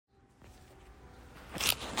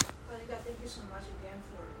so much again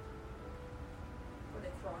for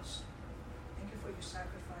the cross. Thank you for your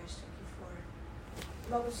sacrifice. Thank you for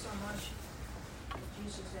love us so much,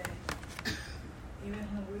 Jesus, that even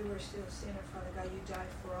when we were still a sinner, Father God, you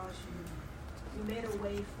died for us. You made a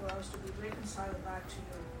way for us to be reconciled back to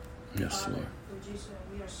you. Yes, Father, Lord. Jesus, and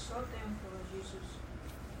we are so thankful, Lord Jesus.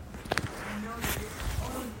 I know that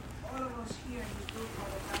all of us here in this group,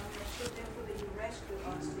 Father God, we are so thankful that you rescued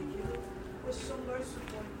us, that you were so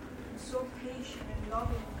merciful and so patient and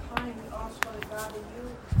loving and kind with us, Father God, that you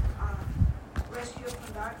rescued us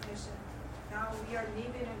from darkness, and now we are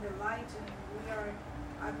living in the light, and we are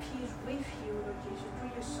at peace with you, Lord Jesus,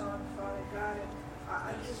 through your Son, Father God. And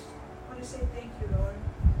I just want to say thank you, Lord.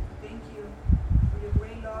 Thank you for your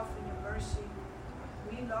great love and your mercy.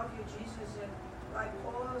 We love you, Jesus, and like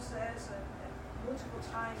Paul says, and multiple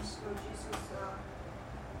times, Lord Jesus,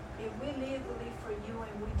 if we live for you,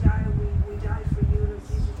 and we die for you, Lord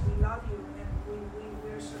Jesus. We love you, and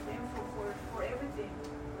we're so thankful for everything,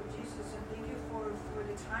 Lord Jesus, and thank you for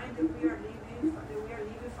the time that we are living,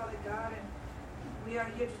 Father God, and we are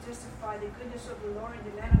here to testify the goodness of the Lord in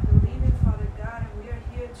the land of the living, Father God, and we are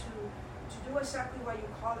here to do exactly what you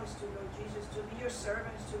call us to, Lord Jesus, to be your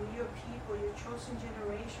servants, to be your people, your chosen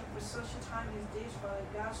generation for such a time as this, Father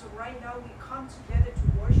God. So right now we come together to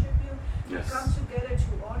worship you. Yes. We come together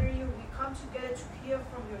to honor you. We come together to hear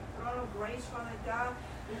from your throne of grace, Father God.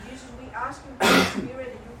 Lord Jesus, we ask you, Holy Spirit,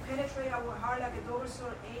 that you penetrate our heart like a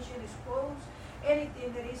double-sword edge and expose anything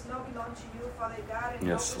that is not belong to you, Father God, and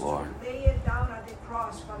yes, help us to lay it down at the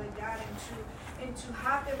cross, Father God, and to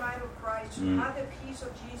have the mind of Christ, to have the peace of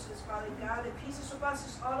Jesus, Father God, the peace that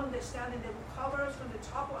surpasses all understanding, that will cover us from the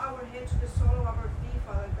top of our head to the sole of our feet,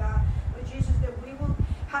 Father God. Lord Jesus, that we will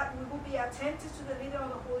be attentive to the leader of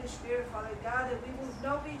the Holy Spirit, Father God, that we will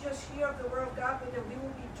not be just hearers of the word of God, but that we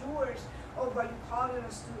will be doers of what you calling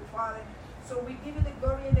us to, Father. So we give you the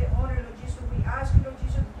glory and the honor, Lord Jesus. We ask you, Lord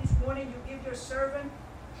Jesus, this morning you give your servant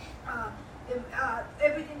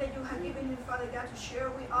everything that you have given him, Father God, to share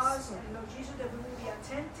with us. And Lord Jesus, that we will be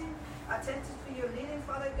attentive to your leading,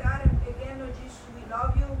 Father God. And again, Lord Jesus, we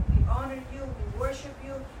love you, we honor you, we worship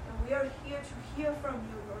you, and we are here to hear from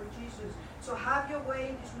you, Lord Jesus. So have your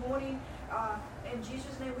way this morning. In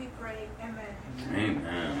Jesus' name we pray. Amen.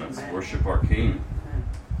 Amen. Let's worship our King.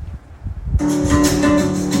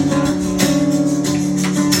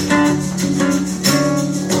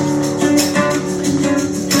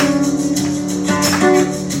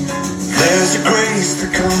 There's a grace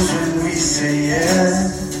that comes when we say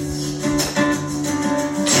yes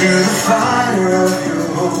to the fire of your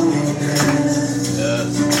holiness.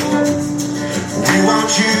 We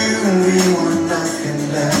want you and we want nothing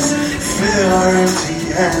less. Fill our empty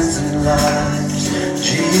hands and lives,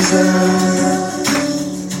 Jesus.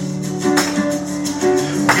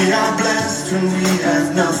 We are blessed when we have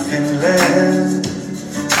nothing left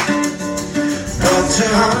but to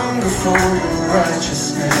hunger for your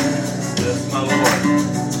righteousness. Yes, my Lord.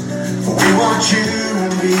 We want you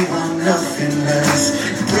and we want nothing less.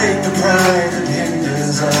 Break the pride that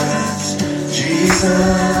hinders us, Jesus.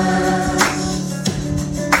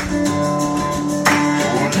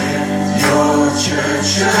 Oh, let your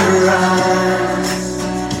church arise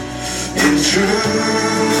in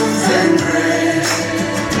truth and grace.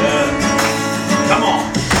 Come on.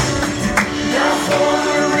 Now for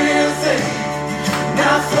the real thing,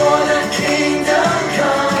 now for the kingdom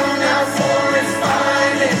come, now for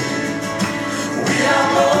refining. We are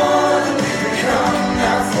more than we become,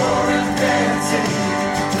 now for repenting,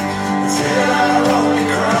 till our only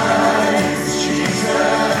Christ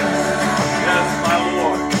Jesus. Yes, my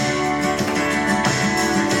Lord.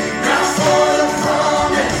 Now for the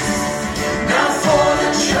promise, now for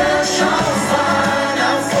the church on fire,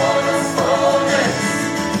 now for the fullness.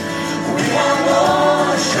 We want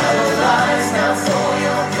more shallow lives, now for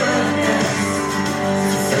your goodness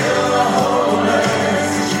to fill the whole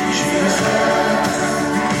earth, Jesus.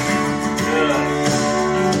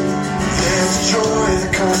 There's joy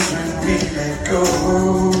that comes when we let go.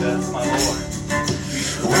 Yes, my Lord.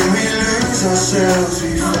 When we lose ourselves, we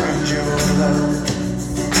find your love.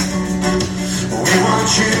 We want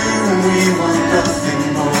you and we want nothing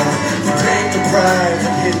more. Break the pride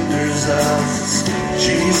that hinders us,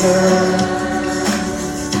 Jesus.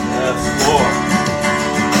 Yes, Lord.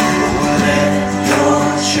 Let your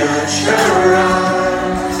church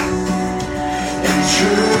arise in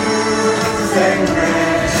truth and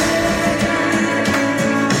grace.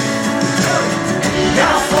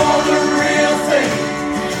 Now for the real thing,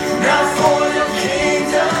 now for the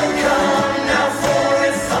kingdom come, now for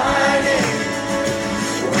refining.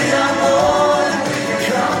 We are more than we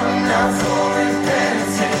become, now for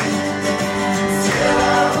repenting,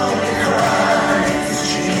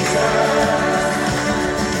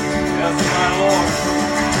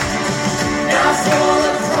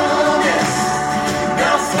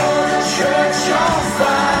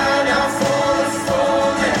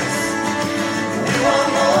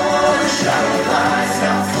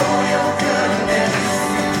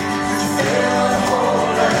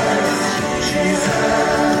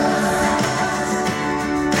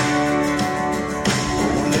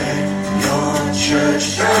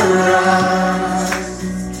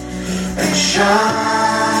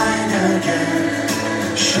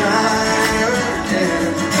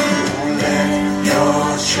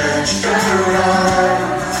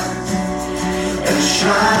 arise and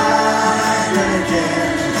shine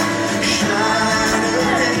again. Shine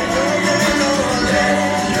again. Let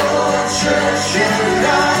your church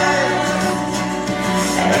unite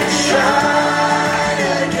and shine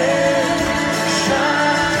again.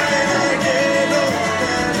 Shine again.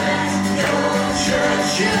 Let your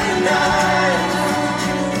church unite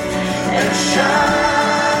and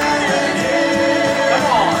shine again. Come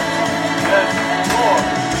on. Yes, Lord.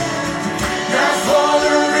 Now for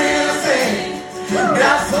the real thing,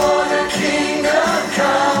 now for the kingdom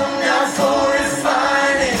come, now for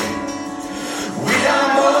refining. We are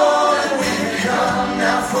more than we become,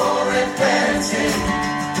 now for repenting,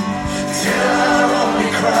 till our only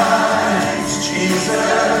Christ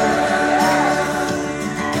Jesus.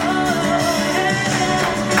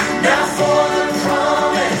 Now for the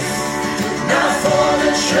promise, now for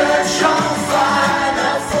the church on fire,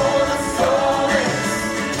 now for the fullness.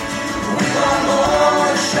 We want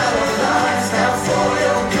more shallow lives, now for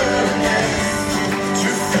your goodness, to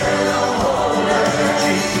fill the whole earth,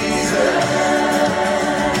 Jesus.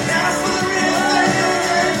 Now for the real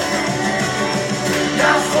thing,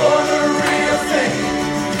 now for the real thing,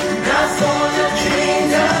 now for the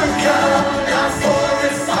kingdom come, now for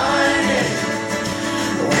refining.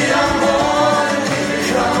 We are more than we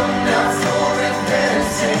become, now for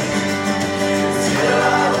repenting, till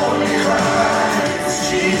our only Christ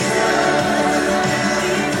Jesus.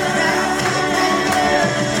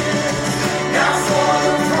 Now for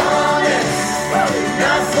the promise,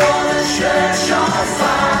 now for the church on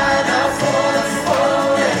fire, now for the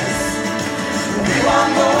fullness. We want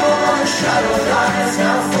more shadow lights,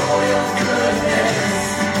 now for your goodness,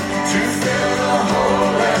 to fill the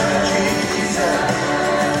whole earth, Jesus.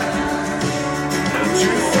 To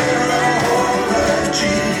fill the whole earth,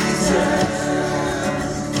 Jesus.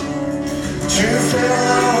 To fill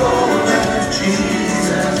the whole earth,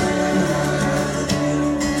 Jesus.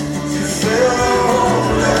 To fill the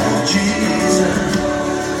whole earth, Jesus.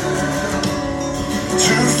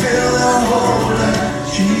 To fill the whole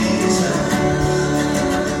earth, Jesus.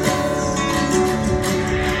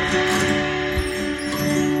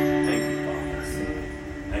 Thank you, Father.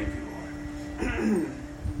 Thank you, Lord.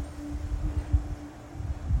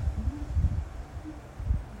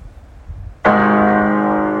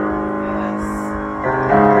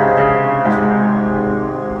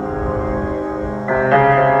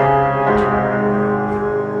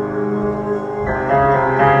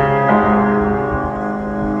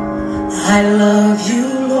 I love you,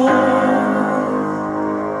 Lord,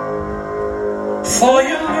 for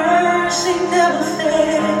your mercy never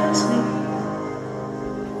fails me.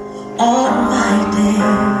 All my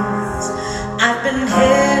days I've been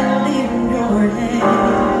held in your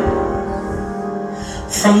hand.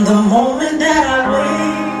 From the moment that I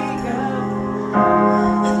wake up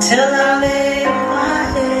until I lay my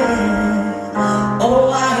head, oh,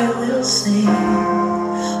 I will sing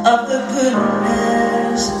of the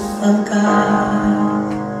goodness of God.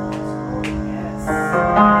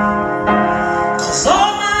 'Cause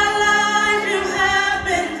all my life you have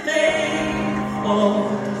been faithful.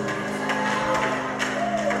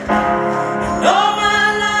 And all my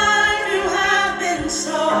life you have been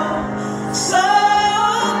so, so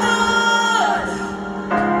good.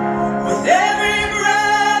 With every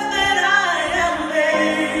breath that I am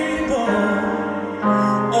able,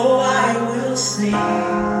 oh, I will sing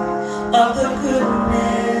of the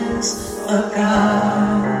goodness of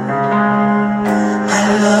God. I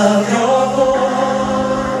love your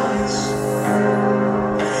voice.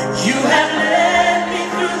 You have led me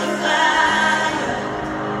through the fire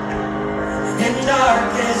in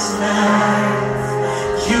darkest night.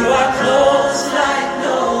 You are close like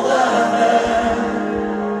no other.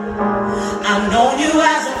 I've known you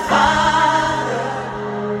as a father.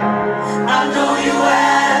 I've known you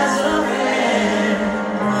as a friend.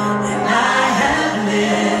 And I have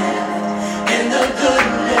lived in the good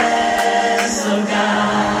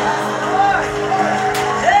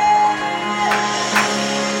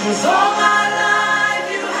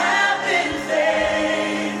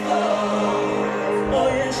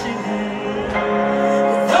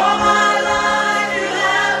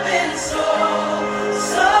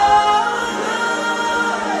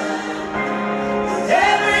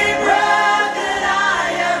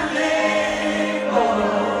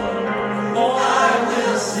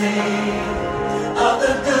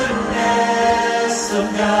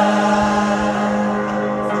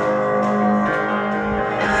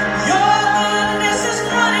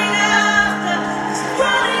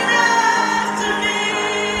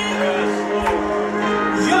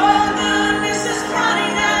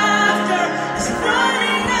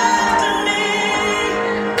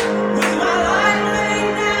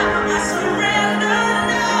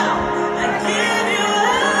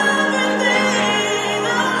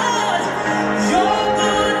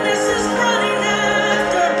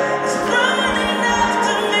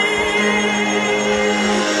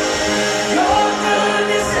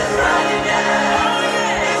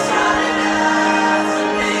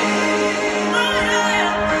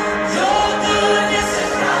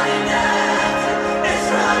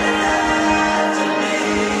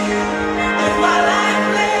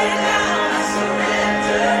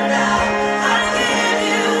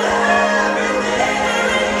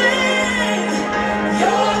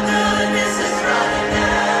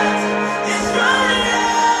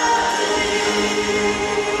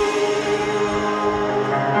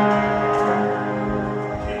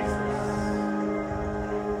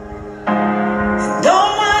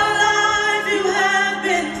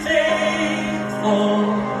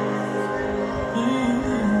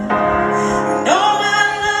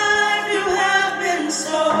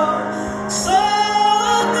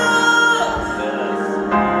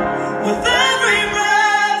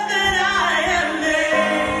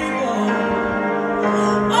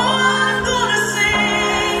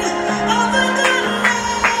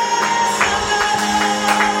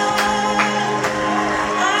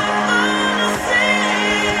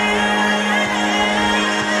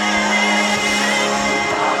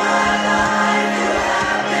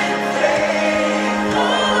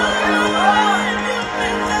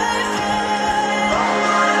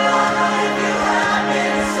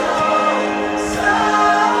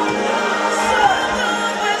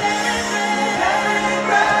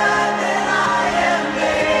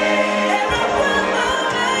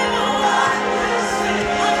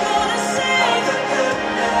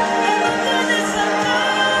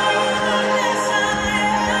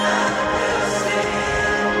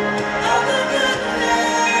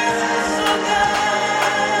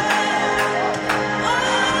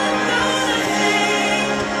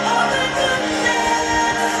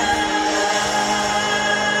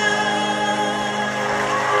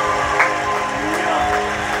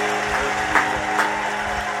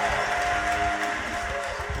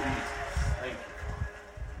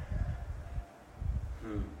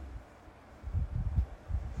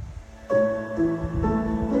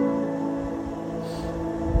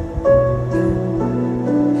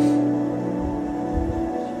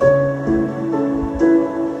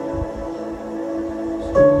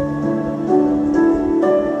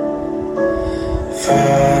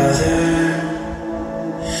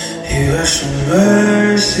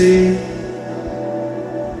mercy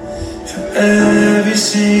for every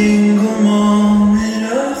single moment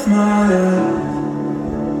of my life.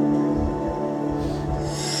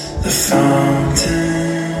 The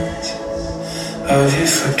fountains of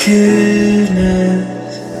your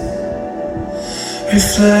forgiveness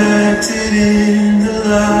reflected in the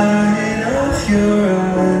light of your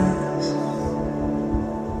eyes.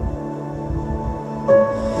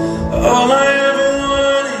 All I ever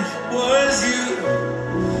wanted was you.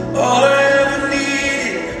 All I ever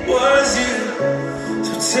needed was you.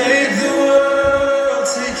 So take the world,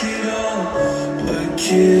 take it all, but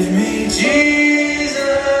give me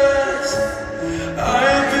Jesus. I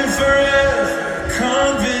have been forever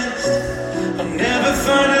convinced I'll never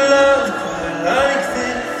find a love quite like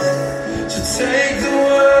this. So take the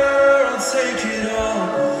world, take it all,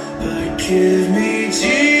 but give me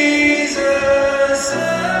Jesus.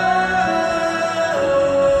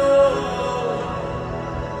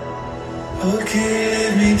 Oh,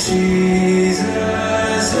 give me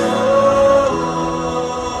Jesus. Oh,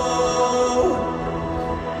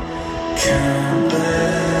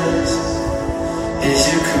 countless is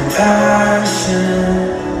your compassion.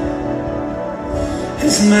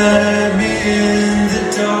 It's met me in the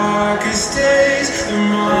darkest days of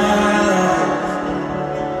my life.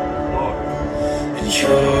 In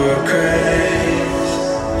your grace,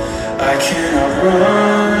 I cannot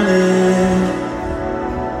run it.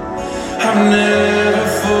 I've never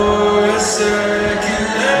for a second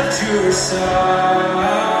left your side.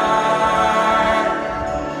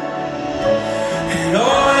 And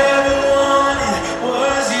all I ever wanted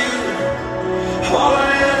was you. All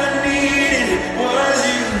I ever needed was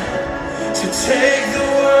you. So take the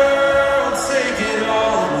world, take it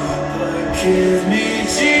all, but give me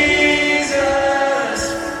Jesus.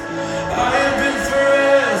 I have been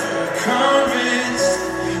forever convinced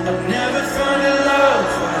I've never found a love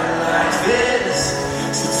quite like this.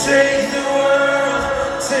 So take the world,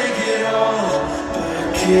 take it all, but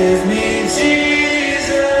give me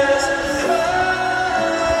Jesus.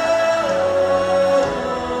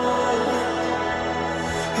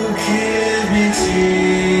 Oh, give me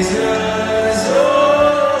Jesus.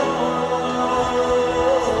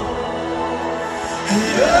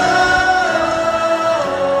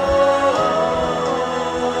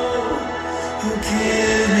 Oh,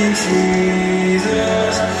 give me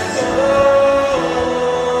Jesus.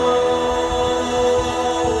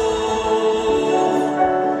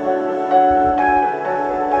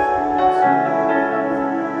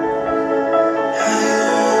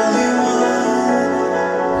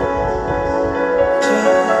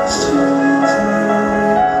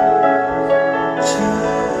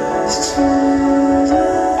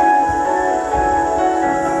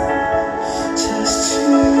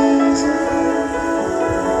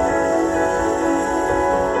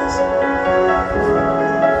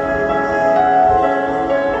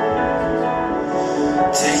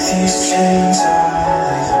 Take these chains, I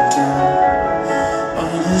lay them down.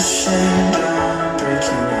 Unashamed, I'm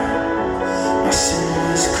breaking out. My sin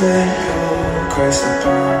was great, your grace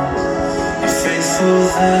abounds. You're faithful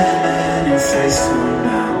then and you're faithful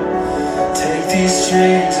now. Take these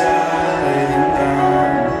chains, I lay them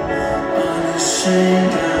down.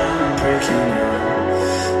 Unashamed, I'm breaking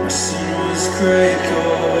out. My sin was great,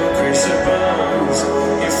 your grace abounds.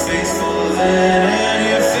 You're faithful then and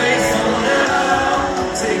you're faithful now.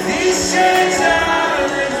 Take these chains, I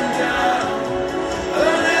lay them down.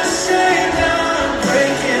 Unashamed, I'm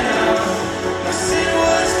breaking out. My sin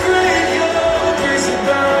was great, your grace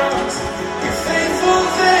abounds. You're faithful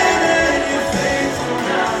then and you're faithful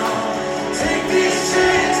now. Take these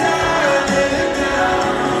chains, I lay them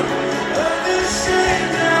down.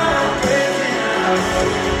 Unashamed, I'm breaking out.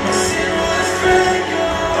 My sin was great,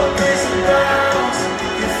 your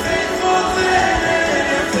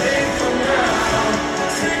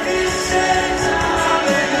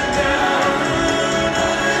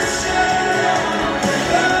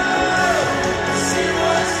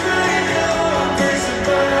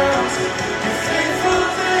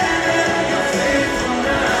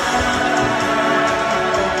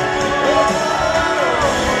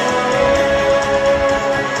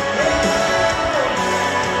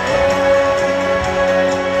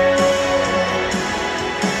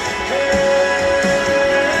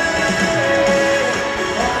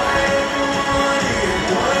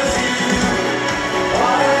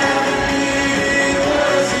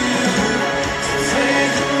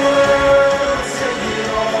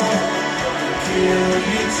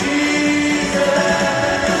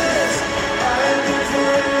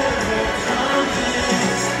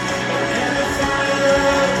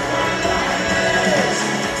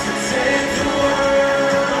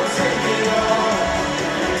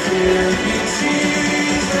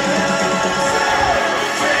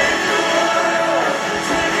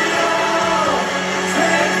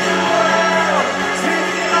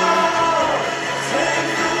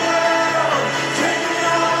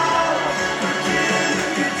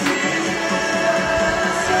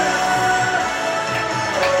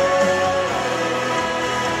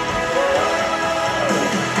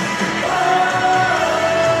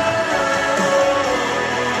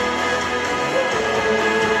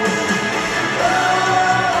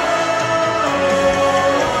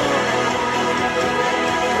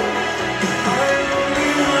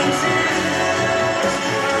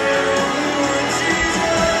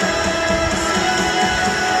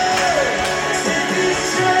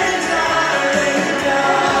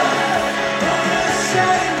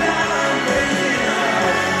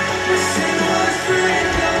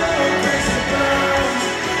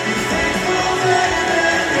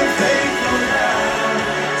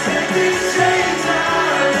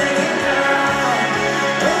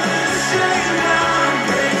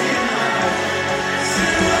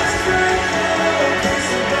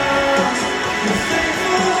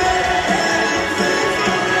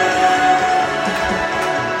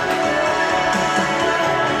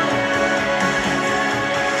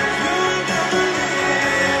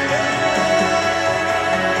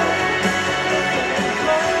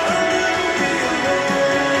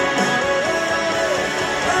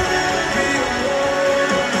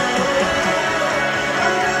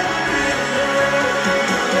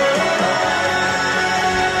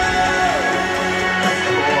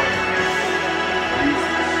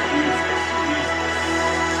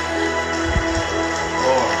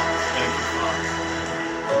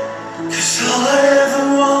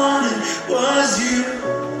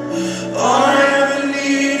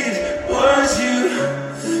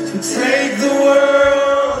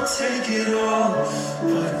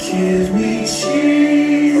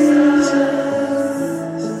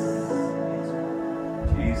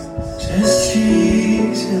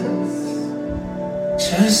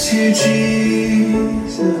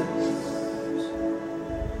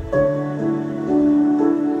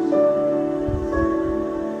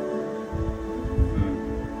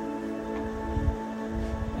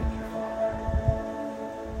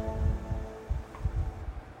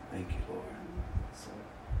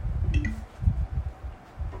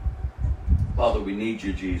Father, we need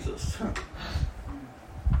you, Jesus.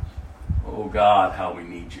 Oh God, how we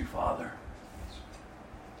need you, Father.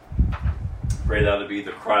 Pray that would be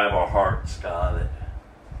the cry of our hearts, God, that,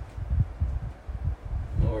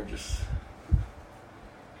 Lord, we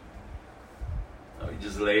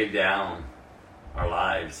just lay down our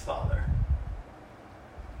lives, Father.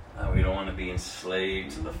 We don't want to be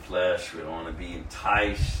enslaved to the flesh. We don't want to be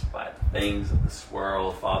enticed by the things of this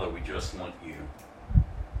world. Father, we just want you.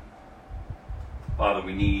 Father,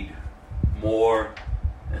 we need more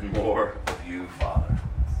and more of you, Father.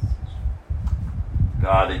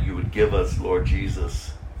 God, that you would give us, Lord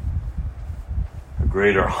Jesus, a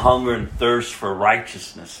greater hunger and thirst for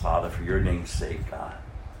righteousness, Father, for your name's sake, God.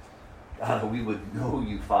 God, that we would know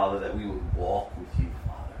you, Father, that we would walk with you,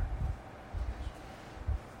 Father.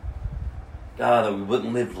 God, that we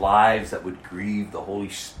wouldn't live lives that would grieve the Holy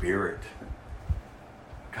Spirit.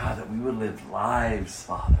 God, that we would live lives,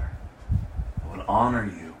 Father, that would honor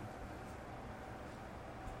you.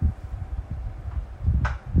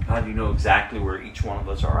 God, you know exactly where each one of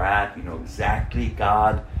us are at. You know exactly,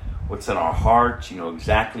 God, what's in our hearts. You know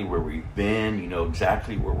exactly where we've been. You know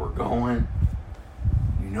exactly where we're going.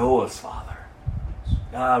 You know us, Father.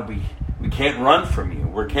 God, we can't run from you.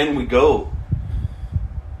 Where can we go?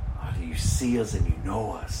 You see us and you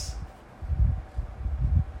know us.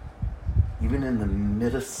 Even in the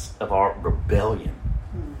midst of our rebellion.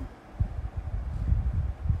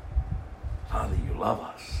 Father, you love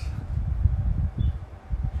us.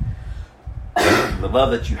 The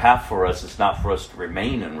love that you have for us is not for us to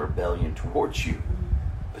remain in rebellion towards you,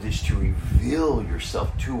 but is to reveal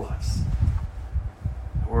yourself to us.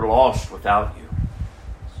 We're lost without you.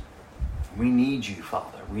 We need you,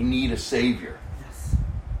 Father. We need a Savior.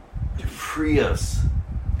 To free us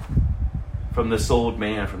from this old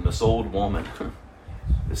man, from this old woman,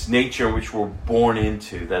 this nature which we're born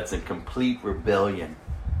into that's in complete rebellion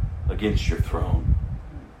against your throne.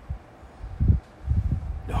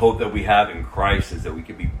 The hope that we have in Christ is that we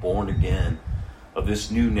can be born again of this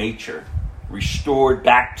new nature, restored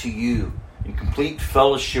back to you in complete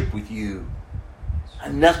fellowship with you.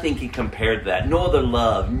 And nothing can compare to that. No other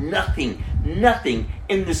love, nothing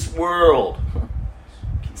in this world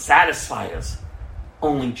satisfy us.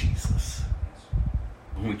 Only Jesus.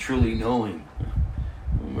 When we truly know him.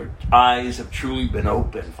 When our eyes have truly been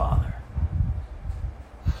opened, Father.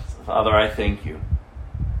 So, Father, I thank you.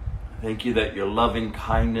 I thank you that your loving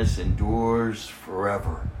kindness endures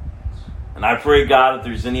forever. And I pray, God, if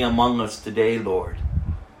there's any among us today, Lord,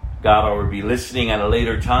 God, or will be listening at a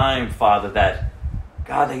later time, Father, that,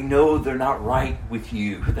 God, they know they're not right with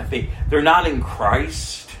you. That they're not in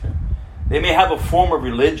Christ. They may have a form of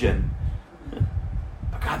religion,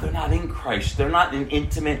 but God, they're not in Christ. They're not in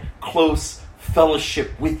intimate, close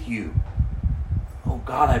fellowship with you. Oh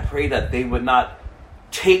God, I pray that they would not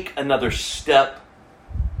take another step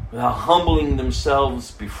without humbling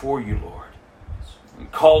themselves before you, Lord, and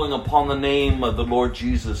calling upon the name of the Lord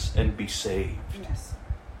Jesus and be saved. Yes.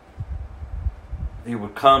 They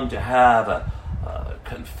would come to have a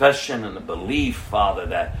confession and a belief, Father,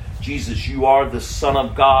 that Jesus, you are the Son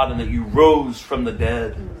of God and that you rose from the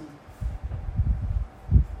dead.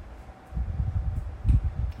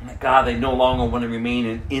 And that, God, they no longer want to remain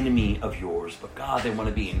an enemy of yours, but God, they want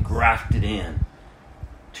to be engrafted in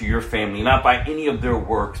to your family, not by any of their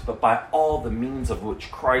works, but by all the means of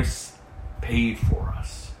which Christ paid for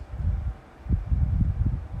us.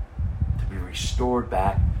 To be restored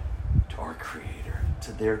back to our Creator,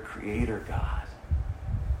 to their Creator, God.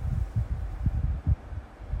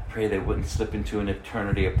 Pray they wouldn't slip into an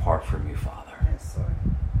eternity apart from you, Father. Yes, Lord.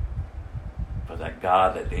 For that,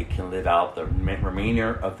 God, that they can live out the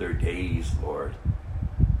remainder of their days, Lord,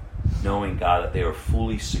 knowing, God, that they are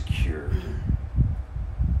fully secured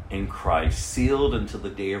in Christ, sealed until the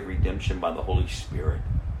day of redemption by the Holy Spirit.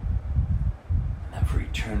 And that for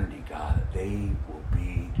eternity, God, that they will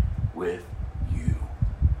be with you.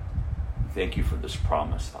 Thank you for this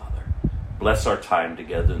promise, Father. Bless our time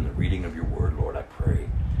together in the reading of your word, Lord, I pray.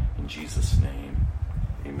 In Jesus' name,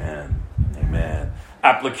 amen. Amen.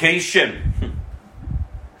 Application.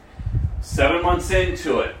 7 months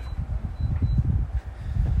into it.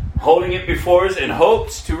 Holding it before us in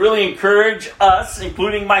hopes to really encourage us,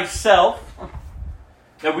 including myself,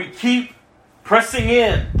 that we keep pressing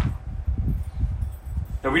in.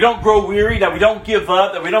 That we don't grow weary, that we don't give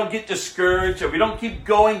up, that we don't get discouraged, that we don't keep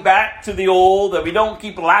going back to the old, that we don't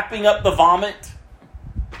keep lapping up the vomit.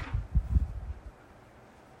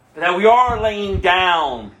 That we are laying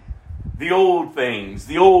down the old things,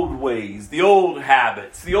 the old ways, the old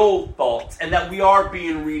habits, the old thoughts, and that we are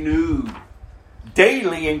being renewed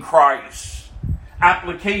daily in Christ.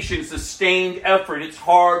 application, sustained effort. It's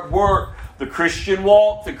hard work. The Christian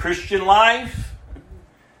walk, the Christian life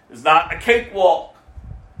is not a cakewalk.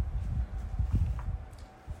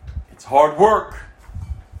 It's hard work.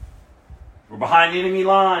 We're behind enemy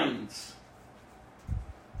lines.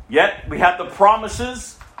 Yet we have the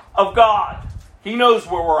promises of God. He knows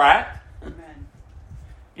where we're at. Amen.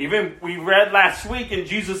 Even we read last week in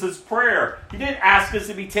Jesus' prayer, He didn't ask us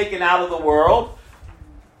to be taken out of the world.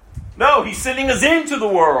 No, He's sending us into the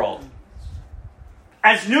world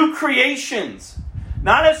as new creations.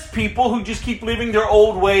 Not as people who just keep living their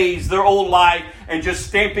old ways, their old life, and just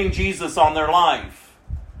stamping Jesus on their life.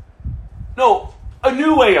 No, a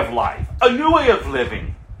new way of life, a new way of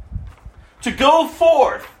living. To go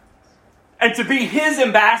forth and to be His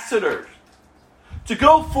ambassadors. To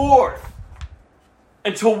go forth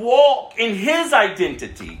and to walk in His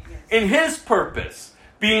identity, in His purpose,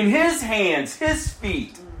 be in His hands, His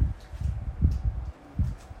feet.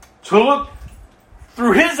 To look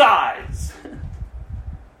through His eyes.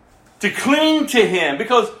 To cling to Him.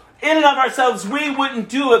 Because in and of ourselves we wouldn't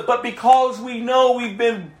do it, but because we know we've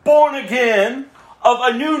been born again of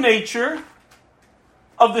a new nature,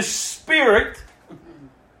 of the Spirit,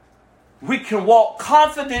 we can walk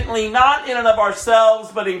confidently, not in and of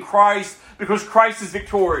ourselves, but in Christ, because Christ is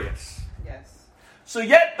victorious. Yes. So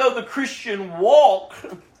yet, though the Christian walk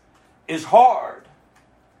is hard,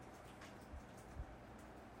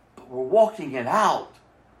 but we're walking it out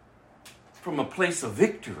from a place of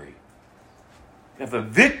victory. We have a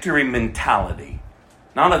victory mentality,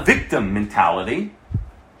 not a victim mentality.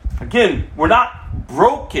 Again, we're not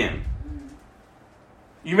broken.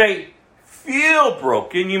 You may feel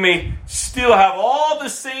broken. You may still have all the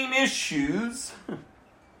same issues.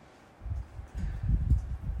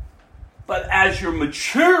 But as you're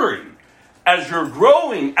maturing, as you're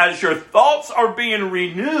growing, as your thoughts are being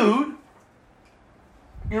renewed,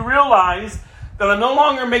 you realize that I'm no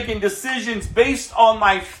longer making decisions based on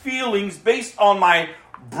my feelings, based on my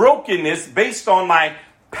brokenness, based on my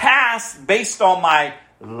past, based on my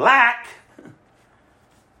lack.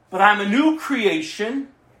 But I'm a new creation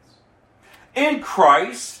in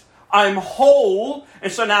Christ. I'm whole.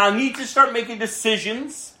 And so now I need to start making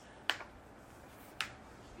decisions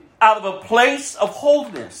out of a place of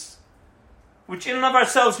wholeness, which in and of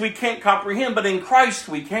ourselves we can't comprehend, but in Christ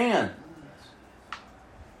we can.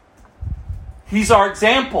 He's our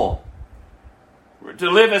example. We're to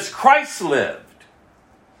live as Christ lived.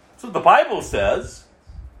 That's what the Bible says.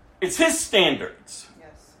 It's His standards.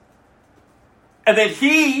 Yes. And that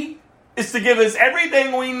He is to give us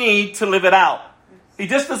everything we need to live it out. He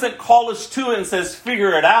just doesn't call us to it and says,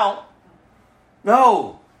 figure it out.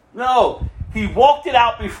 No. He walked it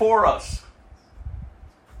out before us.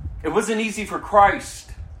 It wasn't easy for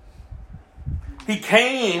Christ. He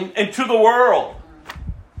came into the world.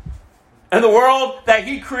 And the world that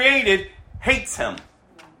He created hates Him.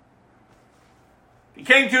 He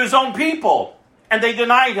came to His own people, and they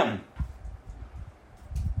denied Him.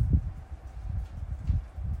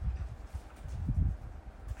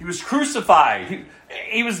 He was crucified.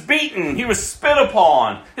 He was beaten. He was spit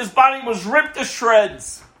upon. His body was ripped to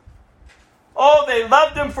shreds. Oh, they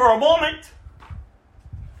loved Him for a moment.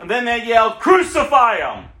 And then they yelled, crucify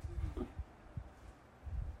Him.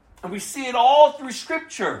 And we see it all through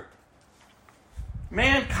Scripture.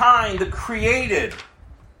 Mankind, the created,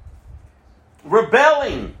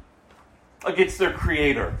 rebelling against their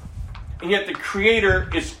Creator. And yet the Creator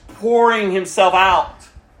is pouring Himself out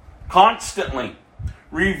constantly,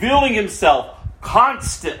 revealing Himself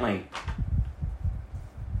constantly,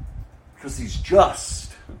 because He's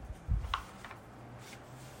just.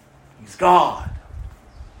 He's God,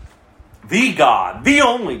 the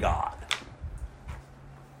only God.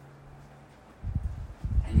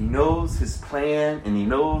 And He knows His plan, and He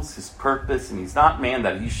knows His purpose, and He's not man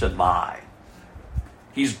that He should lie.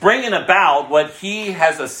 He's bringing about what He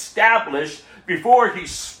has established before He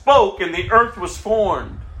spoke and the earth was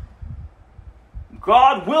formed.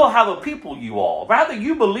 God will have a people, you all. Rather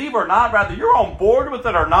you believe or not, rather you're on board with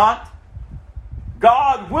it or not,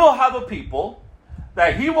 God will have a people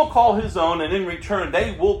that He will call His own, and in return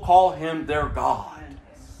they will call Him their God.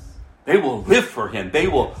 They will live for Him. They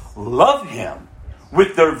will love Him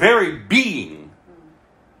with their very being.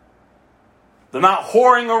 They're not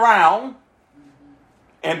whoring around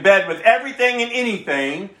in bed with everything and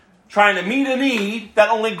anything, trying to meet a need that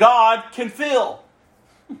only God can fill.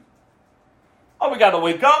 Oh, we got to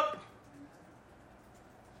wake up.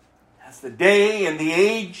 As the day and the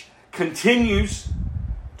age continues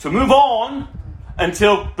to move on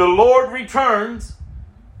until the Lord returns,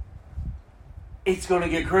 it's going to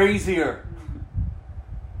get crazier.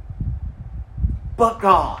 But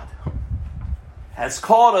God has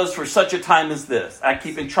called us for such a time as this. I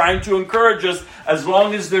keep trying to encourage us, as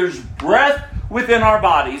long as there's breath within our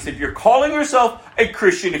bodies, if you're calling yourself a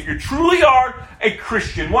Christian, if you truly are a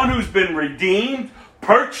Christian, one who's been redeemed,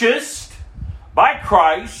 purchased by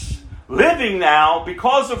Christ, living now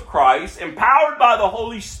because of Christ, empowered by the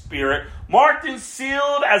Holy Spirit, marked and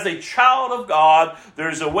sealed as a child of God,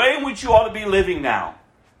 there's a way in which you ought to be living now.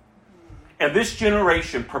 And this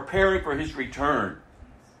generation, preparing for His return,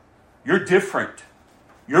 you're different.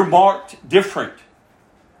 You're marked different.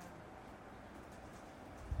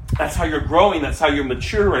 That's how you're growing. That's how you're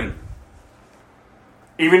maturing.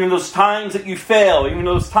 Even in those times that you fail, even in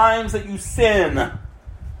those times that you sin,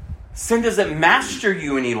 sin doesn't master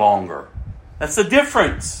you any longer. That's the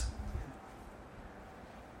difference.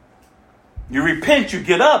 You repent, you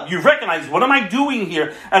get up, you recognize, what am I doing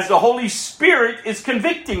here? As the Holy Spirit is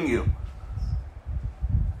convicting you.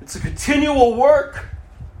 It's a continual work.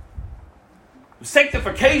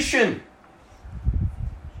 Sanctification.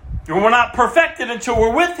 We're not perfected until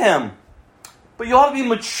we're with Him. But you ought to be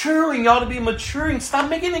maturing. You ought to be maturing. Stop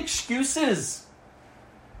making excuses.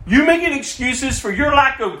 You making excuses for your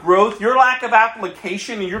lack of growth, your lack of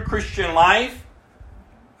application in your Christian life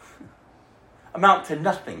amount to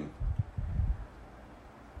nothing.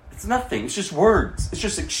 It's nothing. It's just words. It's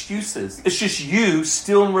just excuses. It's just you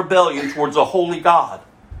still in rebellion towards a holy God.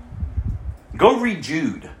 Go read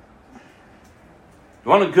Jude. You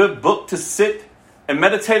want a good book to sit and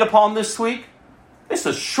meditate upon this week? It's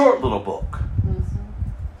a short little book.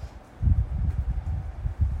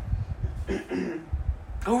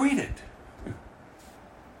 Go read it.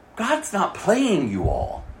 God's not playing, you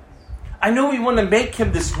all. I know we want to make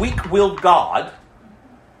Him this weak-willed God,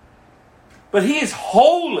 but He is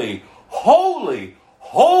holy, holy,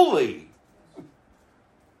 holy.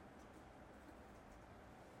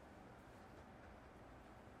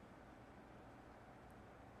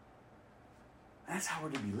 That's how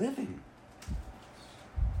we're to be living.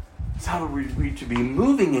 That's how we're to be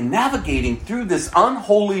moving and navigating through this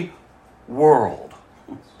unholy world.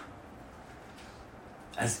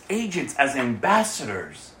 As agents, as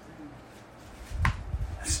ambassadors,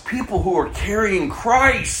 as people who are carrying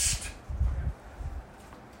Christ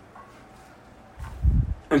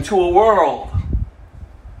into a world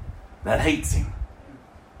that hates Him.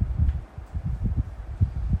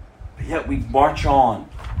 But yet we march on.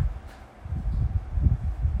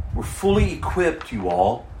 We're fully equipped, you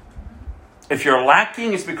all. If you're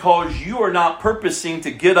lacking, it's because you are not purposing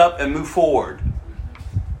to get up and move forward.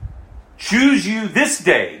 Choose you this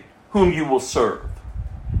day whom you will serve.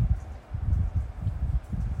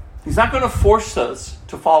 He's not going to force us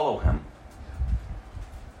to follow Him.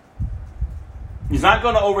 He's not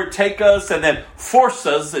going to overtake us and then force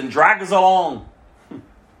us and drag us along.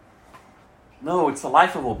 No, it's a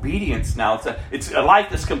life of obedience now. It's a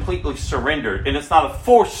life that's completely surrendered. And it's not a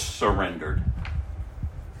forced surrendered.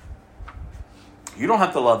 You don't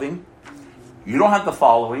have to love Him. You don't have to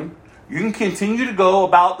follow Him. You can continue to go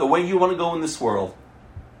about the way you want to go in this world.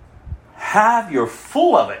 You're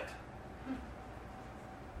full of it.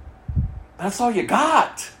 That's all you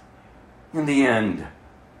got in the end.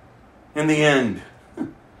 In the end.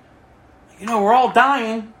 You know, we're all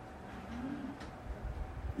dying.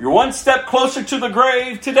 You're one step closer to the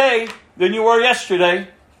grave today than you were yesterday.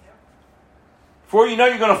 Before you know,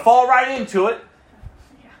 you're going to fall right into it.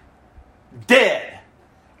 Dead.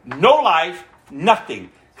 No life, nothing.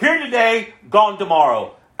 Here today, gone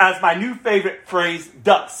tomorrow. As my new favorite phrase,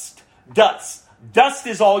 dust. Dust. Dust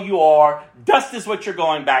is all you are. Dust is what you're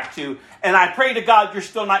going back to. And I pray to God you're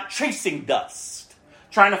still not chasing dust.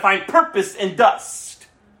 Trying to find purpose in dust.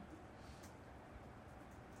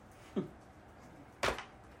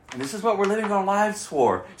 And this is what we're living our lives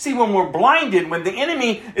for. See, when we're blinded, when the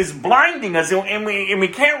enemy is blinding us and we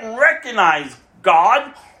can't recognize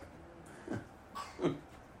God,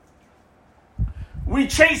 we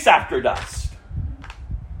chase after dust.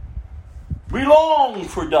 We long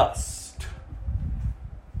for dust.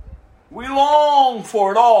 We long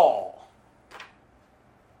for it all.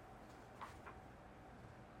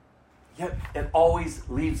 Yet it always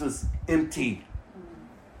leaves us empty.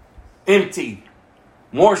 Empty.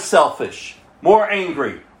 More selfish. More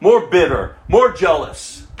angry. More bitter. More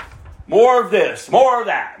jealous. More of this. More of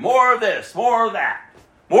that. More of this. More of that.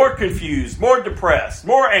 More confused. More depressed.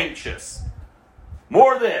 More anxious.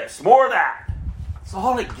 More this, more that. It's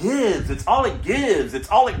all it gives. It's all it gives. It's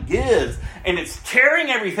all it gives. And it's tearing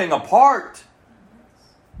everything apart.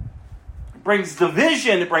 It brings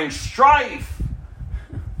division. It brings strife.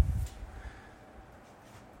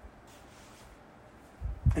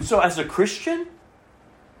 And so as a Christian,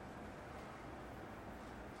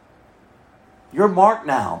 You're marked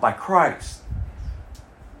now by Christ.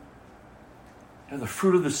 You're the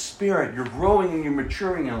fruit of the Spirit. You're growing and you're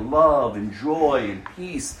maturing in love and joy and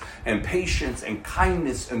peace and patience and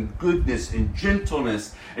kindness and goodness and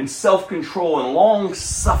gentleness and self-control and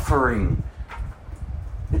long-suffering.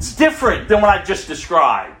 It's different than what I just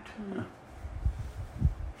described.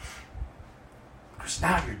 Because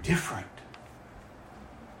now you're different.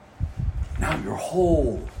 Now you're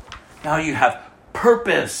whole. Now you have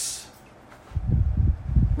purpose.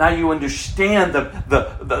 Now you understand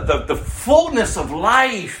the fullness of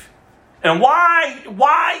life and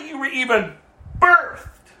why you were even birthed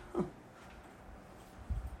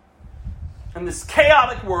in this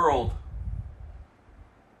chaotic world.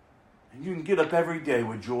 And you can get up every day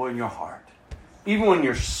with joy in your heart, even when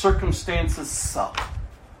your circumstances suck,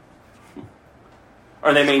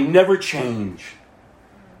 or they may never change.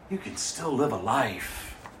 You can still live a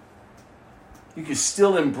life. You can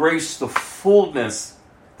still embrace the fullness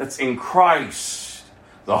that's in Christ.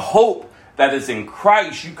 The hope that is in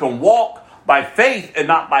Christ. You can walk by faith and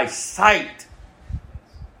not by sight.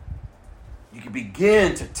 You can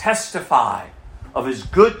begin to testify of His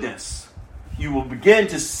goodness. You will begin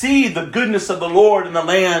to see the goodness of the Lord in the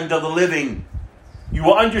land of the living. You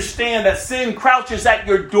will understand that sin crouches at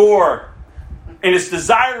your door and its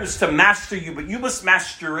desire is to master you, but you must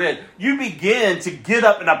master it. You begin to get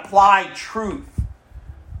up and apply truth.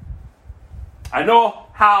 I know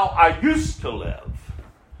how I used to live,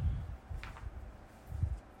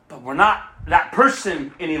 but we're not that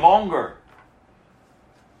person any longer.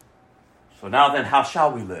 So now then, how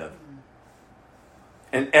shall we live?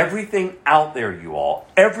 And everything out there, you all,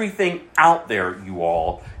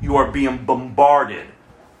 you are being bombarded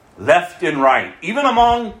left and right, even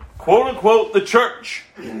among, quote unquote, the church,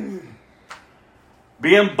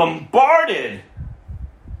 being bombarded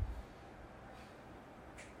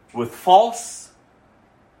with false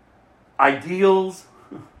ideals,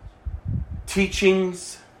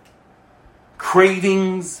 teachings,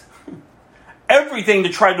 cravings, everything to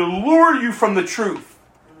try to lure you from the truth.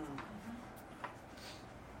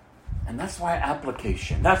 And that's why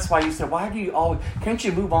application. That's why you said, why do you always, can't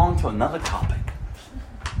you move on to another topic?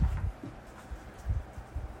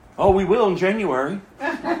 Oh, we will in January.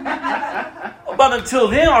 But until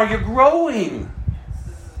then, are you growing?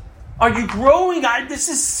 Are you growing? This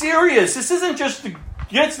is serious. This isn't just to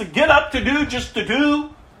get up to do, just to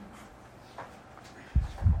do.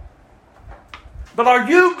 But are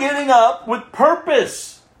you getting up with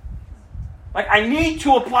purpose? Like, I need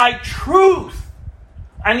to apply truth.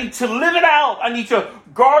 I need to live it out. I need to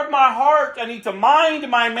guard my heart. I need to mind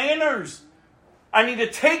my manners. I need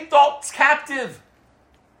to take thoughts captive.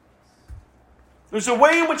 There's a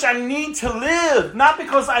way in which I need to live, not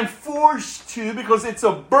because I'm forced to, because it's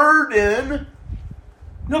a burden.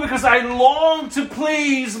 No, because I long to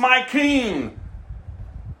please my King.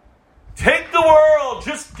 Take the world,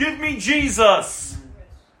 just give me Jesus.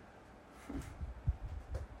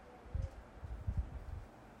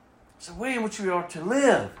 It's a way in which we are to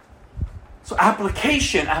live. So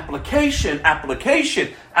application,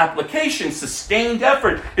 sustained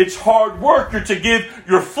effort. It's hard work. You're to give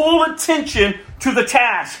your full attention to the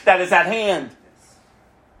task that is at hand.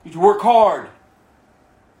 You need to work hard.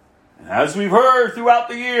 And as we've heard throughout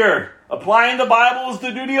the year, applying the Bible is the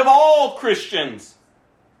duty of all Christians.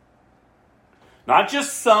 Not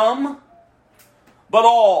just some, but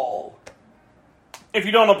all. If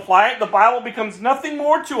you don't apply it, the Bible becomes nothing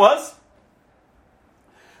more to us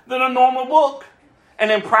than a normal book, an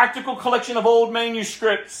impractical collection of old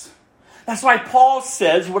manuscripts. That's why Paul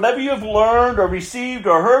says, whatever you have learned or received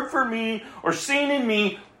or heard from me or seen in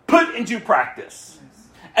me, put into practice.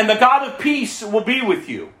 And the God of peace will be with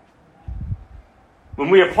you. When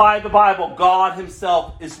we apply the Bible, God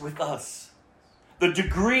Himself is with us. The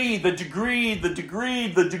degree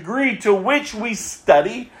to which we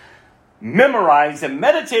study, memorize, and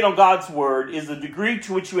meditate on God's Word is the degree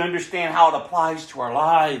to which we understand how it applies to our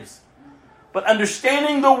lives. But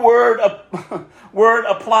understanding the word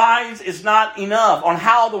applies is not enough. On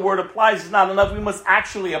how the Word applies is not enough. We must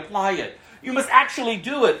actually apply it. You must actually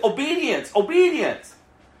do it. Obedience.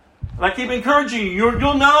 And I keep encouraging you.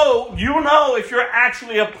 You'll know if you're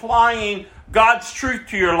actually applying God's truth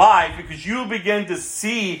to your life, because you'll begin to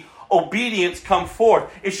see obedience come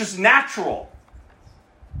forth. It's just natural.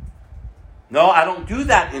 No, I don't do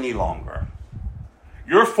that any longer.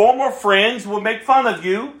 Your former friends will make fun of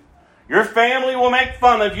you. Your family will make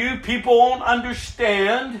fun of you. People won't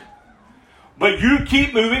understand. But you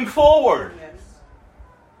keep moving forward. Yes.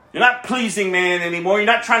 You're not pleasing man anymore. You're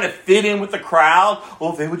not trying to fit in with the crowd.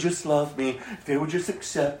 Oh, if they would just love me. If they would just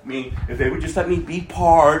accept me. If they would just let me be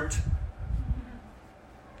part.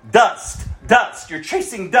 Dust. Dust. You're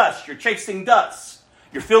chasing dust. You're chasing dust.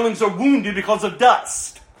 Your feelings are wounded because of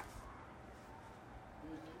dust.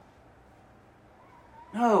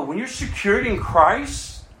 No, when you're secured in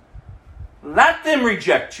Christ, let them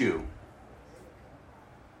reject you.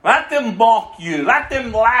 Let them mock you. Let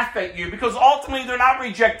them laugh at you, because ultimately they're not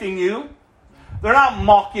rejecting you. They're not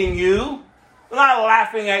mocking you. They're not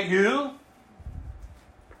laughing at you.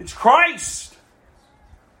 It's Christ.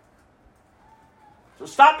 So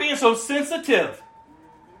stop being so sensitive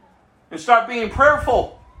and start being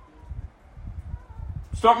prayerful.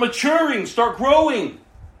 Start maturing. Start growing.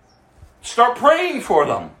 Start praying for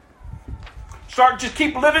them. Just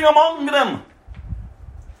keep living among them.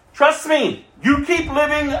 Trust me, you keep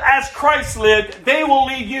living as Christ lived, they will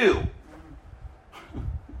lead you.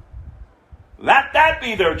 Let that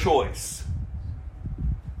be their choice.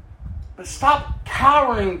 But stop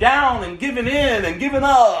cowering down and giving in and giving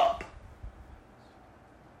up.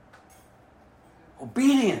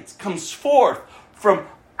 Obedience comes forth from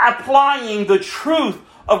applying the truth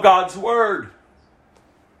of God's Word.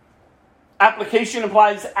 Application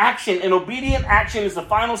implies action, and obedient action is the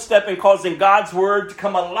final step in causing God's Word to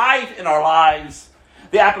come alive in our lives.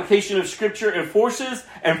 The application of Scripture enforces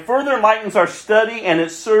and further enlightens our study, and it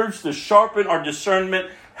serves to sharpen our discernment,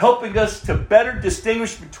 helping us to better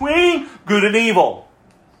distinguish between good and evil,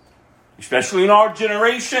 especially in our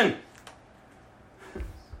generation,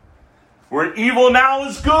 where evil now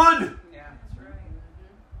is good. Yeah, that's right.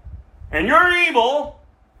 And you're evil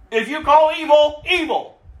if you call evil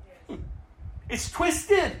evil. It's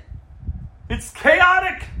twisted. It's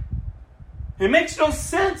chaotic. It makes no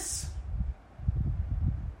sense.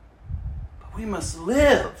 But we must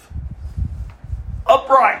live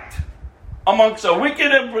upright amongst a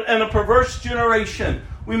wicked and a perverse generation.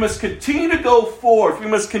 We must continue to go forth. We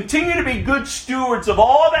must continue to be good stewards of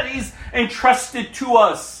all that He's entrusted to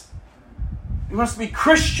us. We must be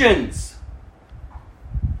Christians.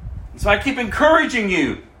 So I keep encouraging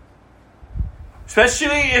you,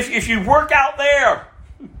 especially if you work out there,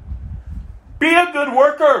 be a good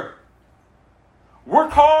worker.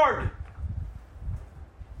 Work hard.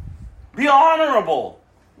 Be honorable.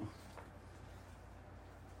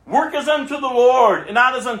 Work as unto the Lord and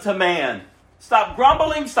not as unto man. Stop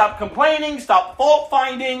grumbling, stop complaining, stop fault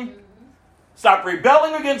finding, stop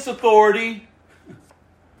rebelling against authority.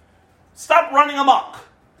 Stop running amok.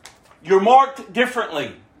 You're marked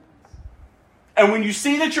differently. And when you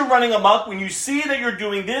see that you're running amok, when you see that you're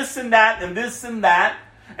doing this and that and this and that,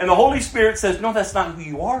 and the Holy Spirit says, no, that's not who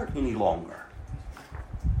you are any longer.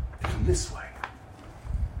 Come this way.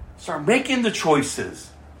 Start making the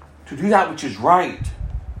choices to do that which is right.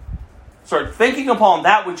 Start thinking upon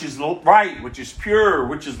that which is right, which is pure,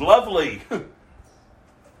 which is lovely.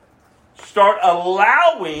 Start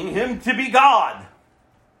allowing Him to be God.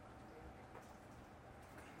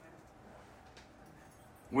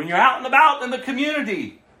 When you're out and about in the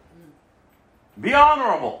community, be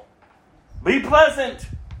honorable. Be pleasant.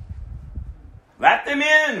 Let them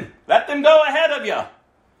in. Let them go ahead of you.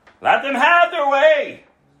 Let them have their way.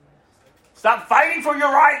 Stop fighting for your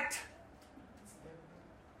right.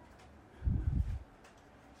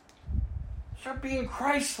 Start being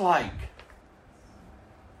Christ-like.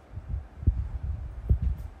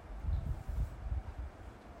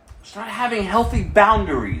 Start having healthy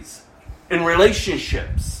boundaries in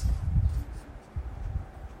relationships.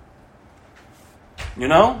 You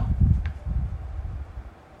know?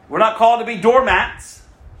 We're not called to be doormats.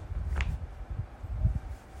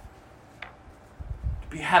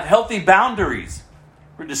 We have healthy boundaries.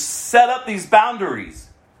 We're to set up these boundaries.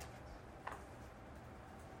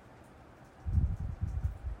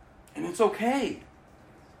 And it's okay.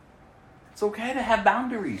 It's okay to have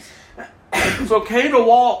boundaries. It's okay to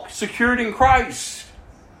walk secured in Christ.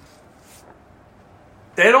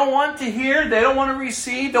 They don't want to hear. They don't want to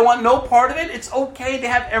receive. They want no part of it. It's okay to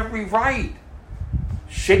have every right.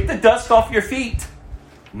 Shake the dust off your feet.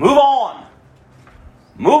 Move on.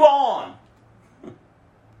 Move on.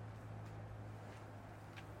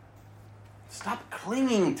 Stop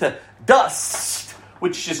clinging to dust,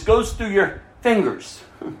 which just goes through your fingers.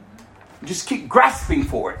 Just keep grasping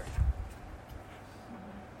for it.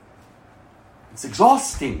 It's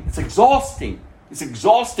exhausting. It's exhausting. It's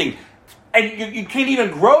exhausting. And you can't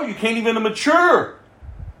even grow. You can't even mature.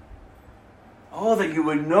 Oh, that you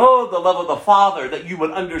would know the love of the Father. That you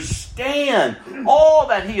would understand all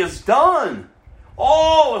that He has done.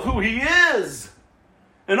 All of who He is.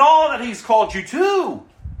 And all that He's called you to.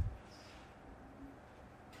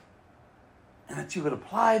 And that you would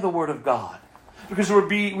apply the Word of God. Because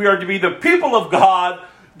we are to be the people of God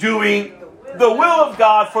doing the will of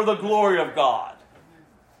God for the glory of God.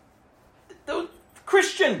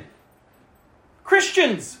 Christians.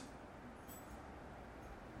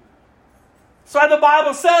 That's why the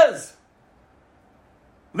Bible says,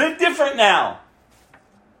 live different now.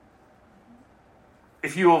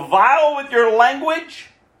 If you are vile with your language,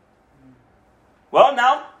 well,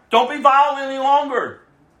 now, don't be vile any longer.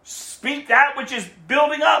 Speak that which is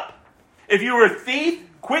building up. If you are a thief,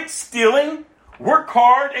 quit stealing, work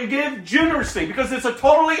hard, and give generously, because it's a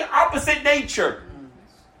totally opposite nature.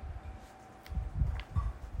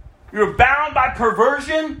 You're bound by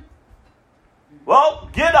perversion? Well,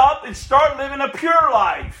 get up and start living a pure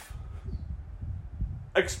life,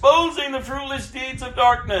 exposing the fruitless deeds of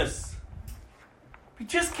darkness. We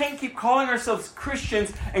just can't keep calling ourselves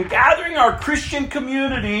Christians and gathering our Christian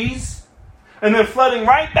communities and then flooding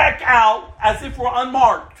right back out as if we're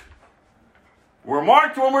unmarked. We're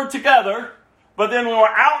marked when we're together, but then when we're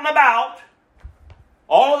out and about,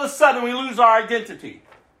 all of a sudden we lose our identity.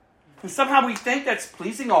 And somehow we think that's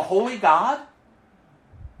pleasing a holy God.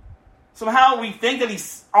 Somehow we think that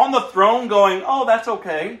he's on the throne going, oh, that's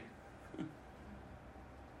okay.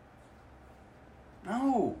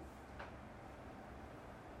 No.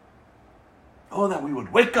 Oh, that we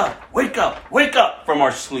would wake up from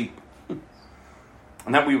our sleep.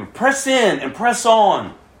 And that we would press in and press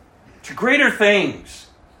on to greater things.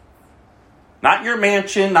 Not your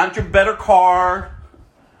mansion, not your better car,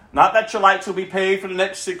 not that your lights will be paid for the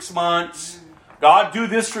next 6 months. God, do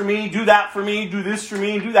this for me, do that for me, do this for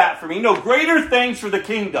me, do that for me. No, greater things for the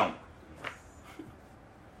kingdom.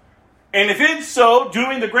 And if it's so,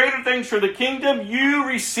 doing the greater things for the kingdom, you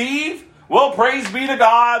receive. Well, praise be to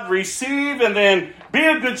God, receive, and then be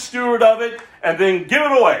a good steward of it, and then give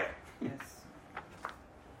it away. Yes.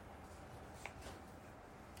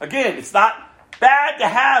 Again, it's not bad to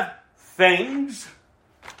have things,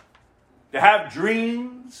 to have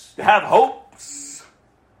dreams, to have hopes.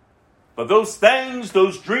 But those things,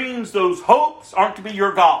 those dreams, those hopes aren't to be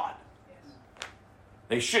your God. Yes.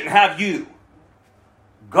 They shouldn't have you.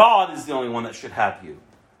 God is the only one that should have you.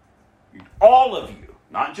 All of you.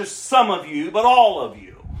 Not just some of you, but all of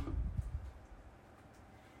you.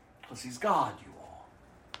 Because he's God, you all.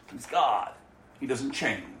 He's God. He doesn't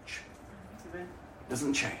change. He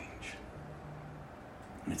doesn't change.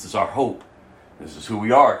 And this is our hope. This is who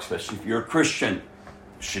we are, especially if you're a Christian.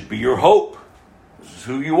 This should be your hope. This is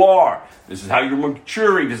who you are. This is how you're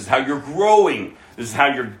maturing. This is how you're growing. This is how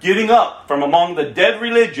you're getting up from among the dead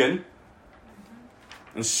religion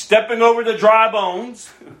and stepping over the dry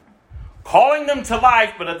bones, calling them to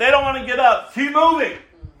life, but if they don't want to get up, keep moving.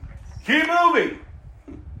 Keep moving.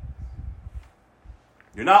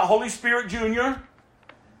 You're not Holy Spirit Junior.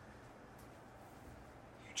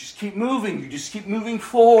 You just keep moving. You just keep moving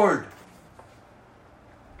forward.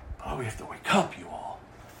 Oh, we have to wake up, you all.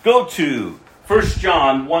 Go to 1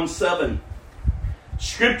 John 1:7.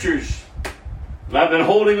 Scriptures that I've been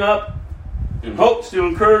holding up in hopes to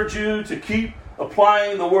encourage you to keep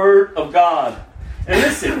applying the Word of God. And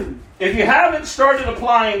listen, if you haven't started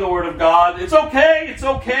applying the Word of God, it's okay. It's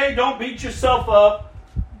okay. Don't beat yourself up.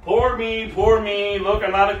 Poor me, poor me. Look,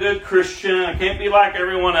 I'm not a good Christian. I can't be like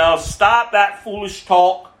everyone else. Stop that foolish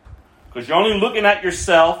talk, because you're only looking at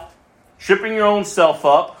yourself, tripping your own self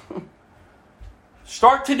up.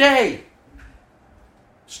 Start today.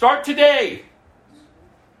 Start today.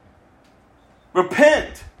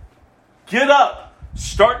 Repent. Get up.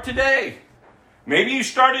 Start today. Maybe you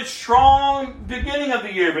started strong beginning of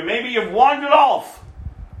the year, but maybe you've wandered off.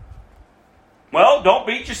 Well, don't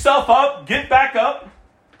beat yourself up. Get back up.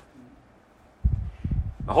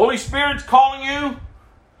 The Holy Spirit's calling you,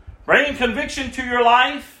 bringing conviction to your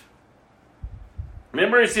life.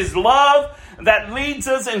 Remember, it's His love that leads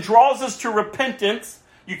us and draws us to repentance.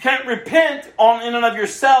 You can't repent in and of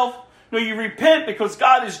yourself. No, you repent because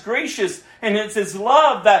God is gracious, and it's His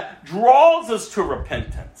love that draws us to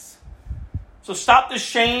repentance. So stop the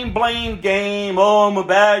shame, blame game. Oh, I'm a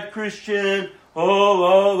bad Christian. Oh,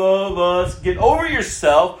 all of us. Get over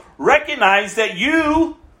yourself. Recognize that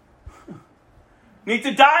you need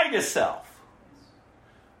to die to self.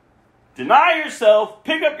 Deny yourself,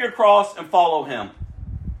 pick up your cross, and follow Him.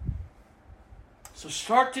 So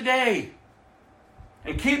start today.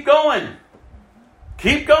 And keep going.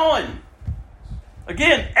 Keep going.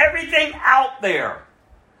 Again, everything out there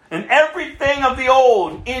and everything of the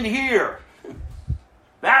old in here,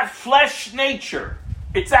 that flesh nature,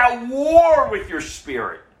 it's at war with your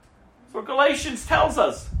spirit. That's what Galatians tells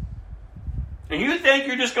us. And you think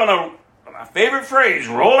you're just going to, my favorite phrase,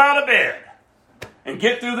 roll out of bed and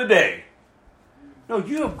get through the day. No,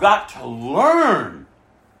 you have got to learn.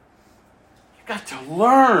 You've got to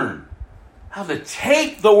learn how to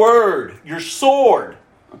take the word, your sword,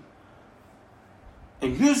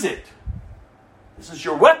 and use it. This is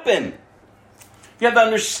your weapon. You have to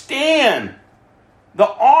understand the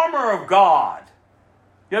armor of God.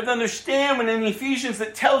 You have to understand when in Ephesians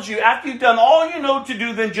it tells you, after you've done all you know to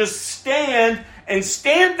do, then just stand and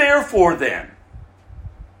stand therefore then.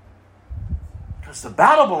 Because the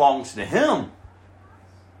battle belongs to Him.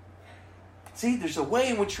 See, there's a way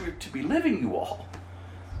in which we're to be living, you all.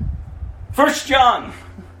 1 John,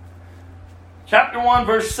 chapter 1,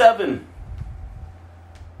 verse 7.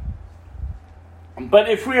 But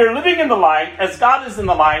if we are living in the light, as God is in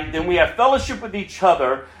the light, then we have fellowship with each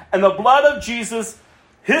other, and the blood of Jesus,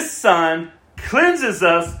 His Son, cleanses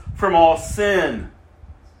us from all sin.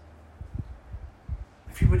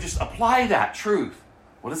 If you would just apply that truth,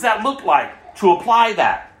 what does that look like to apply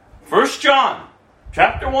that? 1 John,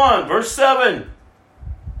 chapter 1, verse 7.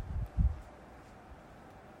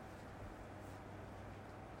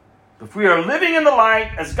 If we are living in the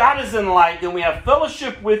light, as God is in the light, then we have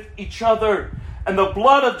fellowship with each other. And the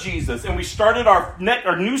blood of Jesus. And we started our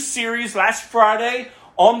new series last Friday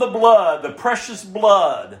on the blood, the precious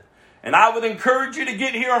blood. And I would encourage you to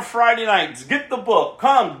get here on Friday nights. Get the book.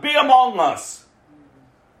 Come, be among us.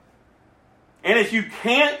 And if you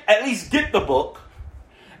can't, at least get the book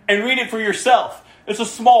and read it for yourself. It's a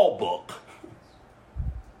small book.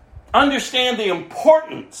 Understand the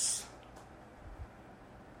importance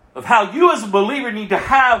of how you as a believer need to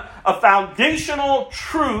have a foundational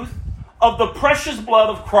truth of the precious blood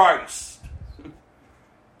of Christ,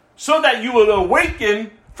 so that you will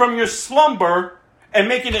awaken from your slumber and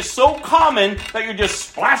making it so common that you're just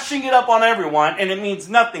splashing it up on everyone and it means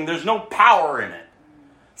nothing. There's no power in it.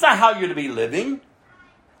 It's not how you're to be living.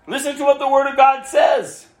 Listen to what the Word of God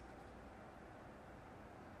says.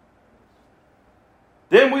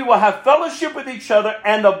 Then we will have fellowship with each other,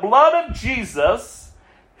 and the blood of Jesus,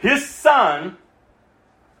 His Son,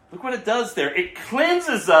 look what it does there. It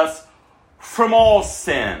cleanses us from all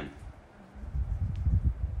sin.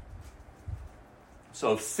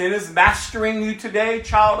 So if sin is mastering you today,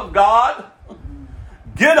 child of God,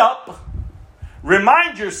 get up,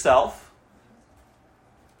 remind yourself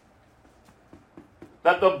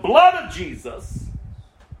that the blood of Jesus,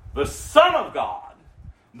 the Son of God,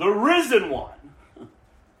 the risen one,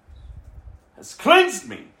 has cleansed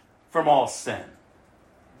me from all sin.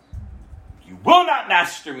 You will not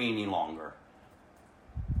master me any longer.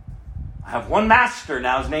 I have one master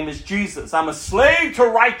now. His name is Jesus. I'm a slave to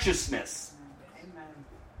righteousness. Amen.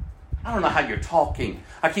 I don't know how you're talking.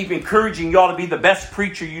 I keep encouraging y'all to be the best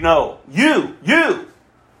preacher you know. You.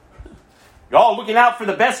 Y'all looking out for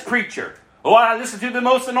the best preacher. Oh, I listen to the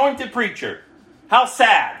most anointed preacher. How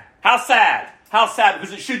sad.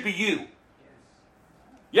 Because it should be you.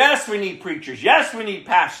 Yes, we need preachers. Yes, we need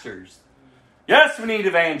pastors. Yes, we need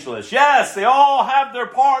evangelists. Yes, they all have their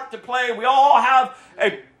part to play. We all have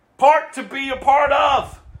a part to be a part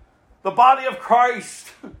of. The body of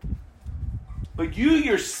Christ. But you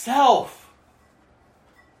yourself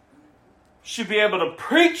should be able to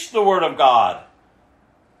preach the Word of God.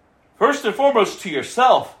 First and foremost to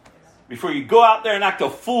yourself. Before you go out there and act a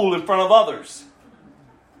fool in front of others.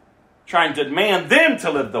 Trying to demand them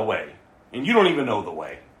to live the way. And you don't even know the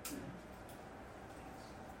way.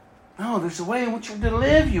 No, there's a way in which you're to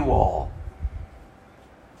live, you all.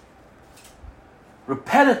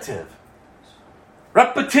 Repetitive.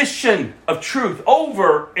 Repetition of truth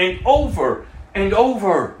over and over and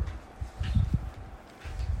over.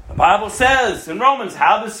 The Bible says in Romans,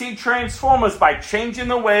 how does He transform us? By changing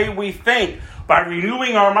the way we think. By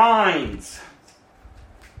renewing our minds.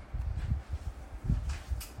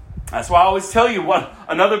 That's why I always tell you what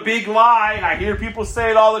another big lie, and I hear people say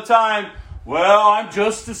it all the time. Well, I'm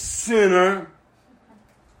just a sinner.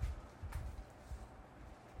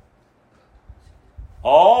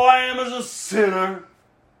 All I am is a sinner.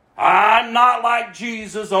 I'm not like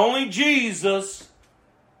Jesus, only Jesus.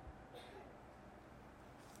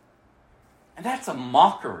 And that's a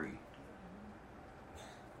mockery.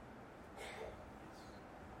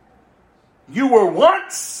 You were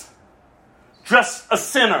once just a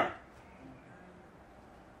sinner.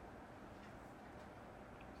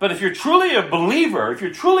 But if you're truly a believer, if you're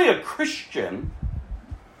truly a Christian,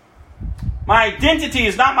 my identity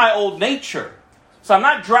is not my old nature. So I'm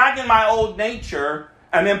not dragging my old nature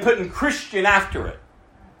and then putting Christian after it.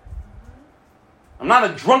 I'm not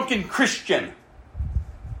a drunken Christian.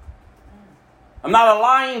 I'm not a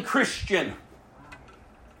lying Christian.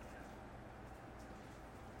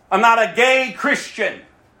 I'm not a gay Christian.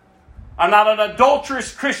 I'm not an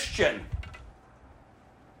adulterous Christian.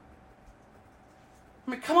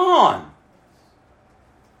 I mean, come on.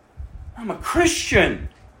 I'm a Christian.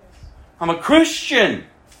 I'm a Christian.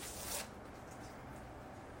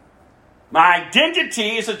 My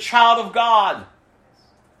identity is a child of God.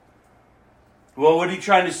 Well, what are you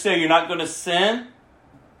trying to say? You're not going to sin?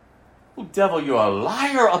 Oh, devil, you're a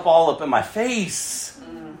liar all up in my face.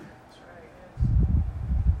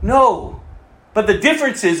 No. But the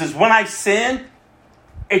difference is when I sin,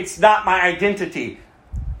 it's not my identity.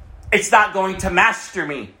 It's not going to master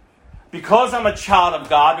me. Because I'm a child of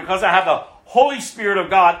God, because I have the Holy Spirit of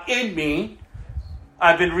God in me,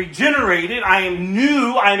 I've been regenerated. I am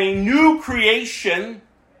new. I'm a new creation.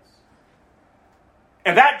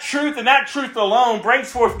 And that truth alone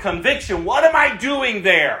brings forth conviction. What am I doing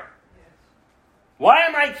there? Why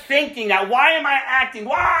am I thinking that? Why am I acting?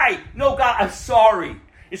 Why? No, God, I'm sorry.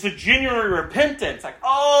 It's a genuine repentance. Like,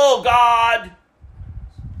 oh, God,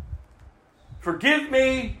 forgive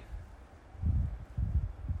me.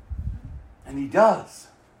 And he does.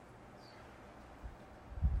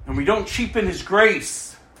 And we don't cheapen his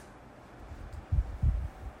grace.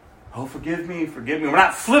 Oh, forgive me, forgive me. We're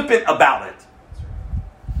not flippant about it.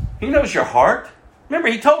 He knows your heart. Remember,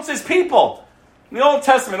 he told his people in the Old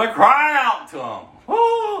Testament, they're crying out to him.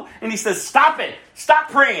 Oh, and he says, stop it. Stop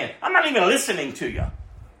praying. I'm not even listening to you.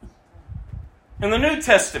 In the New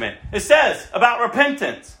Testament, it says about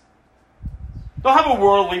repentance. Don't have a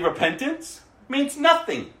worldly repentance. It means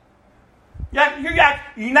nothing. Now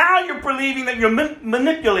you're believing that you're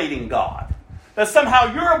manipulating God. That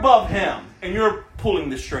somehow you're above him and you're pulling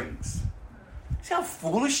the strings. See how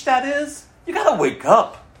foolish that is? You got to wake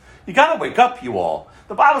up. You got to wake up, you all.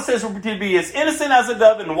 The Bible says we're to be as innocent as a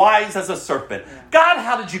dove and wise as a serpent. God,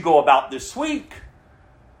 how did you go about this week?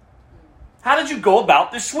 How did you go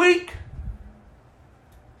about this week?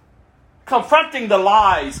 Confronting the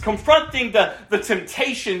lies, confronting the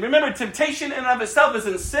temptation. Remember, temptation in and of itself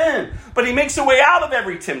isn't sin, but he makes a way out of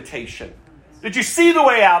every temptation. Did you see the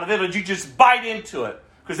way out of it, or did you just bite into it?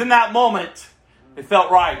 Because in that moment, it felt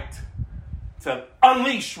right to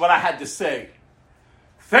unleash what I had to say.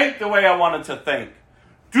 Think the way I wanted to think.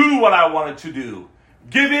 Do what I wanted to do.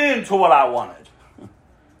 Give in to what I wanted.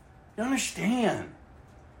 You understand?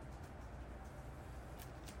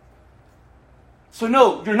 So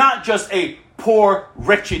no, you're not just a poor,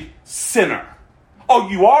 wretched sinner. Oh,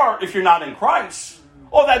 you are if you're not in Christ.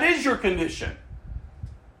 Oh, that is your condition.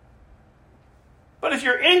 But if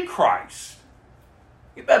you're in Christ,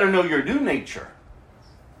 you better know your new nature.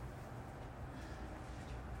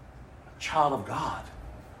 A child of God.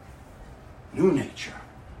 New nature.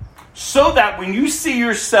 So that when you see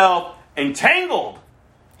yourself entangled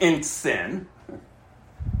in sin, you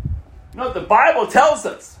know what the Bible tells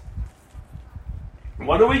us.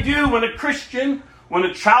 What do we do when a Christian, when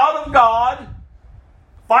a child of God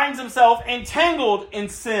finds himself entangled in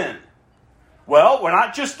sin? Well, we're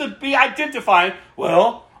not just to be identifying,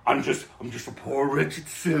 well, I'm just a poor wretched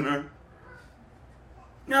sinner.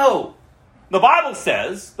 No. The Bible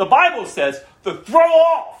says to throw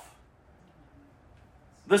off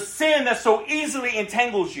the sin that so easily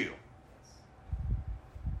entangles you.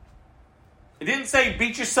 It didn't say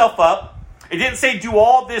beat yourself up. It didn't say do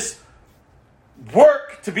all this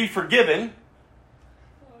work to be forgiven.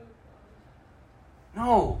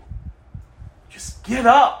 No. Just get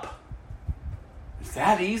up. Is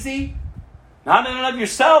that easy? Not in and of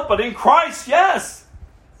yourself, but in Christ, yes.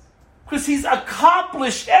 Because he's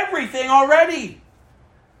accomplished everything already.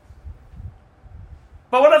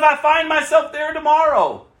 But what if I find myself there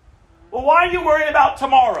tomorrow? Well, why are you worried about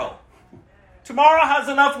tomorrow? Tomorrow has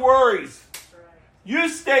enough worries. You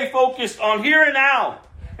stay focused on here and now.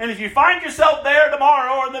 And if you find yourself there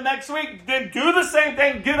tomorrow or the next week, then do the same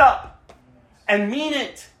thing. Get up and mean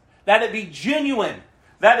it. Let it be genuine.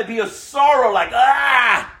 Let it be a sorrow like,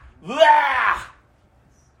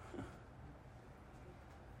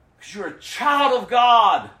 because you're a child of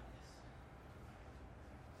God.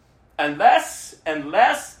 Unless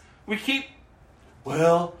we keep,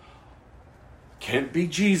 well, can't be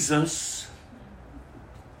Jesus.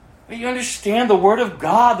 But you understand the Word of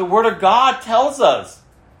God. The Word of God tells us.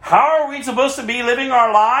 How are we supposed to be living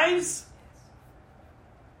our lives?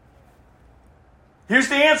 Here's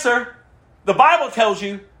the answer. The Bible tells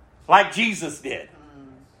you, like Jesus did.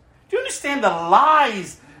 Do you understand the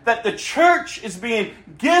lies that the church is being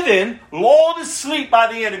given, lulled to sleep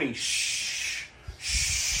by the enemy? Shh.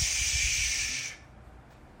 Shh.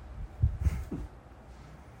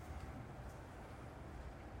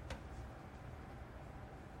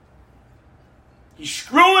 He's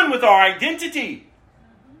screwing with our identity.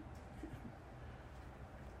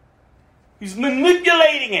 He's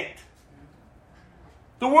manipulating it.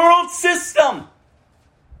 The world system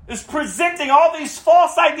is presenting all these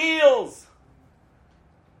false ideals.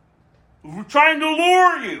 We're trying to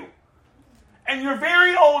lure you. and your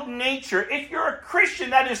very old nature, if you're a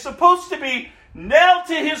Christian that is supposed to be nailed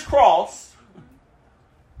to his cross,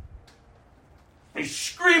 is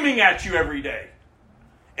screaming at you every day.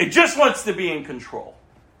 It just wants to be in control.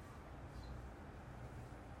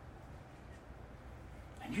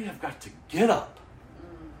 And you have got to get up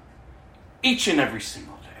each and every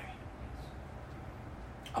single day.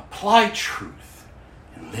 Apply truth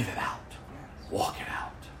and live it out. Walk it out.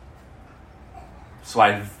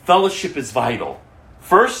 So fellowship is vital.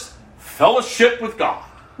 First, fellowship with God.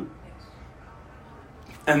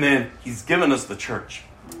 And then he's given us the church.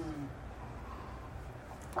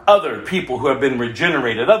 Other people who have been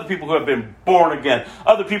regenerated, other people who have been born again,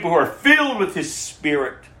 other people who are filled with his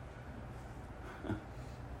Spirit,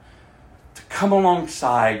 to come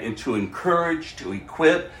alongside and to encourage, to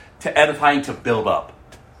equip, to edify, and to build up.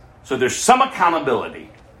 So there's some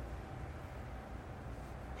accountability.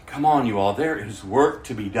 Come on, you all, there is work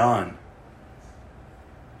to be done.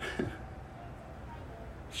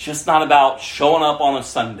 It's just not about showing up on a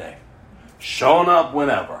Sunday, showing up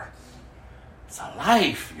whenever. It's a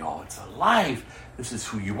life, y'all. It's a life. This is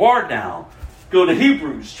who you are now. Go to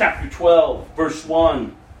Hebrews chapter 12, verse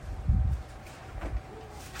 1.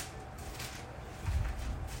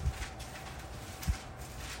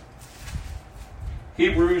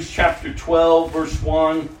 Hebrews chapter 12, verse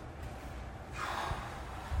 1.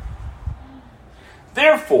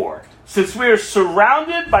 Therefore, since we are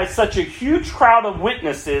surrounded by such a huge crowd of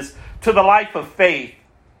witnesses to the life of faith,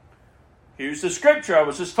 here's the scripture I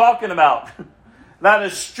was just talking about. Let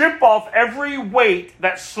us strip off every weight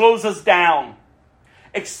that slows us down,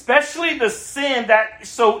 especially the sin that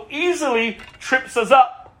so easily trips us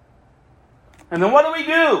up. And then what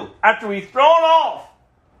do? After we've thrown off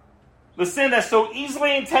the sin that so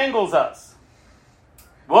easily entangles us?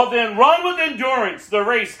 Well, then run with endurance the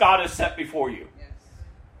race God has set before you. Yes.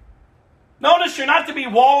 Notice you're not to be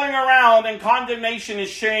walling around in condemnation and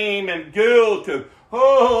shame and guilt.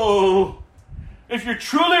 If you're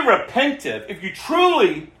truly repentant, if you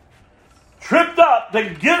truly tripped up,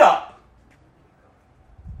 then get up.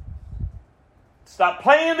 Stop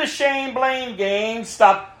playing the shame, blame game.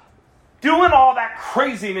 Stop doing all that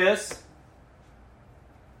craziness.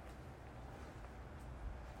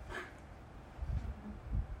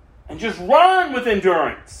 And just run with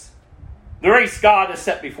endurance the race God has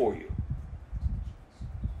set before you.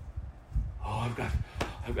 Oh,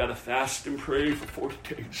 I've got to fast and pray for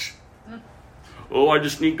 40 days. Oh, I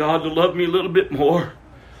just need God to love me a little bit more.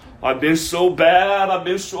 I've been so bad.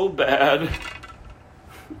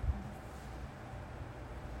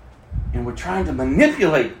 And we're trying to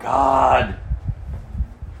manipulate God.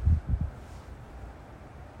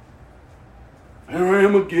 There I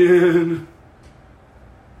am again.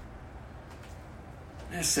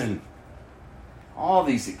 Listen, all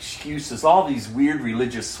these excuses, all these weird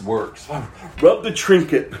religious works. If I rub the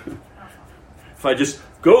trinket, if I just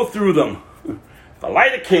go through them, if I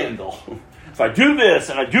light a candle, if I do this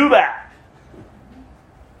and I do that.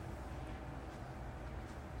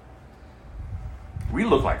 We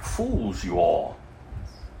look like fools, you all.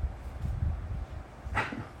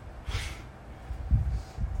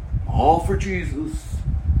 All for Jesus.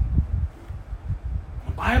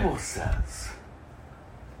 The Bible says,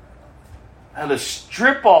 let us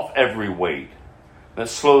strip off every weight that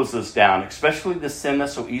slows us down, especially the sin that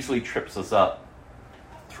so easily trips us up.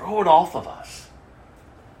 Throw it off of us.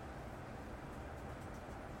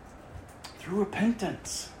 Through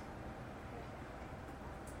repentance.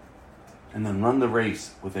 And then run the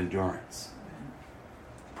race with endurance.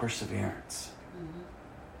 Perseverance.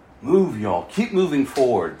 Move, y'all. Keep moving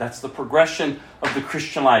forward. That's the progression of the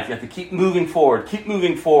Christian life. You have to keep moving forward. Keep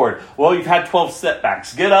moving forward. Well, you've had 12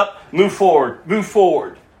 setbacks. Get up, move forward, move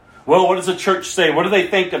forward. Well, what does the church say? What do they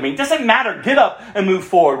think of me? It doesn't matter. Get up and move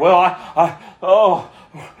forward. Well,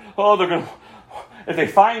 they're going to... If they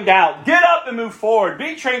find out, get up and move forward.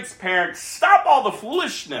 Be transparent. Stop all the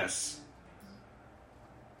foolishness.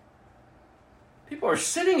 People are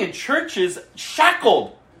sitting in churches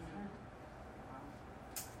shackled.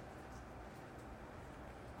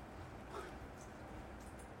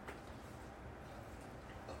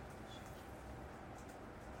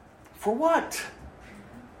 For what?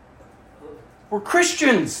 We're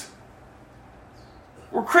Christians.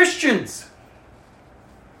 We're Christians.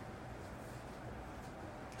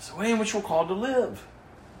 It's the way in which we're called to live.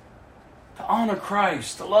 To honor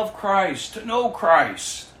Christ, to love Christ, to know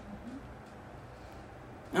Christ.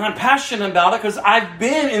 And I'm passionate about it because I've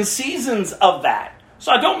been in seasons of that.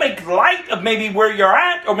 So I don't make light of maybe where you're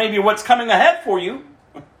at or maybe what's coming ahead for you.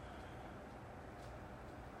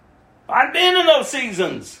 I've been in those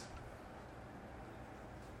seasons.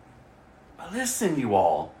 But Listen, you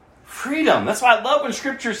all. Freedom. That's why I love when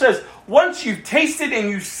Scripture says, once you've tasted and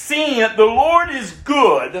you've seen that the Lord is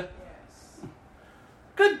good,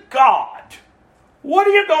 good God, what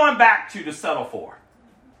are you going back to settle for?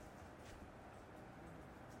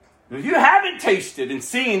 If you haven't tasted and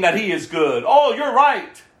seen that He is good, oh, you're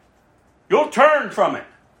right. You'll turn from it.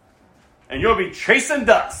 And you'll be chasing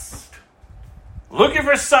dust. Looking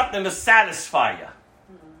for something to satisfy you.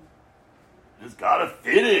 It's got to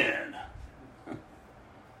fit in.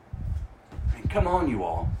 And come on, you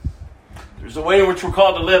all. There's a way in which we're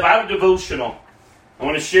called to live. I have a devotional I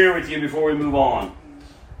want to share with you before we move on.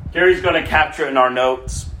 Gary's going to capture it in our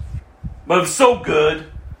notes. But it's so good.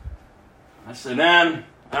 I said, man,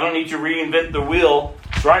 I don't need to reinvent the wheel.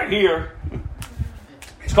 It's right here.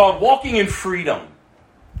 It's called Walking in Freedom.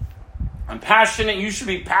 I'm passionate. You should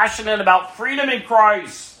be passionate about freedom in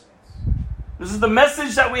Christ. This is the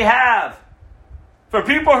message that we have for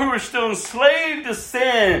people who are still enslaved to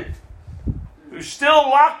sin, who are still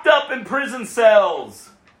locked up in prison cells.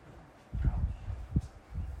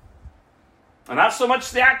 And not so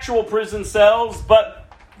much the actual prison cells, but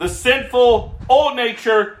the sinful old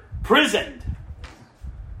nature prisoned.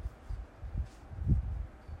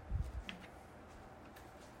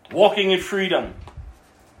 Walking in freedom.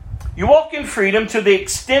 You walk in freedom to the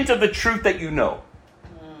extent of the truth that you know.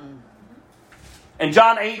 In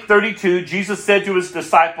John 8:32, Jesus said to His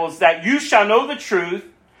disciples that you shall know the truth,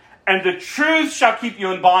 and the truth shall keep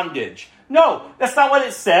you in bondage. No, that's not what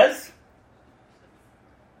it says.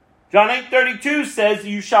 John 8:32 says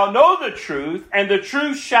you shall know the truth, and the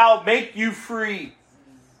truth shall make you free.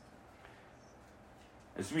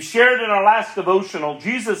 As we shared in our last devotional,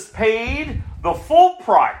 Jesus paid the full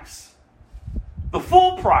price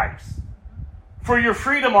for your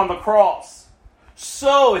freedom on the cross.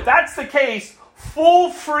 So, if that's the case,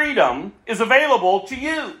 full freedom is available to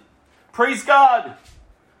you. Praise God.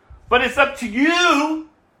 But it's up to you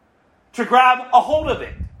to grab a hold of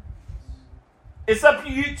it. It's up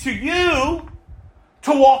to you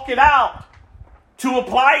to walk it out, to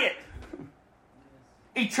apply it.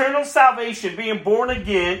 Eternal salvation, being born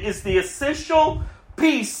again, is the essential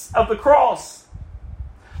piece of the cross.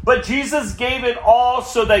 But Jesus gave it all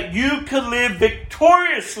so that you could live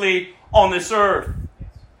victoriously on this earth.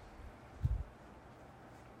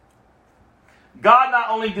 God not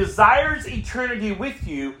only desires eternity with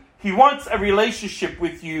you, He wants a relationship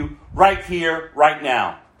with you right here, right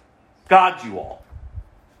now. God, you all.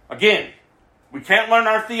 Again, we can't learn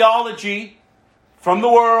our theology from the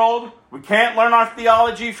world. We can't learn our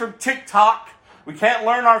theology from TikTok. We can't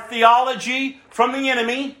learn our theology from the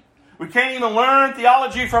enemy. We can't even learn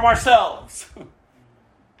theology from ourselves.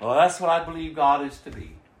 Well, that's what I believe God is to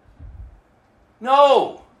be.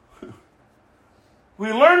 No.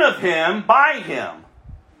 We learn of Him by Him,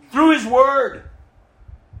 through His Word.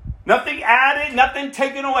 Nothing added, nothing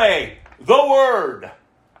taken away. The Word.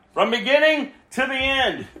 From beginning to the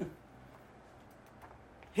end.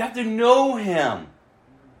 You have to know Him.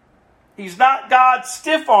 He's not God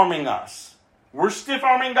stiff-arming us. We're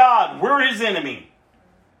stiff-arming God. We're His enemy.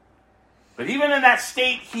 But even in that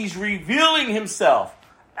state, He's revealing Himself.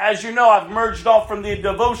 As you know, I've merged off from the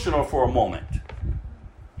devotional for a moment.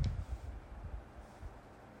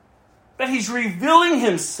 But He's revealing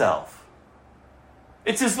Himself.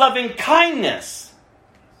 It's His loving kindness.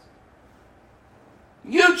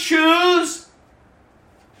 You choose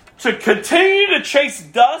to continue to chase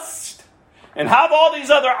dust and have all these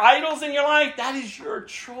other idols in your life. That is your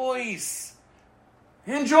choice.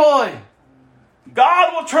 Enjoy.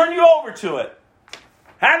 God will turn you over to it.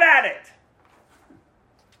 Have at it.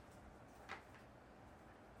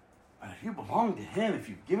 But if you belong to Him, if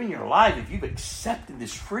you've given your life, if you've accepted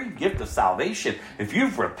this free gift of salvation, if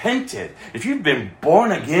you've repented, if you've been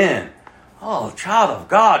born again, oh, child of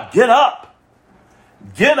God, get up.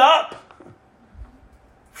 Get up.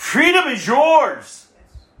 Freedom is yours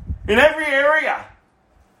in every area.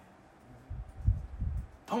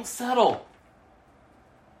 Don't settle.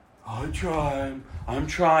 I'm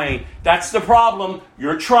trying. That's the problem.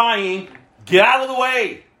 You're trying. Get out of the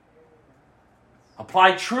way.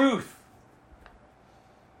 Apply truth.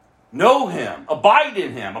 Know Him. Abide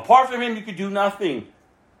in Him. Apart from Him, you can do nothing.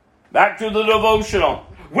 Back to the devotional.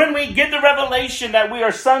 When we get the revelation that we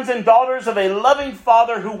are sons and daughters of a loving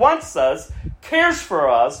Father who wants us, cares for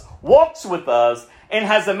us, walks with us, and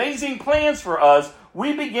has amazing plans for us,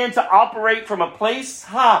 we begin to operate from a place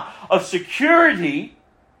of security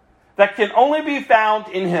that can only be found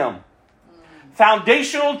in Him.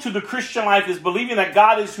 Foundational to the Christian life is believing that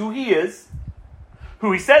God is who He is,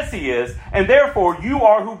 who He says He is, and therefore you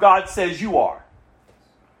are who God says you are.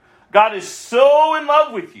 God is so in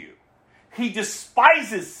love with you. he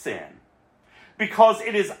despises sin because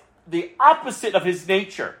it is the opposite of his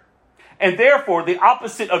nature, and therefore the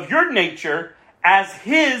opposite of your nature as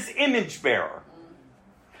his image bearer.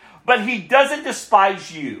 But he doesn't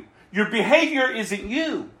despise you. Your behavior isn't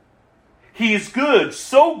you. He is good,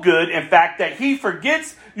 so good, in fact, that he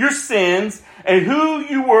forgets your sins and who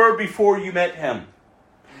you were before you met him.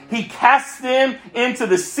 He casts them into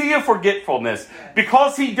the sea of forgetfulness.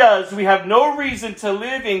 Because he does, we have no reason to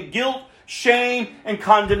live in guilt, shame, and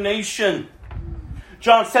condemnation.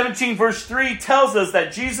 John 17, verse 3 tells us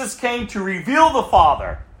that Jesus came to reveal the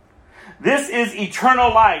Father. This is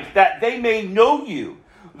eternal life, that they may know you,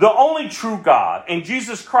 the only true God, and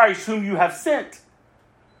Jesus Christ, whom you have sent.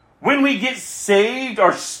 When we get saved,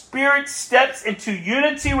 our spirit steps into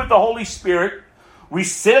unity with the Holy Spirit. We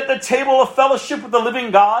sit at the table of fellowship with the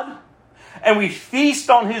living God, and we feast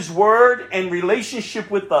on his word and relationship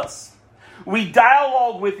with us. We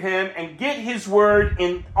dialogue with him and get his word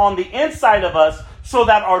on the inside of us so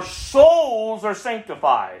that our souls are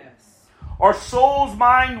sanctified. Our souls,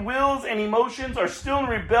 mind, wills, and emotions are still in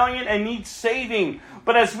rebellion and need saving.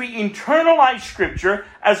 But as we internalize Scripture,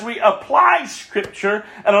 as we apply Scripture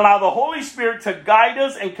and allow the Holy Spirit to guide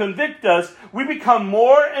us and convict us, we become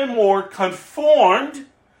more and more conformed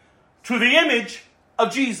to the image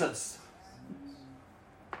of Jesus.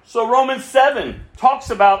 So Romans 7 talks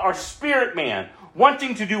about our spirit man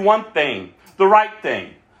wanting to do one thing, the right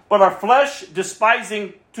thing, but our flesh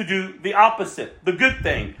despising to do the opposite, the good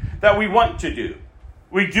thing that we want to do.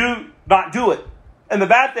 We do not do it. And the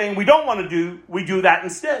bad thing we don't want to do, we do that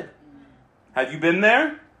instead. Have you been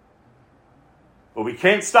there? But we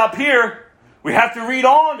can't stop here. We have to read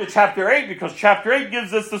on to chapter 8 because chapter 8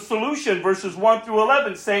 gives us the solution, verses 1 through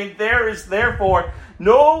 11, saying, there is therefore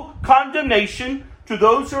no condemnation to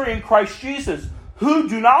those who are in Christ Jesus, who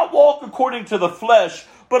do not walk according to the flesh,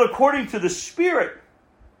 but according to the Spirit.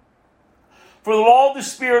 For the law of the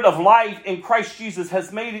Spirit of life in Christ Jesus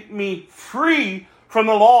has made me free from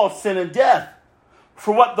the law of sin and death.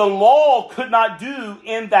 For what the law could not do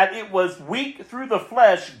in that it was weak through the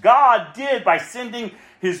flesh, God did by sending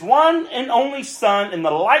his one and only Son in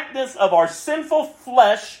the likeness of our sinful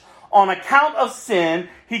flesh on account of sin.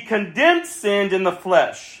 He condemned sin in the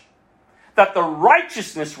flesh, that the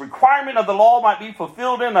righteousness requirement of the law might be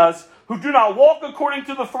fulfilled in us, who do not walk according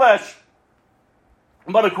to the flesh,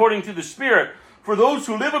 but according to the Spirit. For those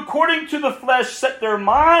who live according to the flesh set their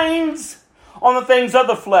minds on the things of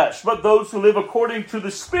the flesh, but those who live according to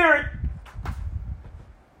the Spirit,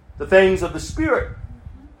 the things of the Spirit.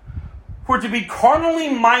 For to be carnally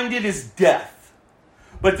minded is death,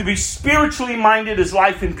 but to be spiritually minded is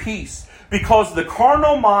life and peace. Because the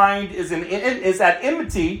carnal mind is at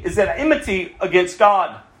enmity against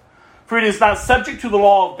God. For it is not subject to the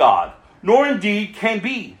law of God, nor indeed can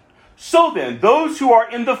be. So then, those who are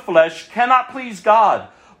in the flesh cannot please God.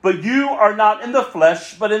 But you are not in the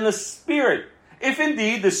flesh, but in the Spirit, if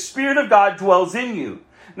indeed the Spirit of God dwells in you.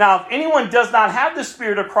 Now, if anyone does not have the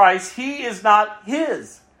Spirit of Christ, he is not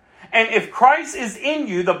his. And if Christ is in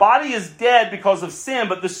you, the body is dead because of sin,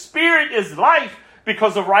 but the Spirit is life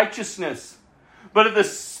because of righteousness. But if the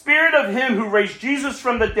Spirit of him who raised Jesus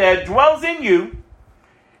from the dead dwells in you,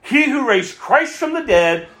 he who raised Christ from the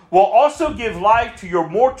dead will also give life to your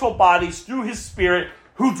mortal bodies through his Spirit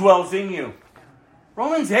who dwells in you.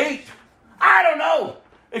 Romans 8. I don't know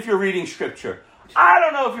if you're reading Scripture. I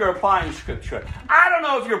don't know if you're applying Scripture. I don't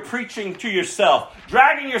know if you're preaching to yourself,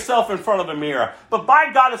 dragging yourself in front of a mirror. But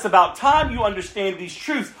by God, it's about time you understand these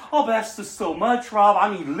truths. Oh, that's just so much, Rob.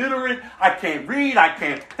 I'm illiterate. I can't read. I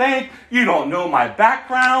can't think. You don't know my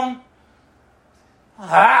background. All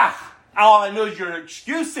I know is your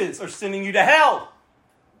excuses are sending you to hell.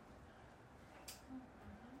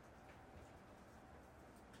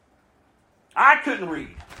 I couldn't read.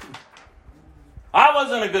 I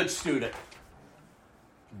wasn't a good student.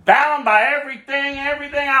 Bound by everything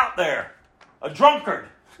out there. A drunkard.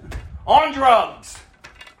 On drugs.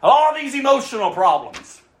 All these emotional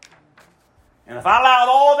problems. And if I allowed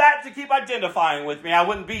all that to keep identifying with me, I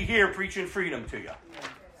wouldn't be here preaching freedom to you.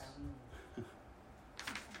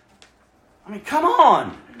 I mean, come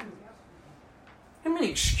on. How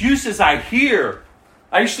many excuses I hear.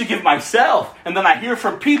 I used to give myself, and then I hear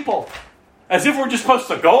from people. As if we're just supposed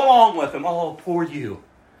to go along with them. Oh, poor you.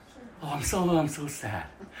 Oh, I'm so sad.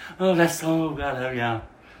 Oh, that's so God, yeah.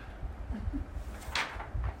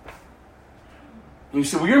 And you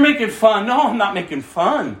say, well, you're making fun. No, I'm not making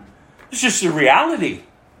fun. It's just a reality.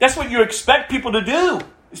 That's what you expect people to do,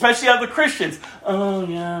 especially other Christians. Oh,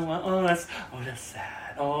 yeah. Well, that's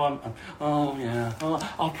sad. Oh, yeah.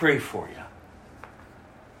 Oh, I'll pray for you.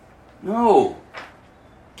 No.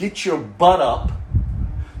 Get your butt up.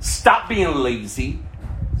 Stop being lazy.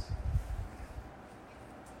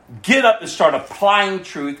 Get up and start applying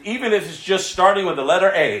truth, even if it's just starting with the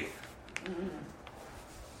letter A.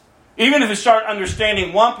 Even if you start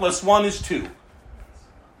understanding 1 + 1 is 2.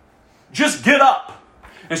 Just get up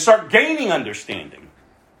and start gaining understanding.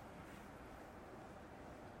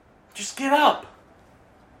 Just get up.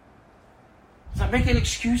 Stop making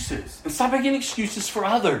excuses. And stop making excuses for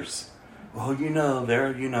others. Well,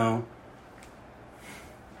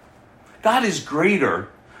 God is greater.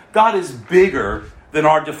 God is bigger than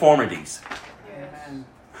our deformities. Yes.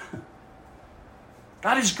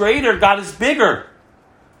 God is greater. God is bigger.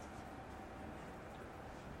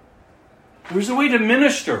 There's a way to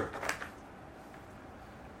minister.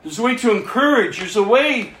 There's a way to encourage. There's a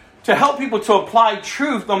way to help people to apply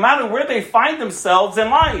truth no matter where they find themselves in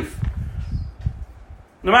life.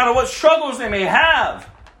 No matter what struggles they may have.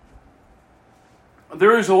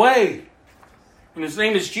 There is a way. And his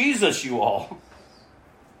name is Jesus, you all.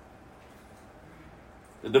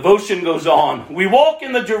 The devotion goes on. We walk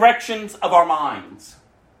in the directions of our minds.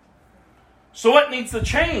 So what needs to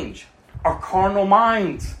change? Our carnal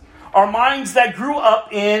minds. Our minds that grew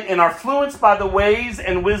up in and are influenced by the ways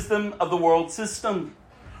and wisdom of the world system.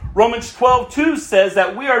 Romans 12:2 says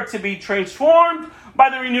that we are to be transformed by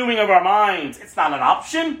the renewing of our minds. It's not an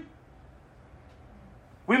option.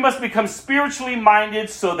 We must become spiritually minded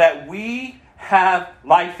so that we have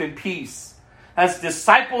life and peace. As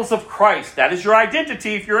disciples of Christ, that is your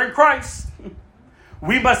identity if you're in Christ.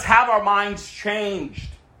 We must have our minds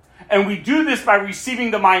changed. And we do this by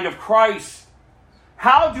receiving the mind of Christ.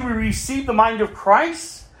 How do we receive the mind of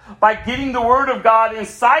Christ? By getting the Word of God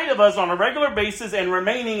inside of us on a regular basis and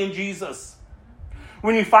remaining in Jesus.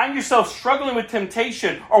 When you find yourself struggling with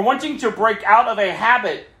temptation or wanting to break out of a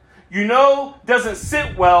habit doesn't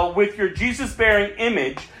sit well with your Jesus-bearing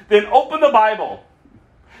image, then open the Bible.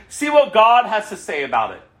 See what God has to say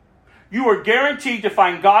about it. You are guaranteed to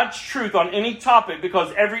find God's truth on any topic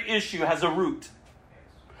because every issue has a root.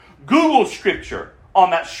 Google scripture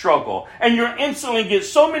on that struggle, and you'll instantly get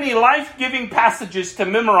so many life-giving passages to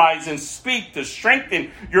memorize and speak to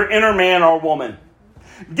strengthen your inner man or woman.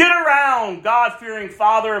 Get around God-fearing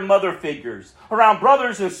father and mother figures, around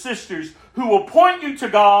brothers and sisters who will point you to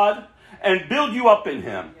God and build you up in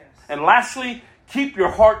Him. Yes. And lastly, keep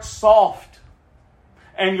your heart soft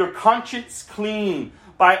and your conscience clean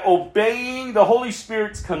by obeying the Holy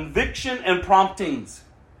Spirit's conviction and promptings.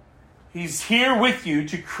 He's here with you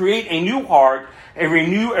to create a new heart and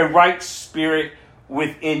renew a right spirit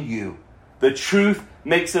within you. The truth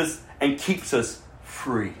makes us and keeps us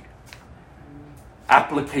free.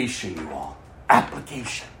 Application, you all.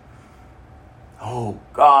 Application. Oh,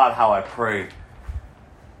 God, how I pray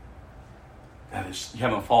that you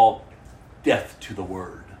haven't fallen deaf to the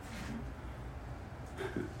word.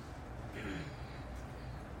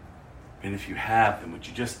 And if you have, then would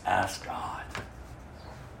you just ask God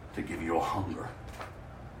to give you a hunger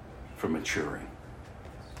for maturing,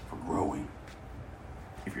 for growing,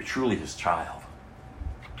 if you're truly His child.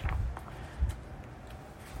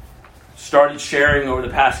 Started sharing over the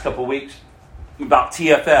past couple weeks about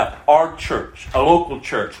TFF, our church, a local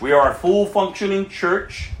church. We are a full functioning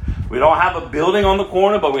church. We don't have a building on the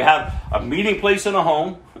corner, but we have a meeting place and a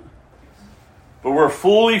home. But we're a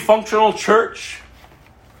fully functional church.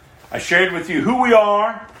 I shared with you who we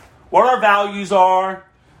are, what our values are.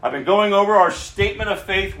 I've been going over our statement of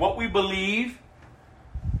faith, what we believe.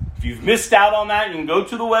 If you've missed out on that, you can go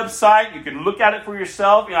to the website. You can look at it for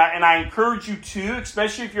yourself. And I encourage you to,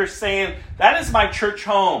 especially if you're saying, that is my church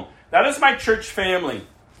home. That is my church family.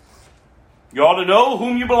 You ought to know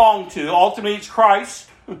whom you belong to. Ultimately, it's Christ.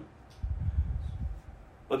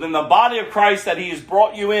 But then the body of Christ that He has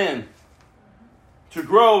brought you in to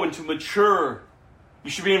grow and to mature. You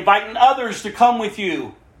should be inviting others to come with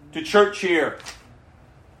you to church here.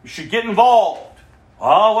 You should get involved.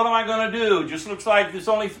 Oh, what am I going to do? Just looks like there's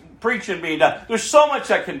only preaching being done. There's so much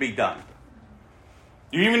that can be done.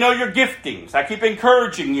 Do you even know your giftings? I keep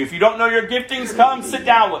encouraging you. If you don't know your giftings, come sit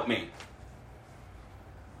down with me.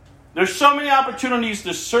 There's so many opportunities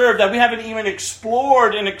to serve that we haven't even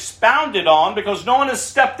explored and expounded on because no one has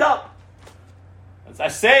stepped up. As I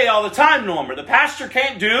say all the time, Norma, the pastor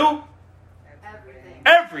can't do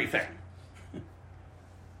everything.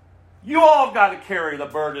 You all have got to carry the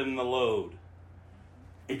burden and the load.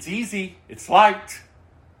 It's easy. It's light.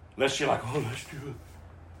 Unless you're like, oh, let's do it.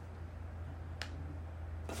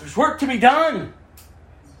 But there's work to be done.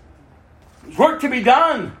 There's work to be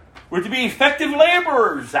done. We're to be effective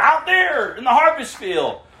laborers out there in the harvest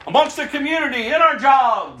field, amongst the community, in our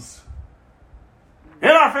jobs, in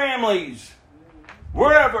our families.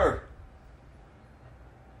 wherever.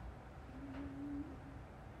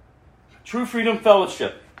 True Freedom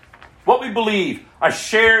Fellowship. What we believe. I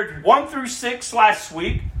shared 1 through 6 last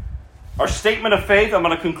week. Our statement of faith. I'm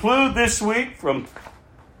going to conclude this week from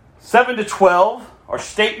 7 to 12. Our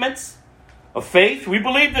statements of faith. We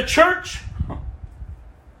believe the church.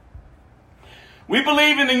 We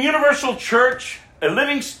believe in the universal church, a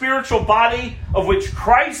living spiritual body of which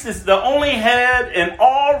Christ is the only head and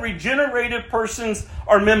all regenerated persons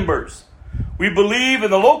are members. We believe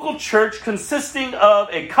in the local church consisting of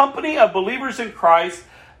a company of believers in Christ,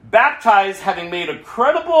 baptized, having made a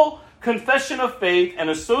credible confession of faith and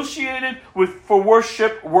associated with for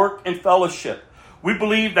worship, work, and fellowship. We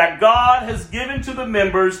believe that God has given to the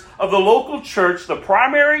members of the local church the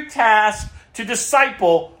primary task to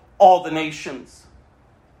disciple all the nations.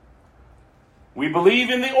 We believe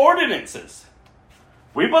in the ordinances.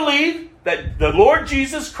 We believe that the Lord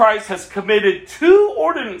Jesus Christ has committed 2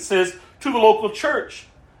 ordinances to the local church: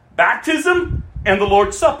 baptism and the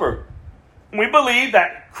Lord's Supper. We believe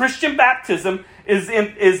that Christian baptism is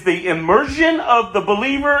the immersion of the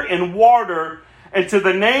believer in water into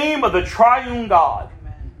the name of the triune God.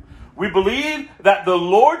 Amen. We believe that the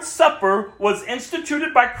Lord's Supper was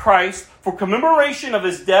instituted by Christ for commemoration of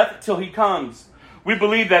his death till he comes. We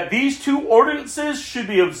believe that these 2 ordinances should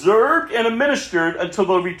be observed and administered until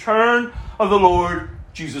the return of the Lord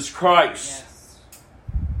Jesus Christ. Yes.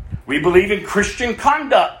 We believe in Christian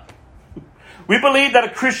conduct. We believe that a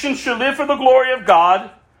Christian should live for the glory of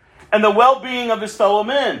God and the well-being of his fellow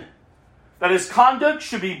men. That his conduct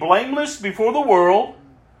should be blameless before the world.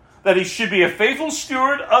 That he should be a faithful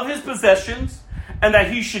steward of his possessions. And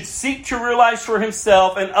that he should seek to realize for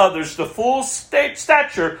himself and others the full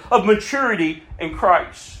stature of maturity in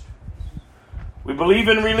Christ. We believe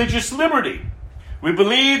in religious liberty. We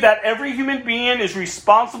believe that every human being is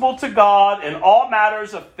responsible to God in all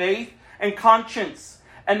matters of faith and conscience,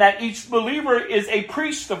 and that each believer is a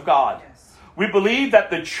priest of God. We believe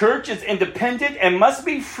that the church is independent and must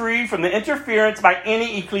be free from the interference by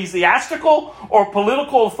any ecclesiastical or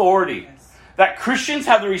political authority. That Christians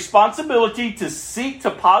have the responsibility to seek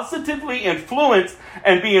to positively influence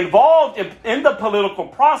and be involved in the political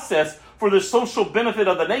process for the social benefit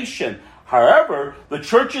of the nation. However, the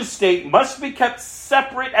church and state must be kept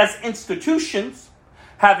separate as institutions,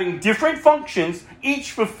 having different functions,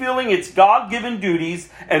 each fulfilling its God-given duties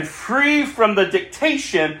and free from the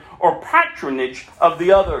dictation or patronage of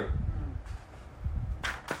the other.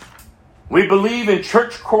 We believe in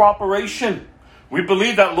church cooperation. We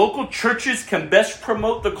believe that local churches can best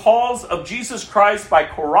promote the cause of Jesus Christ by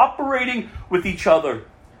cooperating with each other.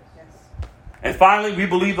 Yes. And finally, we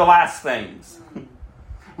believe the last things.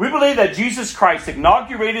 We believe that Jesus Christ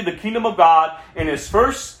inaugurated the kingdom of God in his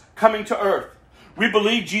first coming to earth. We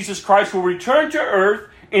believe Jesus Christ will return to earth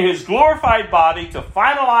in his glorified body to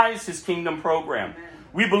finalize his kingdom program. Amen.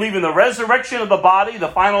 We believe in the resurrection of the body, the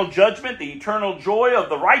final judgment, the eternal joy of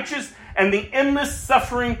the righteous, and the endless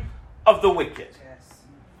suffering of the wicked.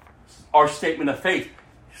 Our statement of faith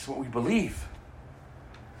is what we believe.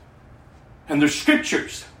 And there's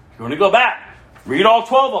scriptures. If you want to go back, read all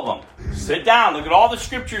 12 of them. Sit down, look at all the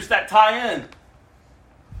scriptures that tie in.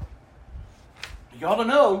 You ought to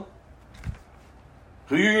know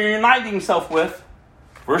who you're uniting yourself with.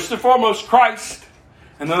 First and foremost, Christ.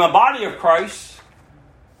 And then the body of Christ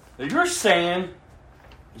that you're saying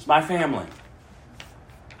is my family.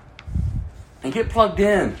 And get plugged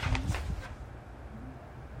in.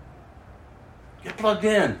 Get plugged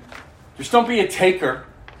in. Just don't be a taker.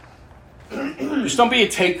 Just don't be a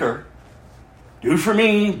taker. Do for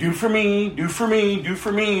me, do for me, do for me, do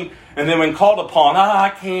for me. And then when called upon, I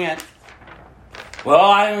can't. Well,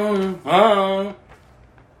 I don't.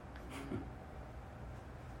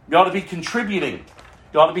 You ought to be contributing.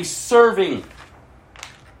 You ought to be serving.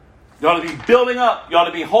 You ought to be building up. You ought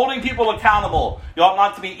to be holding people accountable. You ought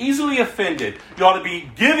not to be easily offended. You ought to be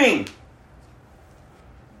giving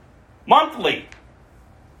monthly.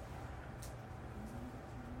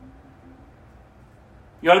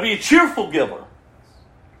 You ought to be a cheerful giver.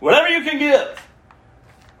 Whatever you can give.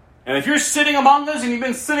 And if you're sitting among us and you've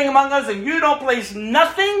been sitting among us and you don't place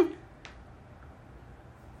nothing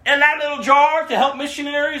in that little jar to help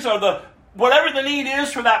missionaries or the whatever the need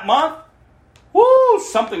is for that month, whoo,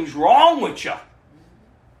 something's wrong with you.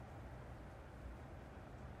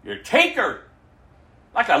 You're a taker.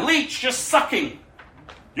 Like a leech just sucking.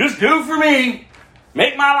 Just do for me.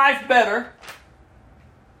 Make my life better.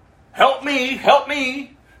 Help me, help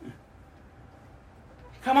me.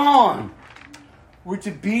 Come on. We're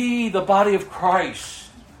to be the body of Christ.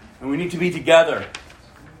 And we need to be together.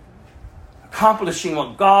 accomplishing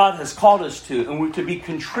what God has called us to, and we're to be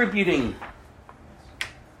contributing.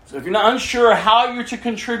 So if you're not unsure how you're to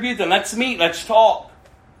contribute, then let's meet, let's talk.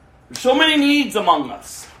 There's so many needs among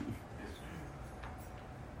us.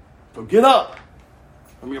 So get up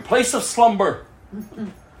from your place of slumber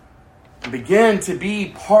and begin to be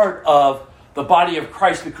part of the body of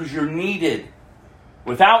Christ, because you're needed.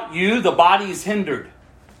 Without you, the body is hindered.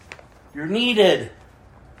 You're needed.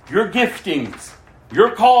 Your giftings,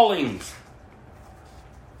 your callings,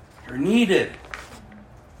 you're needed.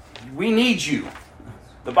 We need you.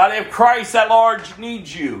 The body of Christ at large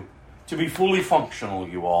needs you to be fully functional,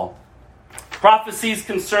 you all. Prophecies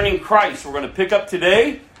concerning Christ. We're going to pick up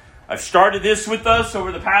today. I've started this with us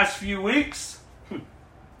over the past few weeks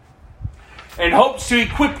in hopes to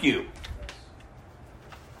equip you.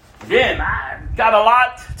 Again, I've got a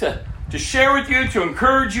lot to share with you, to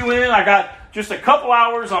encourage you in. I got just a couple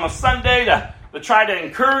hours on a Sunday to try to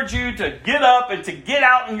encourage you to get up and to get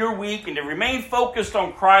out in your week and to remain focused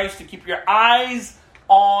on Christ, to keep your eyes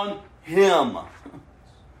on Him.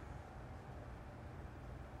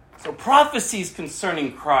 So prophecies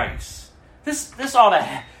concerning Christ. This ought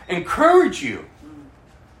to encourage you.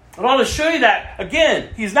 It ought to show you that,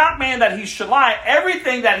 again, He's not man that He should lie.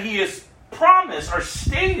 Everything that He has promised or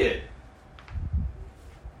stated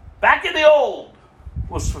back in the old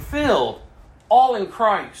was fulfilled all in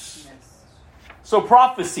Christ. Yes. So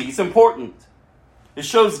prophecy is important. It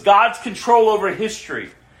shows God's control over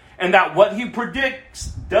history, and that what He predicts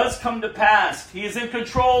does come to pass. He is in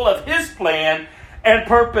control of His plan and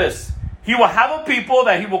purpose. He will have a people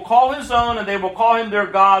that He will call His own, and they will call Him their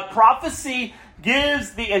God. Prophecy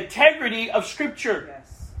gives the integrity of Scripture.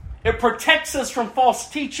 Yes. It protects us from false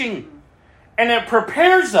teaching, and it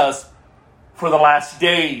prepares us for the last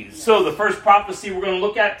days. Yes. So the first prophecy we're going to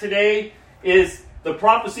look at today is the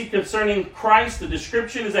prophecy concerning Christ. The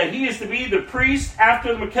description is that He is to be the priest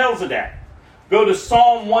after Melchizedek. Go to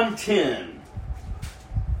Psalm 110.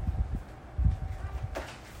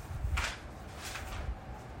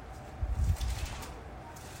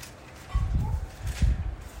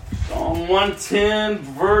 Psalm 110,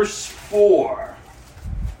 verse 4.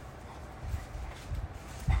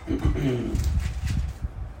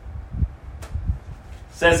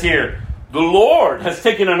 Says here, the Lord has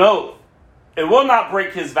taken an oath and will not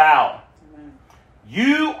break His vow. Amen.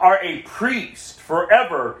 You are a priest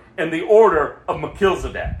forever in the order of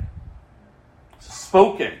Melchizedek.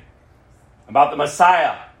 Spoken about the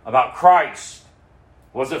Messiah, about Christ.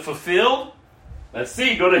 Was it fulfilled? Let's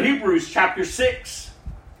see. Go to Hebrews chapter 6.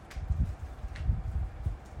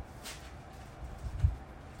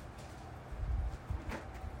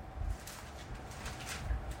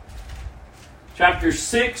 Chapter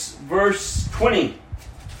 6, verse 20.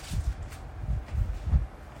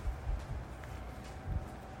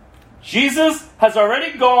 Jesus has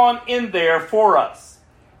already gone in there for us.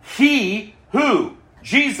 He who,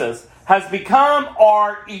 Jesus, has become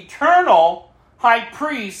our eternal high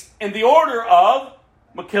priest in the order of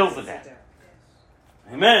Melchizedek.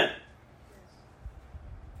 Amen.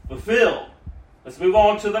 Fulfilled. Let's move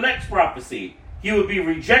on to the next prophecy. He would be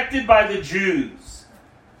rejected by the Jews.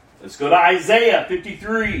 Let's go to Isaiah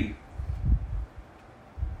 53.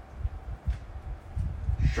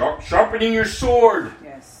 Sharpening your sword.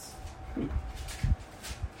 Yes.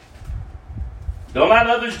 Don't let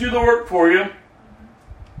others do the work for you.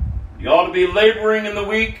 You ought to be laboring in the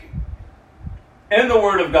week in the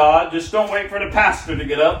Word of God. Just don't wait for the pastor to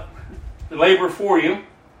get up to labor for you.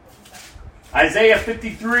 Isaiah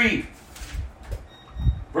 53,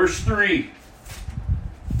 verse 3.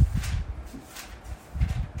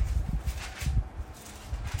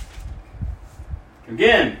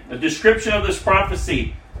 Again, a description of this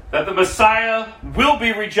prophecy that the Messiah will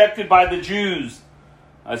be rejected by the Jews.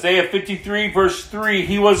 Isaiah 53, verse 3.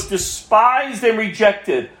 He was despised and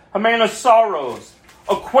rejected, a man of sorrows,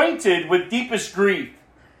 acquainted with deepest grief.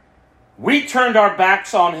 We turned our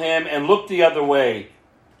backs on Him and looked the other way.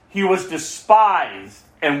 He was despised,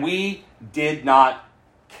 and we did not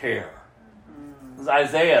care. This is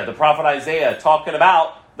Isaiah, the prophet Isaiah, talking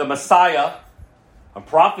about the Messiah, a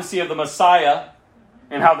prophecy of the Messiah,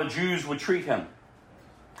 and how the Jews would treat Him.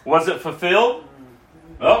 Was it fulfilled?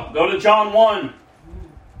 Oh, go to John 1.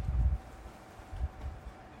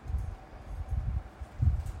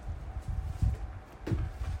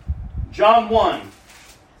 John 1,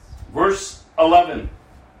 verse 11.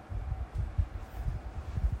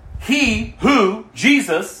 He who,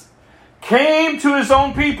 Jesus, came to His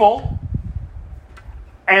own people,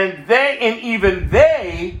 and even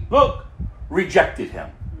they, look, rejected Him.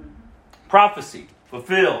 Prophecy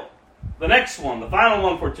fulfilled. The next one, the final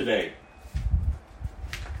one for today.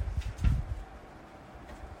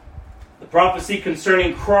 prophecy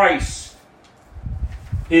concerning Christ,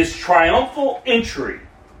 his triumphal entry.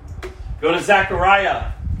 Go to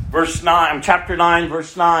Zechariah, chapter 9,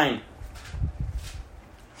 verse 9.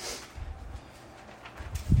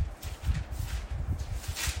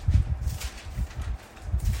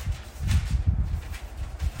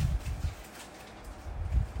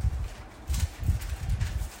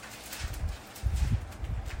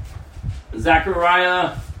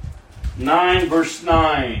 Zechariah 9, verse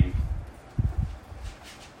 9.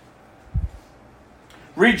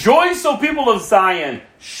 Rejoice, O people of Zion.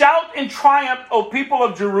 Shout in triumph, O people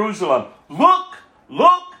of Jerusalem. Look,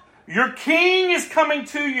 look, your king is coming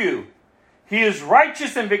to you. He is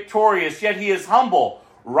righteous and victorious, yet he is humble,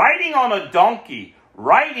 riding on a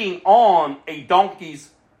donkey's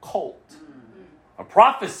colt. A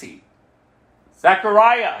prophecy.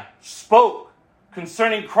 Zechariah spoke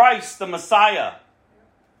concerning Christ, the Messiah.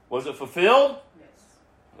 Was it fulfilled? Yes.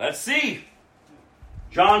 Let's see.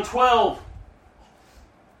 John 12.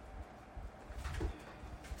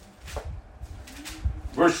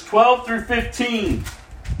 Verse 12 through 15.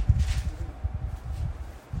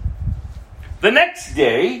 The next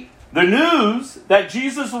day, the news that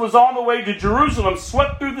Jesus was on the way to Jerusalem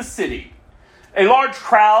swept through the city. A large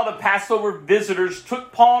crowd of Passover visitors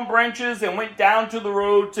took palm branches and went down to the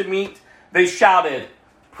road to meet. They shouted,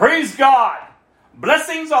 "Praise God!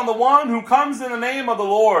 Blessings on the one who comes in the name of the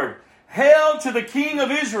Lord. Hail to the King of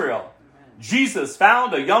Israel." Jesus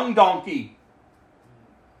found a young donkey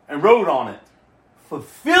and rode on it,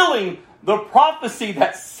 fulfilling the prophecy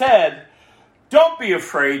that said, "Don't be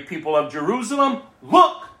afraid, people of Jerusalem.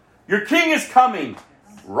 Look, your king is coming,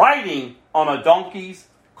 riding on a donkey's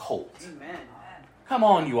colt." Amen. Come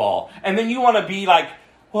on, you all. And then you want to be like,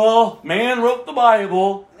 well, man wrote the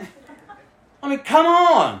Bible. I mean, come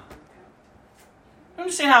on.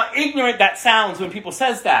 Understand how ignorant that sounds when people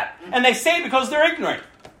says that. And they say it because they're ignorant.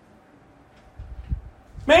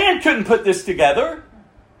 Man couldn't put this together.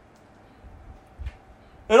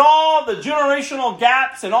 And all the generational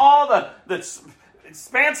gaps and all the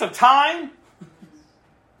expanse of time.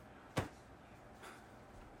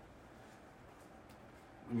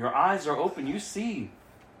 When your eyes are open, you see.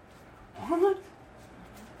 What?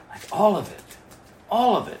 Like all of it.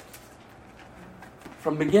 All of it.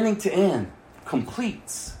 From beginning to end,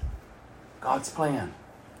 completes God's plan.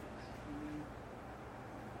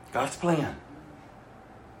 God's plan.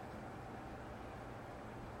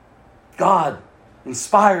 God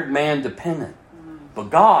inspired man dependent, but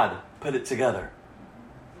God put it together.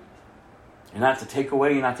 You're not to take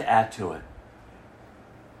away, you're not to add to it.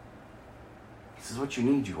 This is what you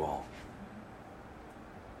need, you all.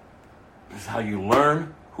 This is how you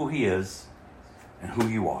learn who He is and who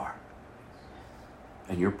you are.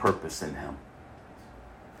 And your purpose in Him.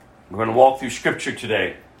 We're going to walk through Scripture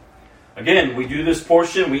today. Again, we do this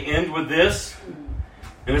portion, we end with this.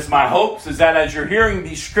 And it's my hopes is that as you're hearing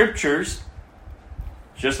these Scriptures,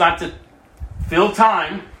 just not to fill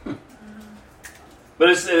time, but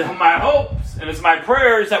it's my hopes and it's my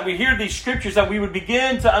prayers that we hear these Scriptures that we would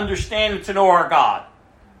begin to understand and to know our God.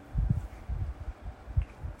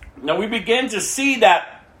 Now we begin to see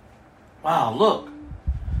that, wow, look,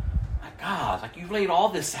 God, like you've laid all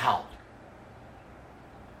this out.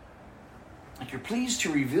 Like you're pleased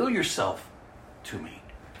to reveal yourself to me.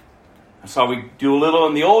 That's how we do a little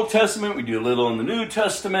in the Old Testament. We do a little in the New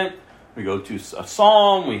Testament. We go to a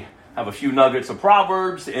psalm. We have a few nuggets of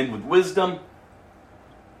Proverbs to end with wisdom.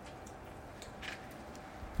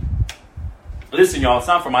 Listen, y'all, it's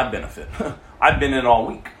not for my benefit. I've been in all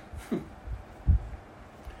week.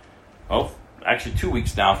 Well, actually 2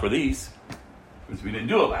 weeks now for these. Because we didn't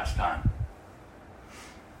do it last time.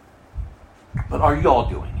 But are you all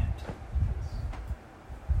doing it?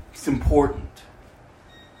 It's important.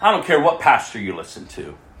 I don't care what pastor you listen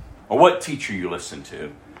to or what teacher you listen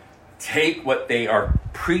to. Take what they are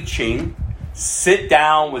preaching, sit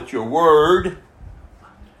down with your word,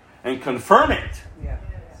 and confirm it. Yeah.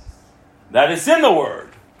 That it's in the word.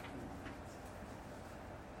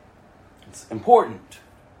 It's important.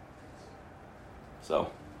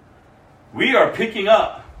 So, we are picking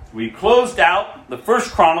up. We closed out the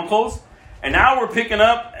First Chronicles, and now we're picking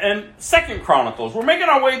up in Second Chronicles. We're making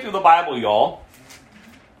our way through the Bible, y'all.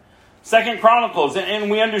 Second Chronicles, and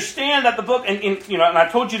we understand that the book, and I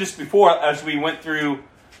told you this before as we went through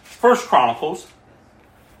First Chronicles,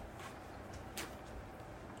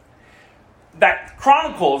 that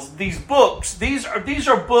Chronicles, these books, these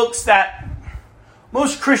are books that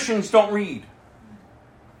most Christians don't read.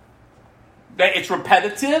 It's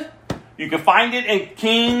repetitive. You can find it in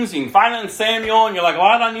Kings, you can find it in Samuel, and you're like,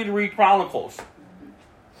 why do I need to read Chronicles?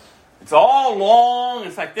 It's all long.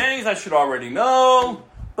 It's like things I should already know.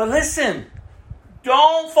 But listen,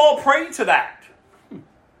 don't fall prey to that.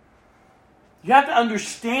 You have to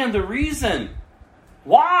understand the reason.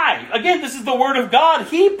 Why? Again, this is the Word of God.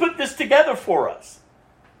 He put this together for us.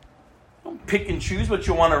 Don't pick and choose what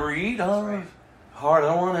you want to read. Oh, hard, I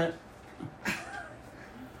don't want it.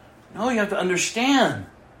 No, you have to understand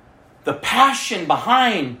the passion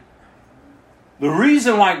behind the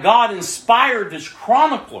reason why God inspired this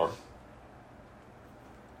chronicler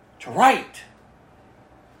to write.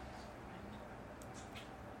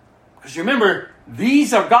 Because remember,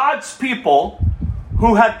 these are God's people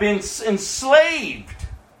who have been enslaved.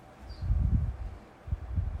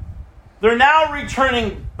 They're now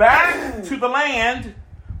returning back to the land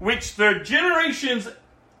which their generations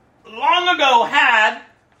long ago had,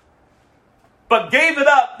 but gave it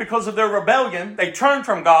up because of their rebellion. They turned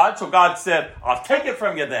from God, so God said, I'll take it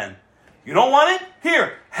from you then. You don't want it?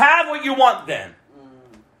 Here, have what you want then.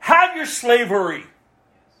 Have your slavery.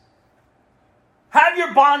 Have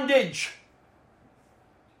your bondage.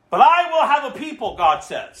 But I will have a people, God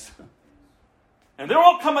says. And there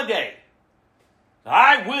will come a day that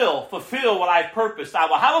I will fulfill what I've purposed. I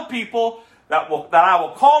will have a people that I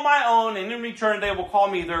will call my own, and in return they will call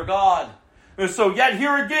me their God. And so yet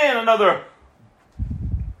here again, another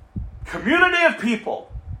community of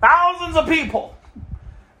people, thousands of people,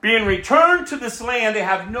 being returned to this land they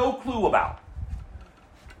have no clue about.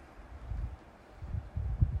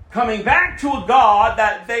 Coming back to a God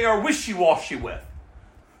that they are wishy-washy with.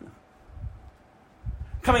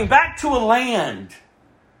 Coming back to a land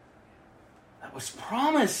that was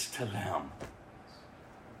promised to them.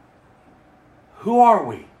 Who are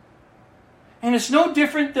we? And it's no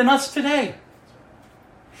different than us today.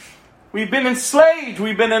 We've been enslaved.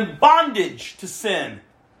 We've been in bondage to sin.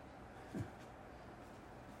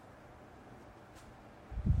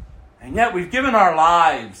 And yet we've given our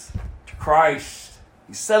lives to Christ.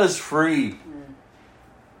 He set us free.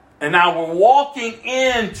 And now we're walking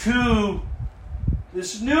into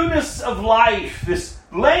this newness of life, this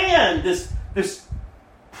land, this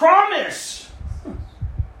promise.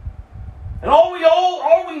 And all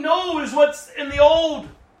we know is what's in the old.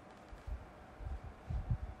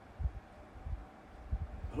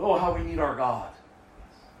 But oh, how we need our God.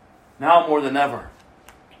 Now more than ever.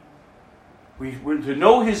 We're to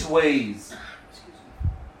know His ways.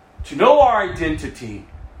 To know our identity.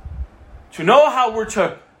 To know how we're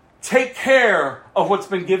to take care of what's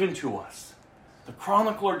been given to us. The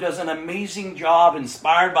chronicler does an amazing job,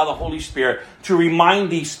 inspired by the Holy Spirit, to remind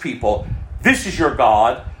these people, this is your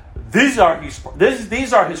God. These are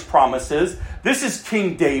His promises. This is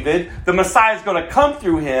King David. The Messiah is going to come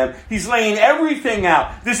through him. He's laying everything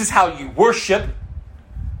out. This is how you worship.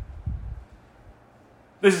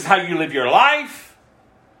 This is how you live your life.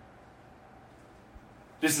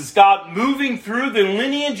 This is God moving through the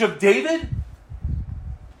lineage of David.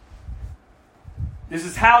 This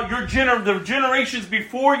is how the generations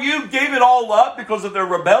before you gave it all up because of their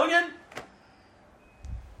rebellion.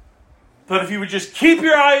 But if you would just keep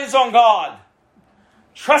your eyes on God,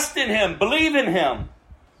 trust in Him, believe in Him,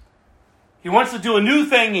 He wants to do a new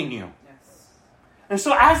thing in you. Yes. And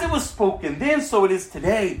so as it was spoken then, so it is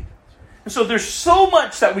today. And so there's so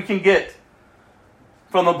much that we can get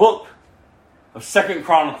from the book of 2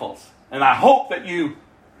 Chronicles. And I hope that you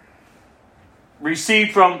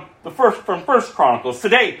received from First Chronicles.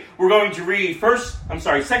 Today we're going to read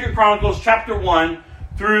 2 Chronicles chapter 1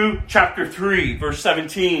 through chapter 3, verse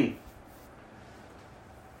 17.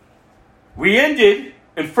 We ended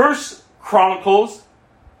in 1 Chronicles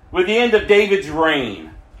with the end of David's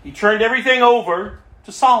reign. He turned everything over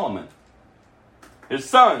to Solomon. His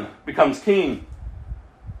son becomes king.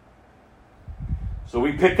 So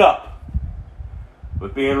we pick up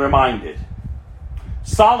with being reminded.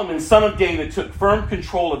 Solomon, son of David, took firm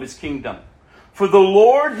control of his kingdom. For the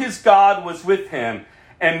Lord his God was with him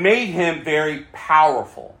and made him very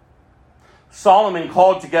powerful. Solomon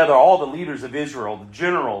called together all the leaders of Israel, the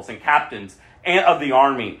generals and captains of the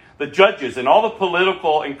army, the judges, and all the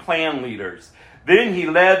political and clan leaders. Then he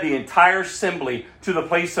led the entire assembly to the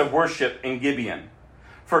place of worship in Gibeon.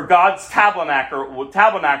 For God's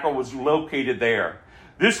tabernacle was located there.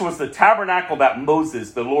 This was the tabernacle that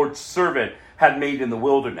Moses, the Lord's servant, had made in the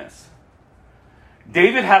wilderness.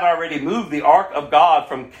 David had already moved the ark of God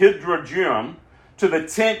from Kidron to the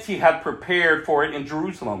tent he had prepared for it in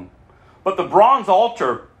Jerusalem. But the bronze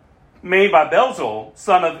altar made by Bezalel,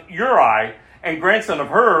 son of Uri, and grandson of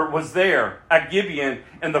Hur, was there at Gibeon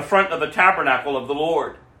in the front of the tabernacle of the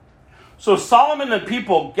Lord. So Solomon and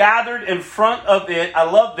people gathered in front of it, I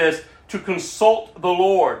love this, to consult the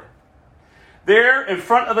Lord. There, in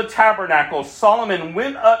front of the tabernacle, Solomon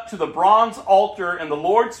went up to the bronze altar in the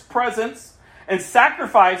Lord's presence and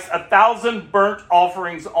sacrificed 1,000 burnt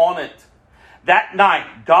offerings on it. That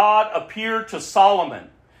night, God appeared to Solomon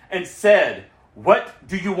and said, "What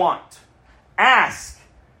do you want? Ask,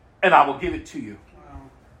 and I will give it to you."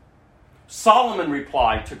 Solomon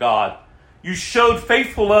replied to God, "You showed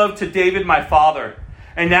faithful love to David, my father,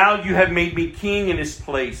 and now you have made me king in his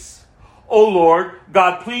place. O Lord,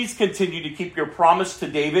 God, please continue to keep your promise to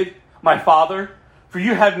David, my father, for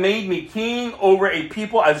you have made me king over a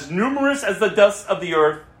people as numerous as the dust of the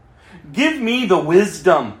earth. Give me the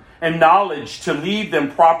wisdom and knowledge to lead them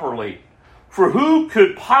properly. For who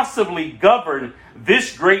could possibly govern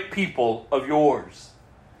this great people of yours?"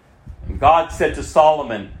 And God said to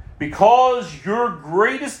Solomon, "Because your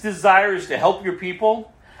greatest desire is to help your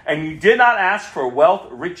people, and you did not ask for wealth,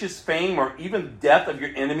 riches, fame, or even the death of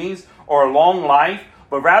your enemies, or a long life,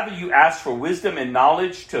 but rather you asked for wisdom and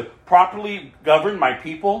knowledge to properly govern my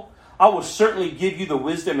people, I will certainly give you the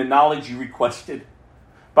wisdom and knowledge you requested.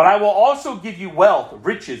 But I will also give you wealth,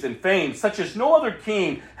 riches, and fame, such as no other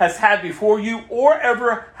king has had before you or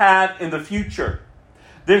ever had in the future."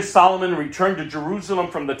 Then Solomon returned to Jerusalem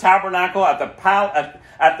from the tabernacle at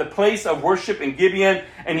the place of worship in Gibeon,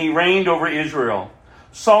 and he reigned over Israel.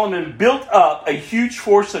 Solomon built up a huge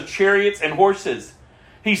force of chariots and horses.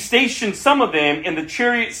 He stationed some of them in the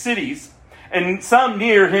chariot cities and some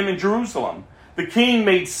near him in Jerusalem. The king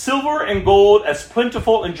made silver and gold as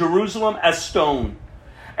plentiful in Jerusalem as stone,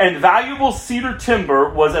 and valuable cedar timber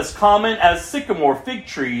was as common as sycamore fig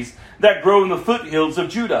trees that grow in the foothills of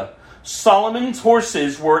Judah. Solomon's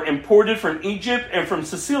horses were imported from Egypt and from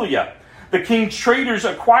Sicilia. The king's traders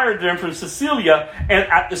acquired them from Sicilia and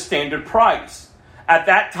at the standard price. At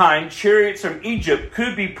that time, chariots from Egypt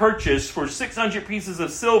could be purchased for 600 pieces of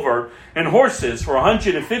silver and horses for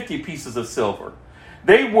 150 pieces of silver.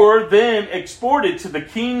 They were then exported to the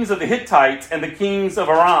kings of the Hittites and the kings of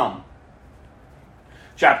Aram.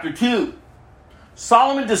 Chapter 2.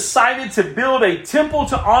 Solomon decided to build a temple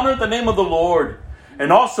to honor the name of the Lord,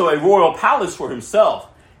 and also a royal palace for himself.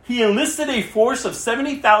 He enlisted a force of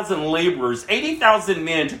 70,000 laborers, 80,000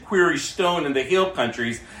 men to quarry stone in the hill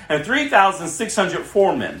countries, and 3,600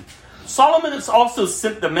 foremen. Solomon has also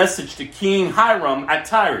sent the message to King Hiram at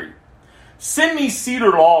Tyre. "Send me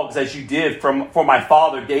cedar logs as you did for my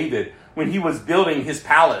father David when he was building his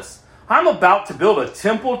palace. I'm about to build a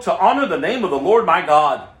temple to honor the name of the Lord my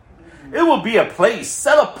God. It will be a place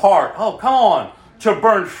set apart, to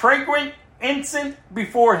burn fragrant incense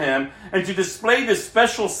before him, and to display this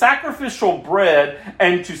special sacrificial bread,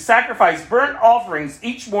 and to sacrifice burnt offerings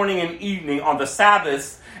each morning and evening on the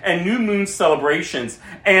Sabbaths and new moon celebrations,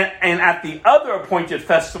 and at the other appointed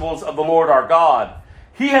festivals of the Lord our God.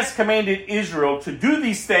 He has commanded Israel to do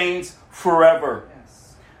these things forever.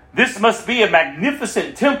 Yes. This must be a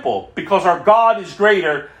magnificent temple, because our God is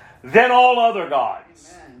greater than all other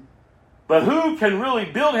gods. Amen. But who can really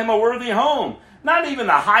build him a worthy home? Not even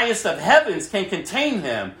the highest of heavens can contain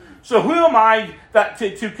him. So who am I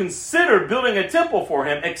to consider building a temple for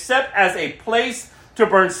him, except as a place to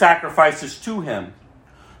burn sacrifices to him?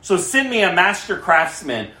 So send me a master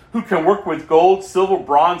craftsman who can work with gold, silver,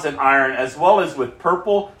 bronze, and iron, as well as with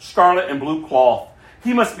purple, scarlet, and blue cloth.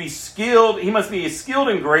 He must be a skilled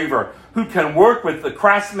engraver who can work with the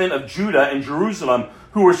craftsmen of Judah and Jerusalem,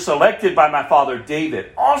 who were selected by my father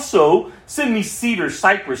David. Also, send me cedar,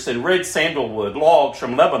 cypress, and red sandalwood logs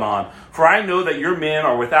from Lebanon, for I know that your men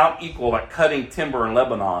are without equal at cutting timber in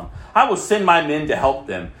Lebanon. I will send my men to help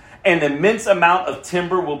them. An immense amount of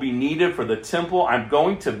timber will be needed, for the temple I'm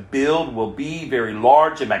going to build will be very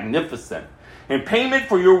large and magnificent. In payment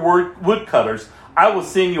for your woodcutters, I will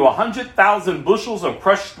send you 100,000 bushels of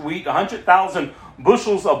crushed wheat, 100,000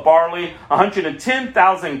 bushels of barley,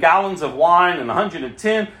 110,000 gallons of wine, and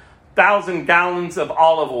 110,000 gallons of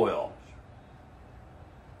olive oil."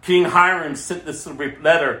 King Hiram sent this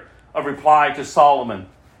letter of reply to Solomon.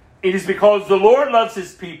 "It is because the Lord loves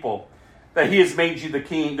his people that he has made you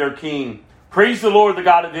their king. Praise the Lord, the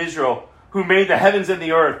God of Israel, who made the heavens and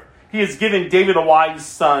the earth. He has given David a wise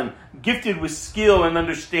son, gifted with skill and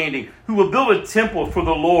understanding, who will build a temple for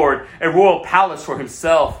the Lord, a royal palace for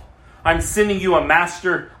himself. I'm sending you a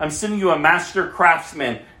master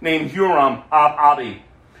craftsman named Huram Abi,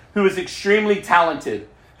 who is extremely talented.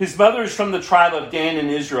 His mother is from the tribe of Dan in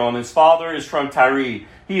Israel, and his father is from Tyre.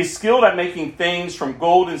 He is skilled at making things from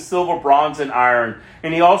gold and silver, bronze and iron,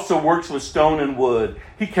 and he also works with stone and wood.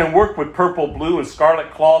 He can work with purple, blue, and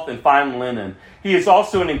scarlet cloth and fine linen. He is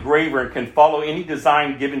also an engraver and can follow any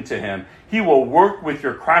design given to him. He will work with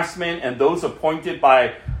your craftsmen and those appointed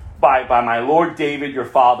by my Lord David, your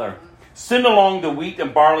father. Send along the wheat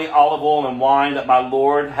and barley, olive oil, and wine that my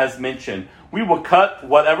Lord has mentioned. We will cut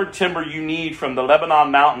whatever timber you need from the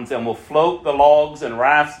Lebanon mountains and will float the logs and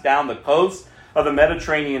rafts down the coast of the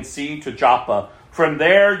Mediterranean Sea to Joppa. From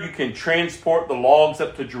there, you can transport the logs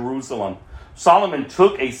up to Jerusalem. Solomon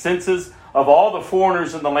took a census of all the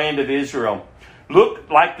foreigners in the land of Israel.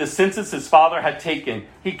 Looked like the census his father had taken.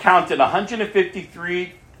 He counted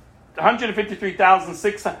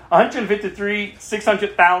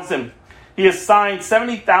 153,600,000. He assigned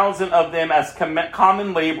 70,000 of them as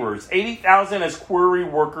common laborers, 80,000 as quarry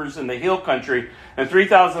workers in the hill country, and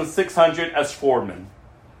 3,600 as foremen.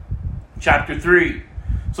 Chapter 3.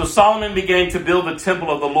 So Solomon began to build the temple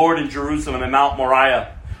of the Lord in Jerusalem and Mount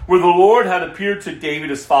Moriah, where the Lord had appeared to David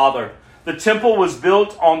his father. The temple was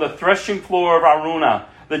built on the threshing floor of Araunah,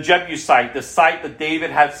 the Jebusite, the site that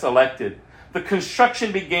David had selected. The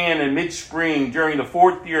construction began in mid-spring during the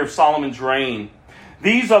 4th year of Solomon's reign.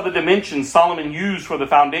 These are the dimensions Solomon used for the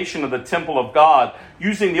foundation of the temple of God,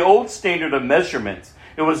 using the old standard of measurements.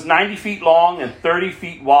 It was 90 feet long and 30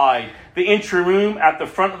 feet wide. The entry room at the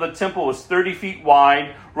front of the temple was 30 feet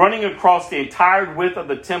wide, running across the entire width of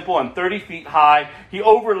the temple and 30 feet high. He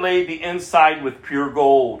overlaid the inside with pure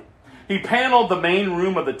gold. He paneled the main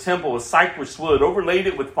room of the temple with cypress wood, overlaid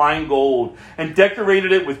it with fine gold, and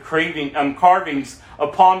decorated it with carvings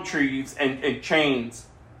of palm trees and chains.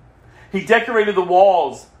 He decorated the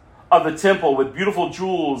walls of the temple with beautiful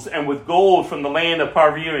jewels and with gold from the land of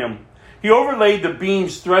Parvaim. He overlaid the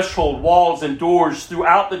beams, threshold, walls, and doors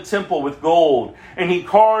throughout the temple with gold, and he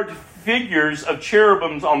carved figures of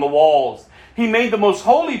cherubims on the walls. He made the most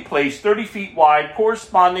holy place 30 feet wide,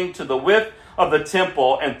 corresponding to the width of the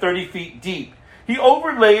temple, and 30 feet deep. He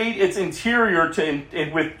overlaid its interior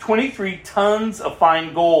with 23 tons of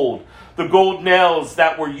fine gold. The gold nails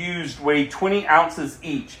that were used weighed 20 ounces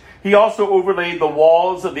each. He also overlaid the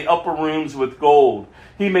walls of the upper rooms with gold.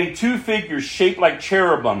 He made 2 figures shaped like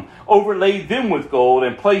cherubim, overlaid them with gold,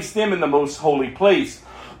 and placed them in the most holy place.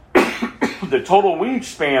 The total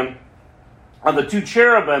wingspan of the 2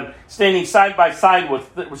 cherubim standing side by side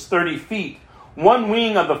was 30 feet. One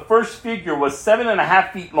wing of the first figure was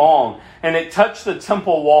 7.5 feet long, and it touched the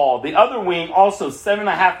temple wall. The other wing, also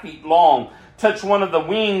 7.5 feet long, touched one of the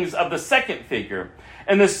wings of the second figure.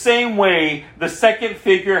 In the same way, the second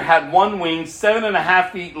figure had one wing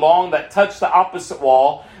 7.5 feet long that touched the opposite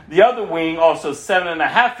wall. The other wing, also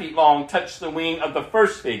 7.5 feet long, touched the wing of the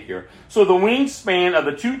first figure. So the wingspan of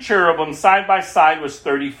the 2 cherubim side by side was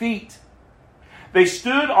 30 feet. They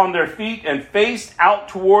stood on their feet and faced out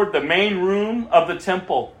toward the main room of the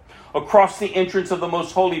temple. Across the entrance of the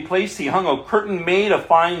most holy place, he hung a curtain made of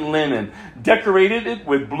fine linen, decorated it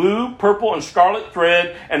with blue, purple, and scarlet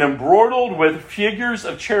thread, and embroidered with figures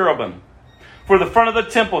of cherubim. For the front of the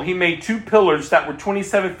temple, he made 2 pillars that were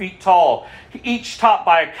 27 feet tall, each topped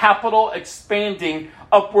by a capital expanding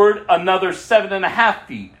upward another 7.5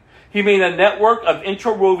 feet. He made a network of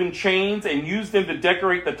interwoven chains and used them to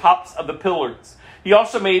decorate the tops of the pillars. He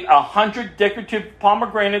also made 100 decorative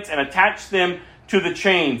pomegranates and attached them to the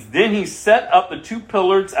chains. Then he set up the 2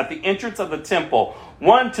 pillars at the entrance of the temple,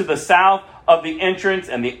 one to the south of the entrance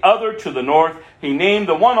and the other to the north. He named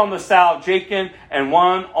the one on the south Jachin and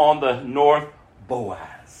one on the north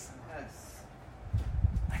Boaz. Yes.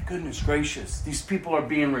 My goodness gracious, these people are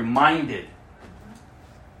being reminded.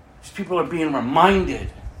 These people are being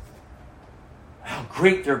reminded how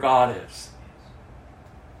great their God is.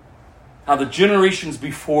 How the generations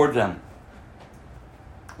before them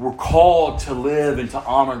were called to live and to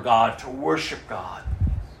honor God, to worship God.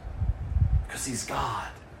 Because He's God,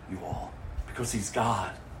 you all. Because He's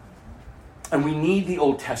God. And we need the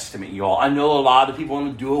Old Testament, you all. I know a lot of people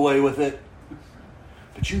want to do away with it.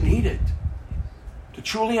 But you need it. To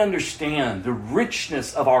truly understand the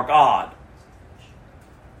richness of our God.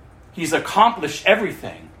 He's accomplished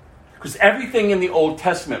everything. Because everything in the Old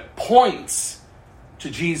Testament points to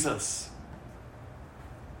Jesus.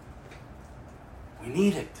 We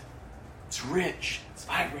need it. It's rich. It's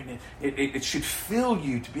vibrant. It should fill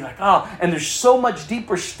you to be like, and there's so much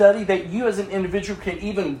deeper study that you as an individual can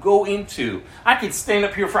even go into. I could stand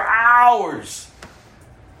up here for hours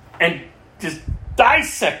and just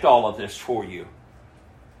dissect all of this for you.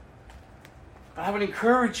 But I would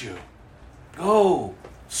encourage you, go,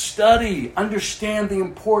 study, understand the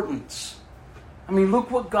importance. I mean,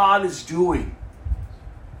 look what God is doing.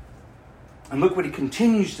 And look what He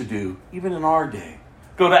continues to do, even in our day.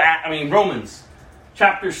 Go to, Romans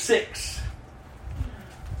chapter 6.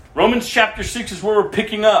 Romans chapter 6 is where we're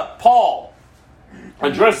picking up. Paul,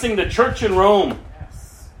 addressing the church in Rome.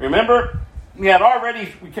 Remember, we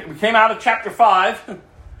came out of chapter 5.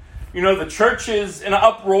 The church is in an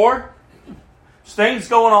uproar. There's things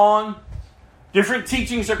going on. Different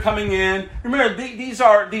teachings are coming in. Remember, these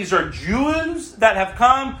are Jews that have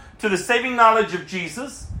come to the saving knowledge of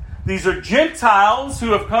Jesus. These are Gentiles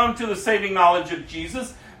who have come to the saving knowledge of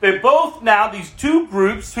Jesus. They both now, these two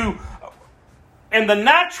groups who, in the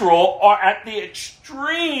natural, are at the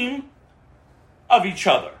extreme of each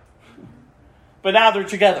other. But now they're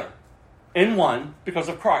together in one because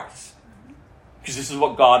of Christ. Because this is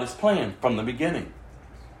what God has planned from the beginning.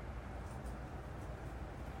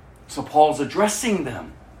 So Paul's addressing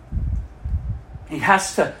them. He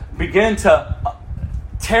has to begin to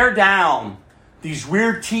tear down these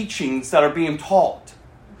weird teachings that are being taught.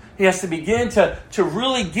 He has to begin to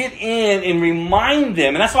really get in and remind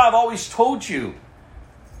them. And that's why I've always told you,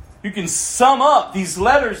 you can sum up these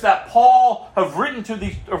letters that Paul wrote to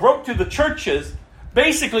the churches.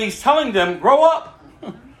 Basically, he's telling them, grow up.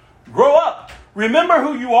 Grow up. Remember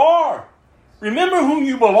who you are. Remember who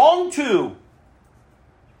you belong to.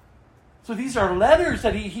 So these are letters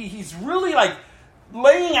that he's really like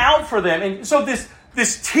laying out for them. And so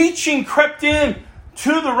this teaching crept in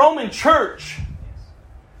to the Roman church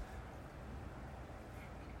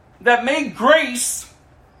that made grace,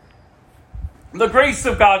 the grace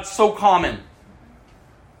of God, so common.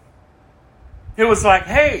 It was like,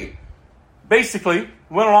 hey, basically,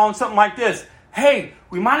 went along something like this. Hey,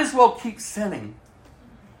 we might as well keep sinning.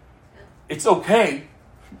 It's okay.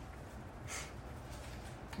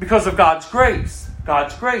 Because of God's grace.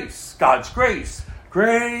 God's grace. God's grace.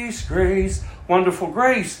 Grace, grace, wonderful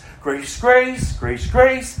grace. Grace, grace, grace,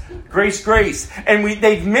 grace, grace, grace. And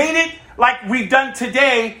they've made it like we've done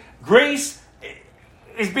today. Grace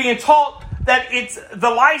is being taught that it's the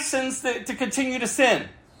license to continue to sin.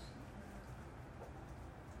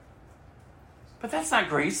 But that's not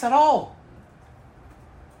grace at all.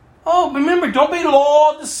 Oh, remember, don't be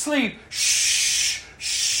lulled to sleep. Shh,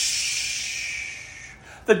 shh.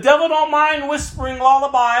 The devil don't mind whispering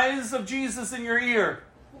lullabies of Jesus in your ear.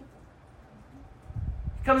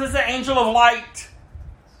 He comes as an angel of light.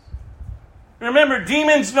 Remember,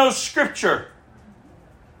 demons know Scripture.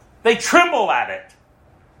 They tremble at it.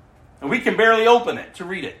 And we can barely open it to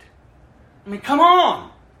read it. I mean, come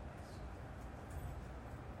on.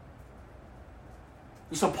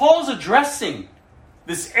 And so Paul's addressing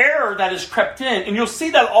this error that has crept in. And you'll see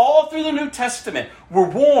that all through the New Testament. We're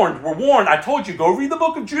warned. We're warned. I told you, go read the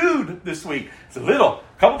book of Jude this week. It's a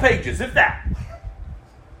couple pages, if that.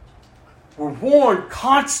 We're warned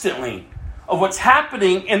constantly of what's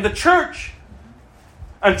happening in the church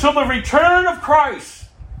until the return of Christ.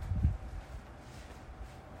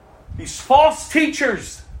 These false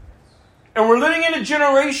teachers. And we're living in a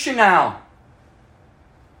generation now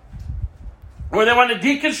where they want to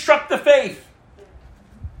deconstruct the faith.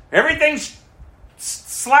 Everything's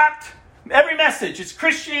slapped. Every message, it's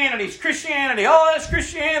Christianity. It's Christianity. Oh, that's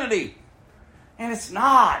Christianity. And it's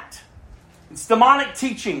not. It's demonic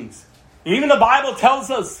teachings. Even the Bible tells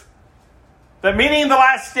us that many in the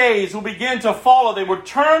last days will begin to follow. They will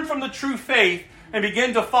turn from the true faith and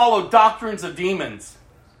begin to follow doctrines of demons.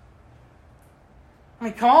 I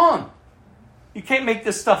mean, come on. You can't make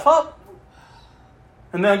this stuff up.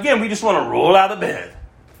 And then again, we just want to roll out of bed.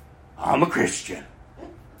 I'm a Christian.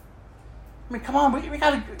 I mean, come on, we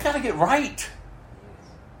gotta get right.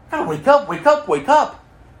 We gotta wake up, wake up, wake up.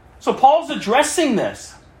 So Paul's addressing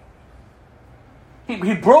this. He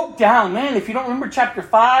broke down, man, if you don't remember chapter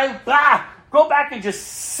 5, go back and just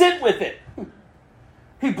sit with it.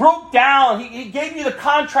 He broke down, he gave you the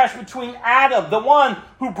contrast between Adam, the one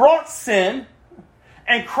who brought sin,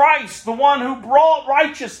 and Christ, the one who brought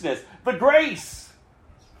righteousness, the grace.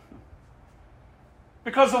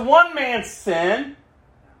 Because of one man's sin,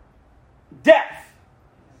 death.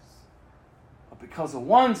 But because of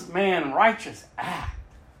one man's righteous act,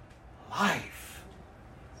 life,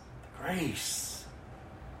 grace.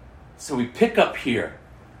 So we pick up here.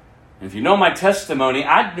 And if you know my testimony,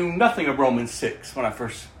 I knew nothing of Romans 6 when I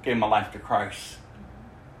first gave my life to Christ.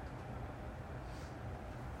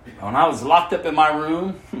 When I was locked up in my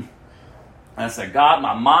room, I said, God,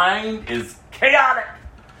 my mind is chaotic.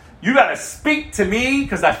 You got to speak to me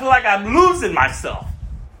because I feel like I'm losing myself.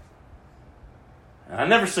 And I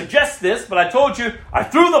never suggest this, but I told you, I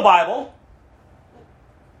threw the Bible,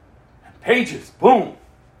 and pages, boom,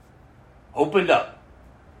 opened up.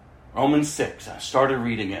 Romans 6. I started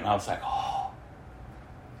reading it, and I was like, oh.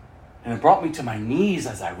 And it brought me to my knees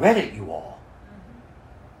as I read it, you all.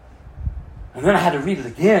 And then I had to read it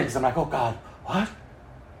again, because I'm like, oh, God, what?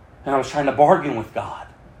 And I was trying to bargain with God.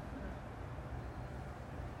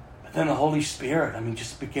 But then the Holy Spirit,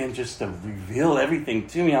 just began to reveal everything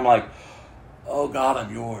to me. I'm like, oh, God,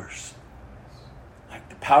 I'm yours. like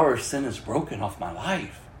the power of sin is broken off my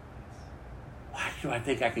life. Why do I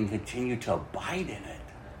think I can continue to abide in it?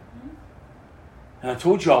 And I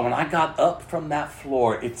told y'all, when I got up from that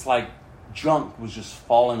floor, it's like junk was just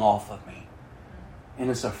falling off of me. And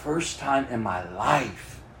it's the first time in my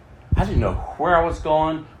life I didn't know where I was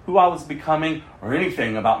going, who I was becoming, or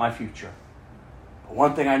anything about my future. But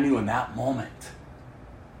one thing I knew in that moment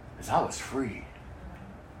is I was free.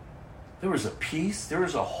 There was a peace, there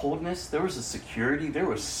was a wholeness, there was a security, there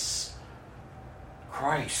was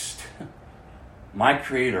Christ, my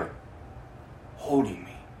Creator, holding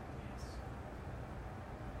me.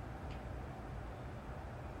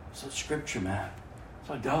 So Scripture, man, that's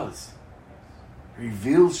what it does. It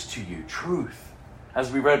reveals to you truth,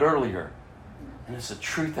 as we read earlier. And it's a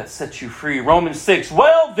truth that sets you free. Romans 6,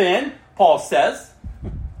 well then, Paul says,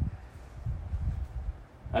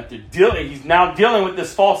 he's now dealing with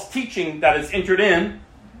this false teaching that has entered in.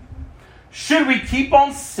 Should we keep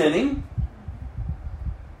on sinning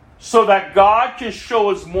so that God can show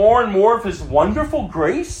us more and more of His wonderful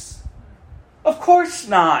grace? Of course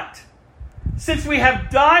not. Since we have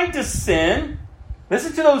died to sin,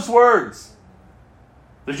 listen to those words.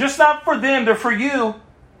 They're just not for them, they're for you.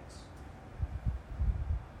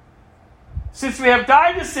 Since we have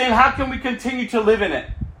died to sin, how can we continue to live in it?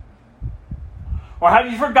 Or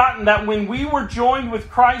have you forgotten that when we were joined with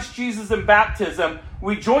Christ Jesus in baptism,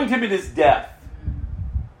 we joined Him in His death?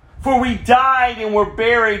 For we died and were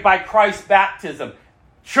buried by Christ's baptism.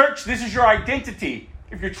 Church, this is your identity,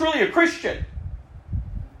 if you're truly a Christian.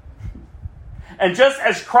 And just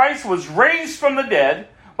as Christ was raised from the dead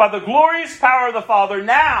by the glorious power of the Father,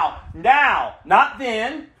 now, not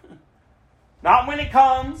then, not when it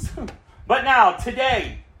comes, but now,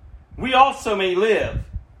 today, we also may live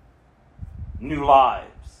new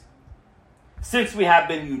lives. Since we have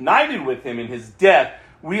been united with Him in His death,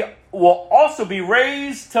 we will also be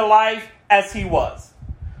raised to life as He was.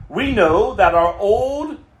 We know that our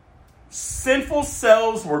old sinful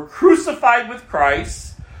selves were crucified with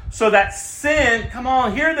Christ, so that sin, come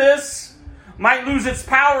on, hear this, might lose its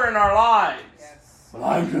power in our lives. Yes. Well,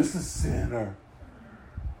 I'm just a sinner.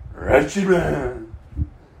 Wretched man.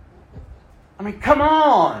 I mean, come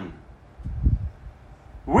on.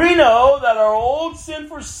 We know that our old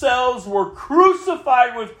sinful selves were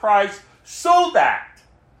crucified with Christ so that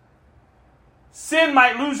sin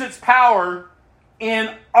might lose its power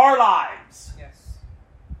in our lives. Yes.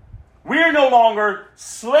 We are no longer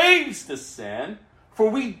slaves to sin,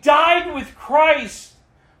 for we died with Christ.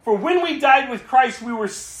 For when we died with Christ, we were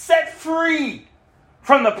set free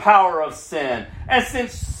from the power of sin. And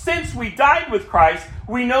since we died with Christ,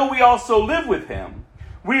 we know we also live with Him.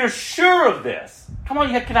 We are sure of this. Come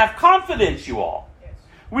on, you can have confidence, you all. Yes.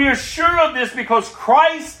 We are sure of this because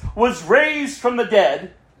Christ was raised from the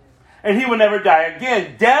dead, and He will never die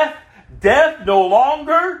again. Death no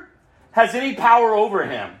longer has any power over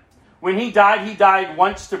Him. When He died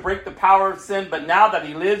once to break the power of sin, but now that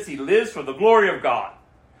He lives for the glory of God.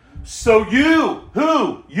 So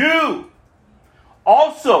you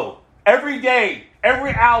also, every day,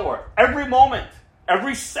 every hour, every moment,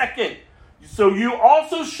 every second, so you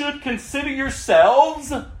also should consider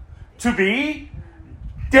yourselves to be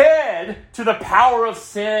dead to the power of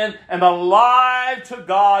sin and alive to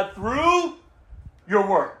God through your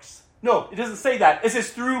works. No, it doesn't say that. It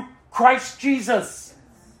says through Christ Jesus.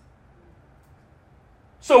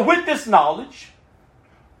 So with this knowledge,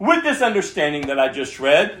 with this understanding that I just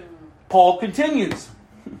read, Paul continues.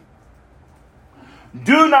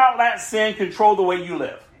 Do not let sin control the way you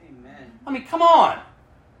live. Amen. I mean, come on.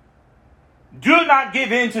 Do not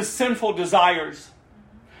give in to sinful desires.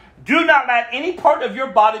 Do not let any part of your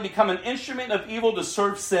body become an instrument of evil to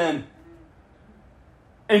serve sin.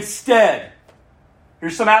 Instead,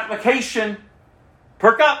 here's some application.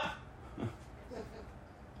 Perk up.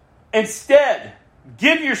 Instead,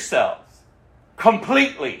 give yourselves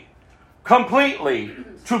completely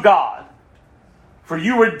to God. For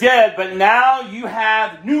you were dead, but now you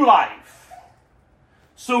have new life.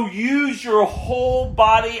 So use your whole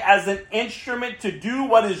body as an instrument to do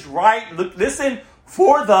what is right. Listen,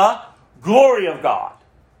 for the glory of God.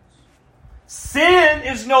 Sin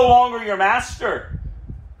is no longer your master.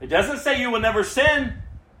 It doesn't say you will never sin.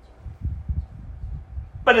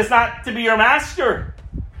 But it's not to be your master.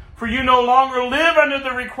 For you no longer live under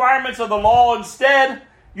the requirements of the law. Instead,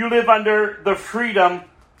 you live under the freedom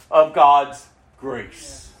of God's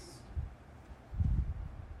grace.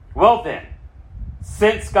 Well then,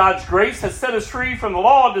 since God's grace has set us free from the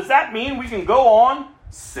law, does that mean we can go on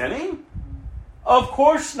sinning? Of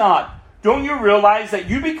course not. Don't you realize that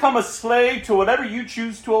you become a slave to whatever you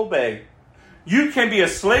choose to obey? You can be a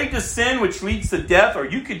slave to sin, which leads to death, or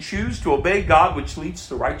you can choose to obey God, which leads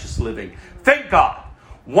to righteous living. Thank God.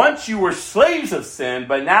 Once you were slaves of sin,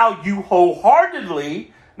 but now you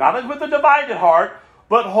wholeheartedly, not with a divided heart,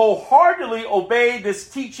 but wholeheartedly obey this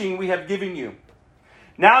teaching we have given you.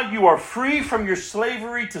 Now you are free from your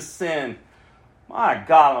slavery to sin. My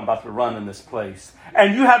God, I'm about to run in this place.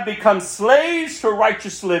 And you have become slaves to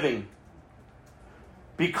righteous living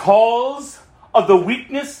because of the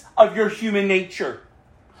weakness of your human nature.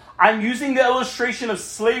 I'm using the illustration of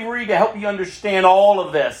slavery to help you understand all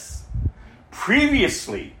of this.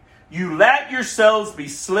 Previously, you let yourselves be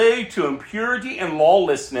slave to impurity and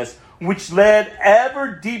lawlessness, which led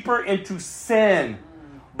ever deeper into sin.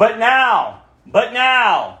 But now,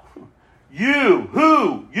 you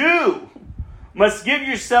must give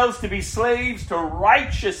yourselves to be slaves to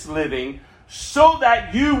righteous living so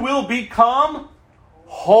that you will become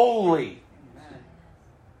holy.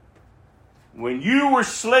 When you were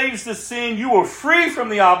slaves to sin, you were free from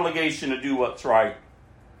the obligation to do what's right.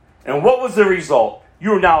 And what was the result?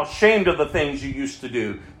 You are now ashamed of the things you used to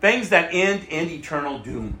do. Things that end in eternal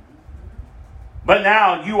doom. But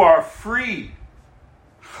now you are free.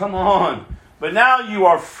 Come on. But now you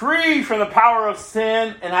are free from the power of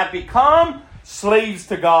sin and have become slaves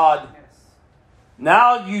to God.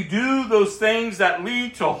 Now you do those things that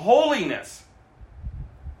lead to holiness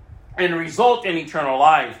and result in eternal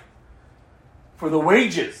life. For the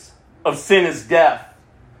wages of sin is death,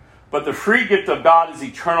 but the free gift of God is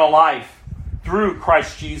eternal life through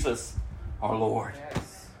Christ Jesus our Lord.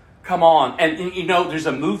 Yes. Come on. And you know, there's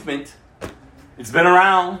a movement. It's been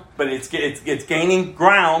around, but it's gaining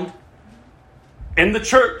ground in the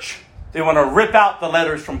church. They want to rip out the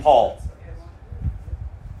letters from Paul.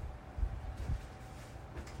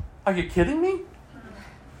 Are you kidding me?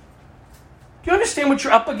 Do you understand what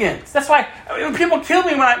you're up against? That's why when people kill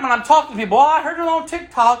me when I'm talking to people. Oh, I heard it on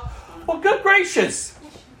TikTok. Well, good gracious.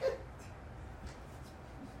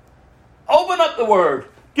 Open up the Word.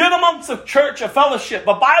 Get amongst a church, a fellowship,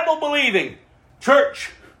 a Bible-believing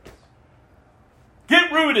church.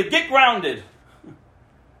 Get rooted. Get grounded.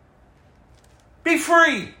 Be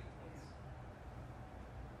free.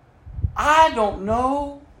 I don't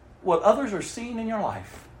know what others are seeing in your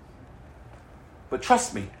life. But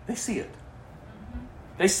trust me, they see it.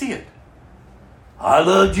 They see it. I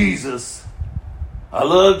love Jesus. I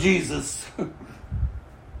love Jesus.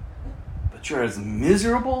 But you're as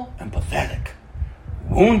miserable and pathetic.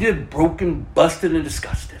 Wounded, broken, busted, and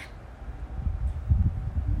disgusted.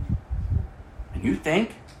 And you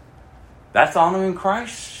think that's honoring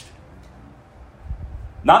Christ?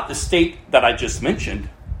 Not the state that I just mentioned,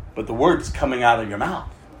 but the words coming out of your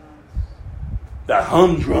mouth. That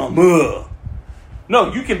humdrum.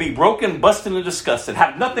 No, you can be broken, busted, and disgusted.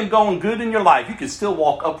 Have nothing going good in your life. You can still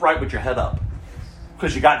walk upright with your head up.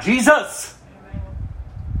 Because you got Jesus.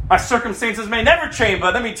 My circumstances may never change,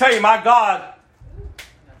 but let me tell you, my God,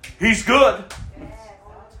 He's good.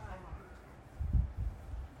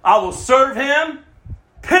 I will serve Him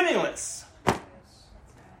penniless.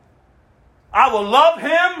 I will love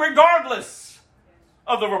Him regardless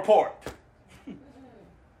of the report.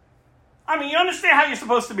 I mean, you understand how you're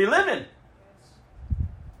supposed to be living.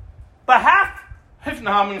 But I'm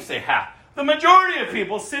going to say half. The majority of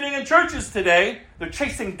people sitting in churches today, they're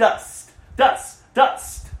chasing dust.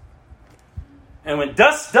 And when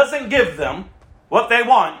dust doesn't give them what they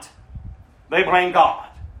want, they blame God.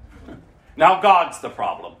 Now God's the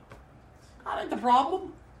problem. God ain't the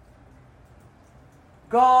problem.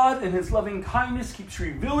 God in His loving kindness keeps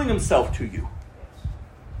revealing Himself to you.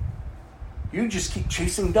 You just keep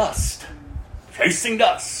chasing dust. Chasing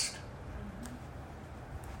dust.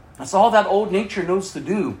 That's all that old nature knows to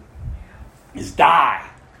do, is die.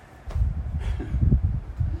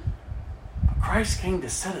 But Christ came to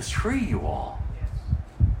set us free, you all.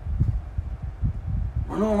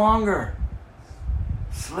 We're no longer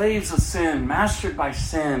slaves of sin, mastered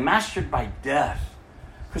by death.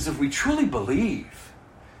 Because if we truly believe,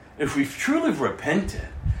 if we've truly repented,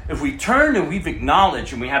 if we turn and we've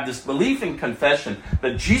acknowledged and we have this belief and confession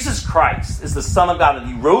that Jesus Christ is the Son of God and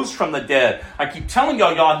He rose from the dead. I keep telling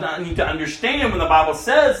y'all need to understand when the Bible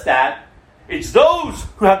says that, it's those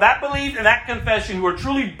who have that belief and that confession who are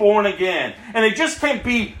truly born again. And it just can't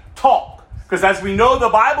be talk. Because as we know, the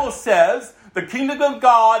Bible says the kingdom of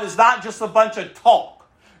God is not just a bunch of talk.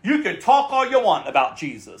 You can talk all you want about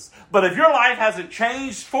Jesus. But if your life hasn't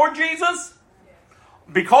changed for Jesus,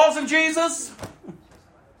 because of Jesus,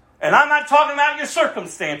 and I'm not talking about your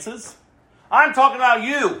circumstances. I'm talking about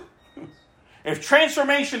you. If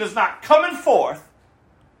transformation is not coming forth,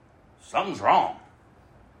 something's wrong.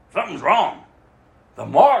 Something's wrong. The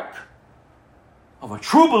mark of a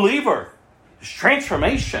true believer is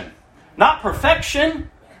transformation. Not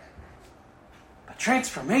perfection, but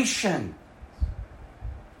transformation.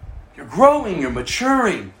 You're growing, you're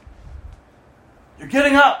maturing, you're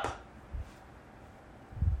getting up.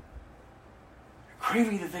 You're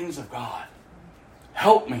craving the things of God.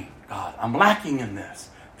 Help me, God. I'm lacking in this.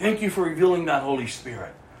 Thank you for revealing that, Holy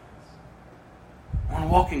Spirit. I want to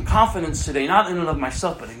walk in confidence today, not in and of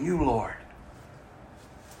myself, but in you, Lord.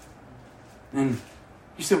 And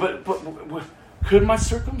you said, but could my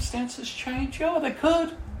circumstances change? Yeah, they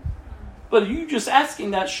could. But you just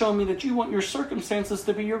asking that show me that you want your circumstances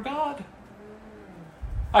to be your God.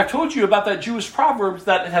 I told you about that Jewish proverb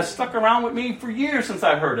that has stuck around with me for years since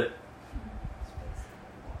I heard it.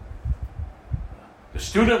 The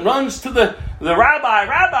student runs to the rabbi,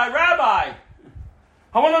 Rabbi.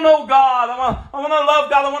 I want to know God. I want to love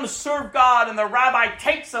God. I want to serve God. And the rabbi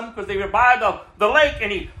takes him, because they were by the lake,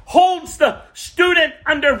 and he holds the student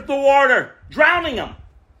under the water, drowning him.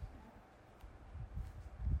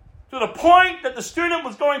 To the point that the student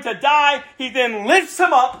was going to die, he then lifts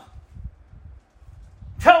him up.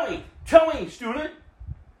 Tell me, student,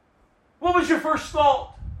 what was your first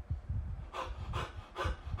thought?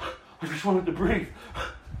 I just wanted to breathe.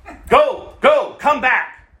 Go, come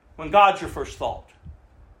back. When God's your first thought.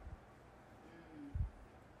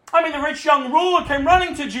 I mean, the rich young ruler came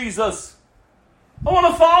running to Jesus. I want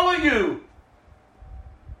to follow you.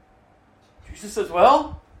 Jesus says,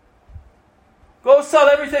 well, go sell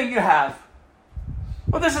everything you have.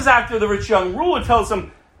 Well, this is after the rich young ruler tells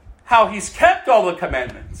him how he's kept all the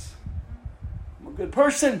commandments. I'm a good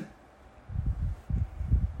person.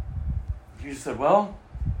 Jesus said, well,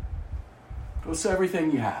 go sell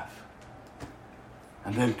everything you have.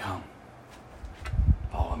 And then come.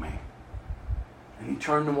 Follow me. And he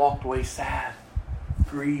turned and walked away sad,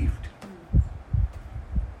 grieved.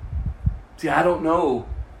 See, I don't know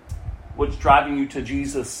what's driving you to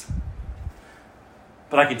Jesus.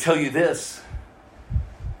 But I can tell you this.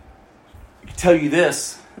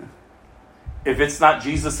 If it's not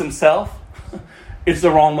Jesus himself, it's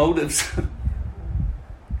the wrong motives.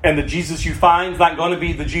 And the Jesus you find is not going to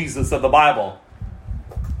be the Jesus of the Bible.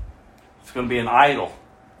 It's going to be an idol.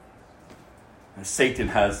 And Satan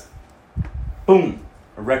has, boom,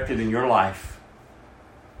 erected in your life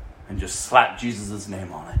and just slapped Jesus'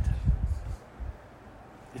 name on it.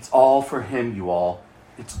 It's all for him, you all.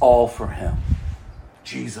 It's all for him.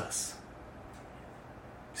 Jesus.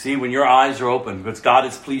 See, when your eyes are open, because God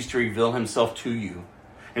is pleased to reveal himself to you.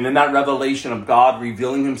 And in that revelation of God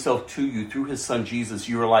revealing himself to you through his son Jesus,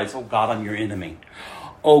 you realize, oh God, I'm your enemy.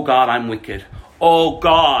 Oh God, I'm wicked. Oh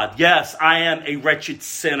God, yes, I am a wretched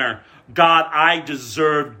sinner. God, I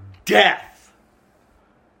deserve death.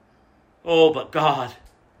 Oh, but God,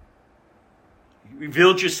 you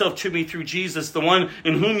revealed yourself to me through Jesus, the one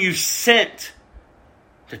in whom you sent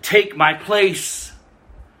to take my place.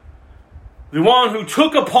 The one who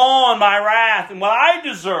took upon my wrath and what I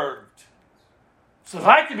deserved, so that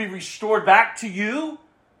I could be restored back to you.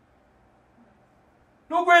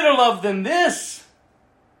 No greater love than this.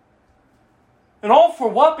 And all for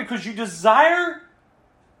what? Because you desire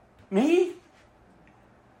me?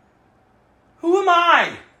 Who am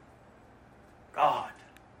I? God.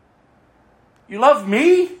 You love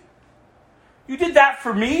me? You did that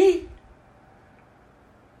for me?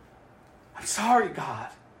 I'm sorry, God,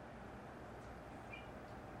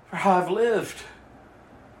 for how I've lived.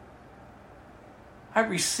 I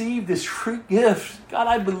received this free gift. God,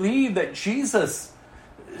 I believe that Jesus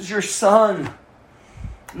is your son,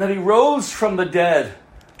 and that he rose from the dead,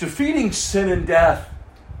 defeating sin and death.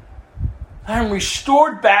 I am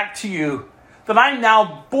restored back to you, that I'm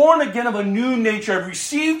now born again of a new nature. I've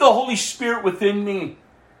received the Holy Spirit within me.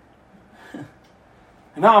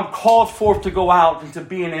 And now I'm called forth to go out and to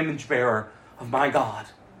be an image bearer of my God,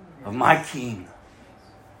 of my King.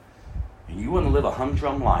 And you want to live a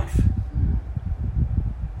humdrum life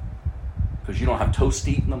because you don't have toast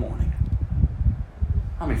to eat in the morning.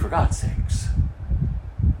 I mean, for God's sakes.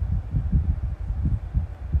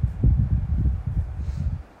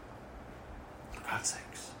 For God's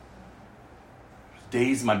sakes.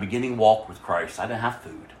 Days of my beginning walk with Christ, I didn't have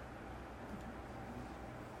food.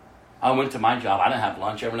 I went to my job. I didn't have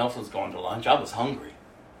lunch. Everyone else was going to lunch. I was hungry.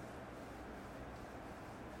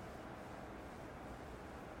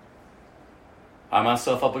 I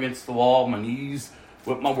myself up against the wall, my knees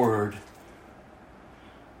with my word.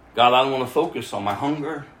 God, I don't want to focus on my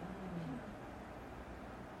hunger.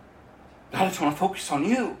 God, I just want to focus on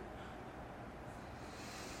you.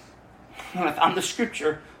 When I found the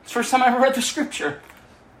scripture, it's the first time I ever read the scripture.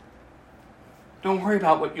 Don't worry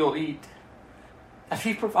about what you'll eat. If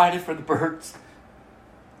he provided for the birds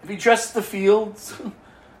If he dressed the fields,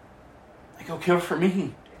 he'll care for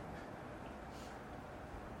me.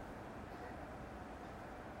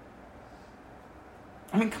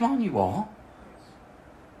 I mean, come on, you all.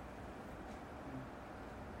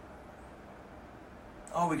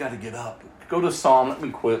 Oh, we got to get up. Go to Psalm. Let me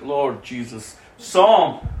quit. Lord Jesus.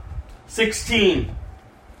 Psalm 16.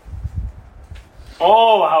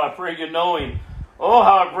 Oh, how I pray you know him. Oh,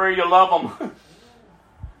 how I pray you love him.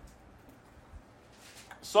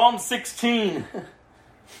 Psalm 16.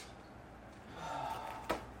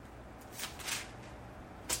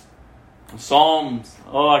 Psalms.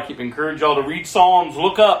 Oh, I keep encouraging y'all to read Psalms.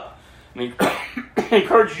 Look up. I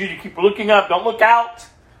encourage you to keep looking up. Don't look out.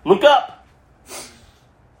 Look up.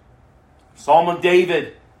 Psalm of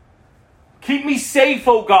David. Keep me safe,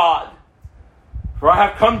 O God, for I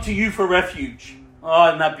have come to you for refuge. Oh,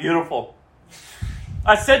 isn't that beautiful?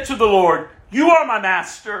 I said to the Lord, you are my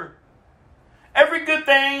master. Every good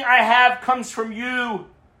thing I have comes from you.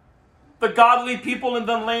 The godly people in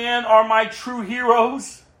the land are my true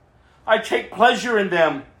heroes. I take pleasure in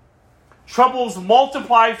them. Troubles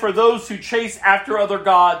multiply for those who chase after other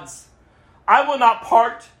gods. I will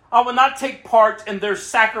not take part in their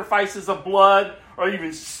sacrifices of blood or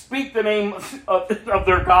even speak the name of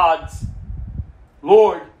their gods.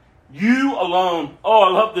 Lord, you alone, oh, I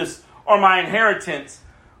love this, are my inheritance,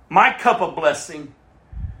 my cup of blessing.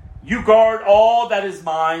 You guard all that is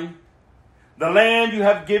mine. The land you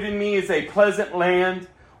have given me is a pleasant land.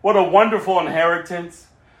 What a wonderful inheritance.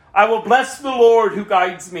 I will bless the Lord who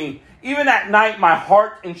guides me. Even at night, my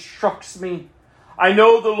heart instructs me. I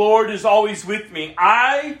know the Lord is always with me.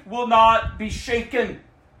 I will not be shaken,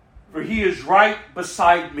 for he is right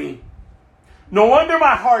beside me. No wonder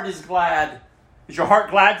my heart is glad. Is your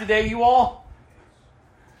heart glad today, you all?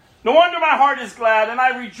 No wonder my heart is glad, and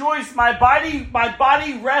I rejoice. My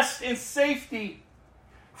body rests in safety.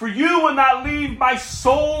 For you will not leave my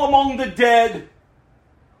soul among the dead,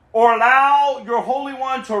 or allow your Holy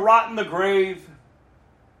One to rot in the grave.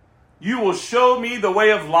 You will show me the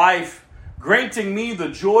way of life, granting me the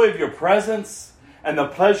joy of your presence and the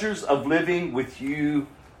pleasures of living with you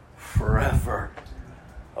forever.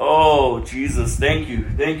 Oh, Jesus, thank you.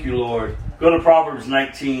 Thank you, Lord. Go to Proverbs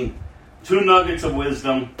 19. 2 nuggets of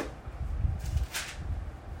wisdom.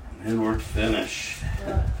 And we're finished.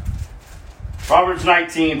 Proverbs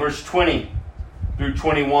 19, verse 20 through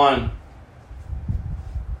 21.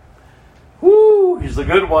 Whoo, here's a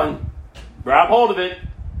good one. Grab hold of it.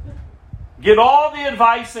 Get all the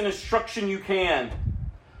advice and instruction you can,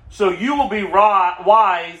 so you will be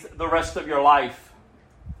wise the rest of your life.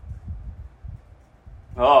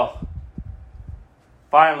 Oh.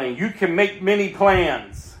 Finally, you can make many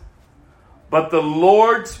plans, but the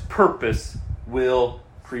Lord's purpose will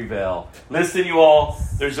prevail. Listen, you all,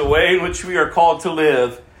 there's a way in which we are called to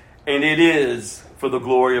live, and it is for the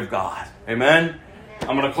glory of God. Amen?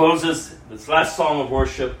 I'm going to close this last song of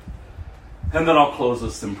worship, and then I'll close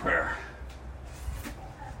this in prayer.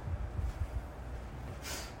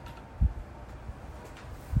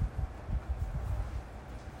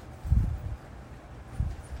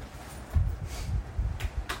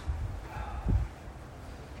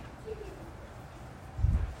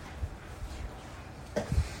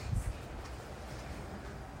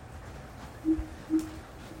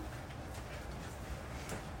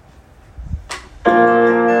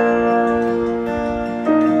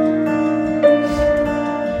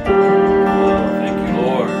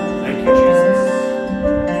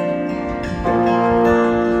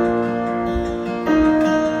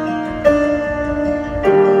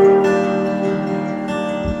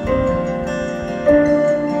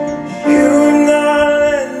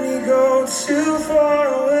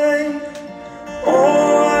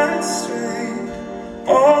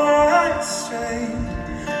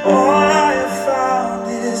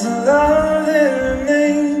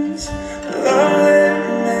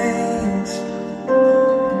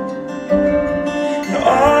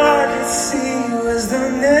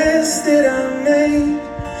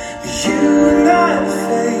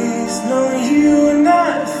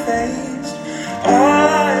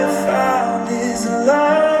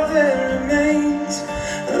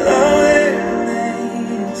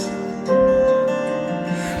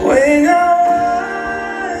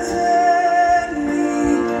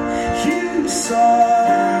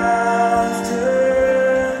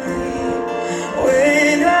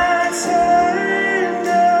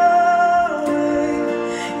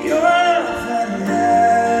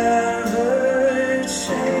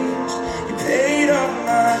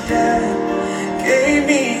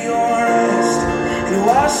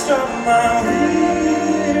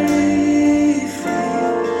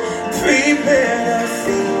 Prepare the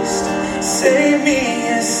feet. Save me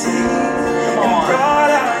a seat and brought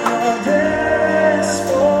out your best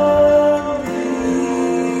for me.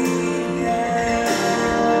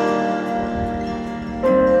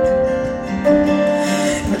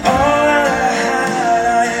 And all I had,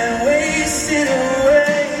 I had wasted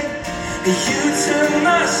away. You took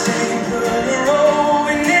my shame, put a robe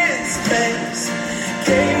in its place.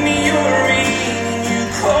 Gave me your ring and you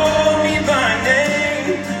called me by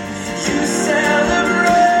name. You celebrate.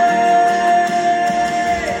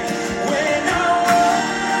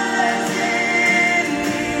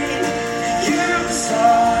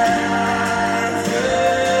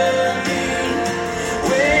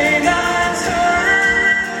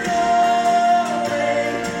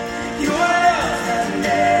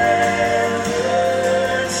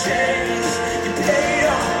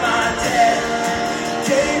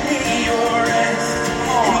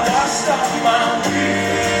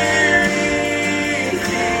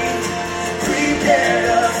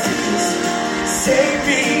 Save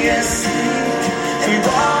me a seat and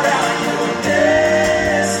brought out your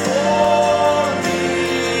best for me.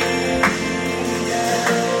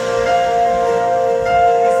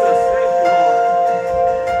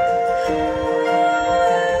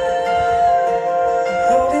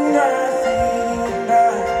 Holding nothing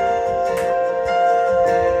back.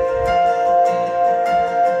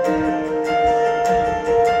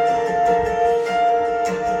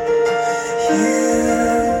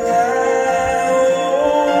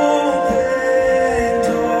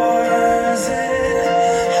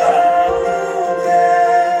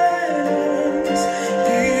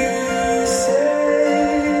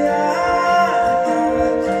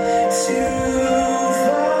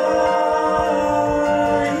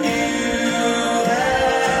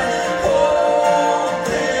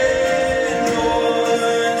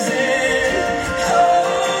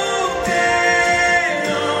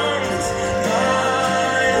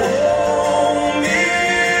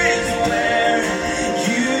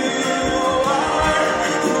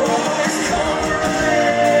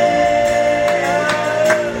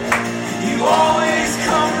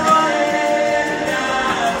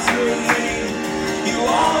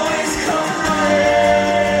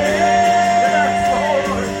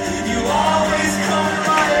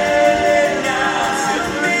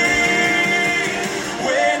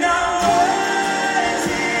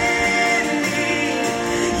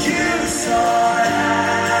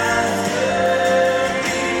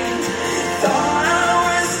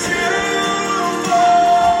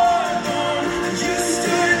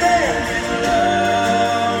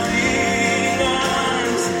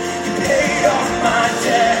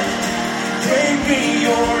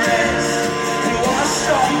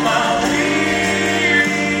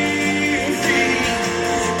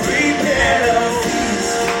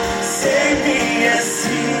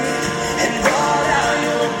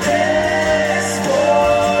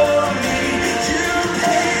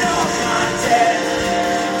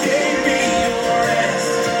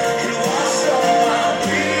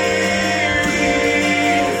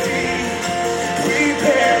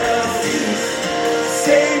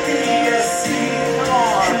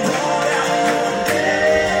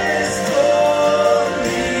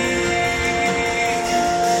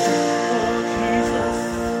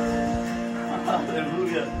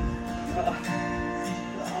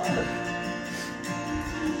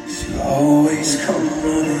 always come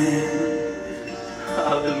running.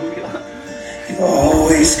 Hallelujah. You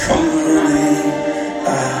always come running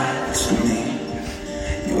back to me.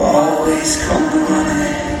 You always come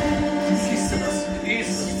running. Jesus,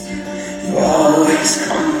 Jesus. You always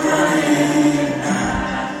come running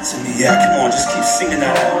back to me. Yeah, come on, just keep singing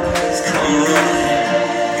that out. Just come running.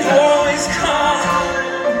 You always come.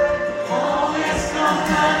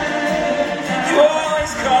 You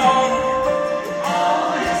always come.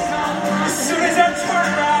 As soon as I turn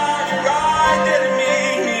around, you're right there to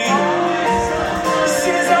meet me. As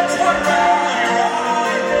soon as I turn around, you're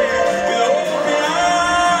right there with open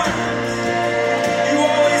arms. You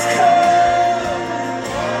always come.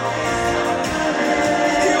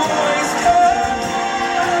 You always come.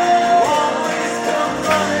 You always come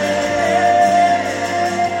running.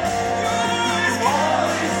 You always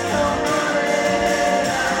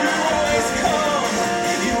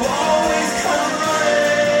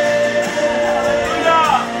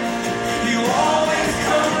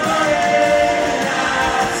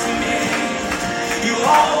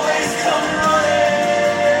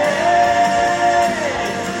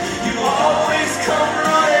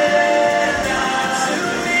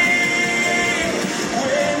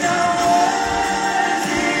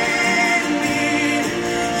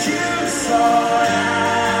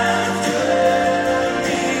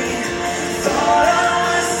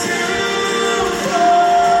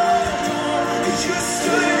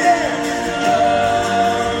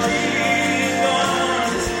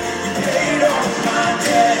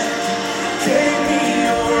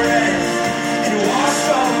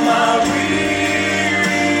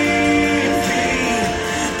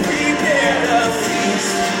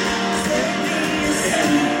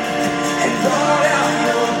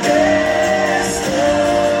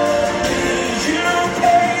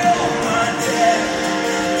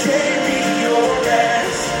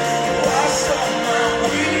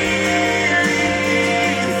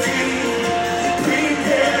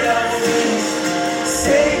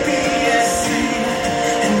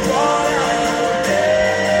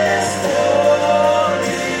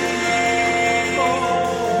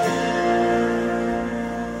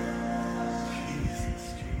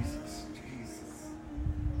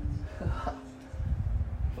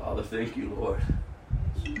Thank you, Lord.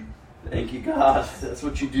 Thank you, God. That's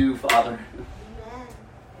what you do, Father.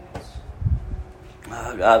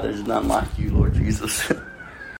 Oh, God, there's none like you, Lord Jesus.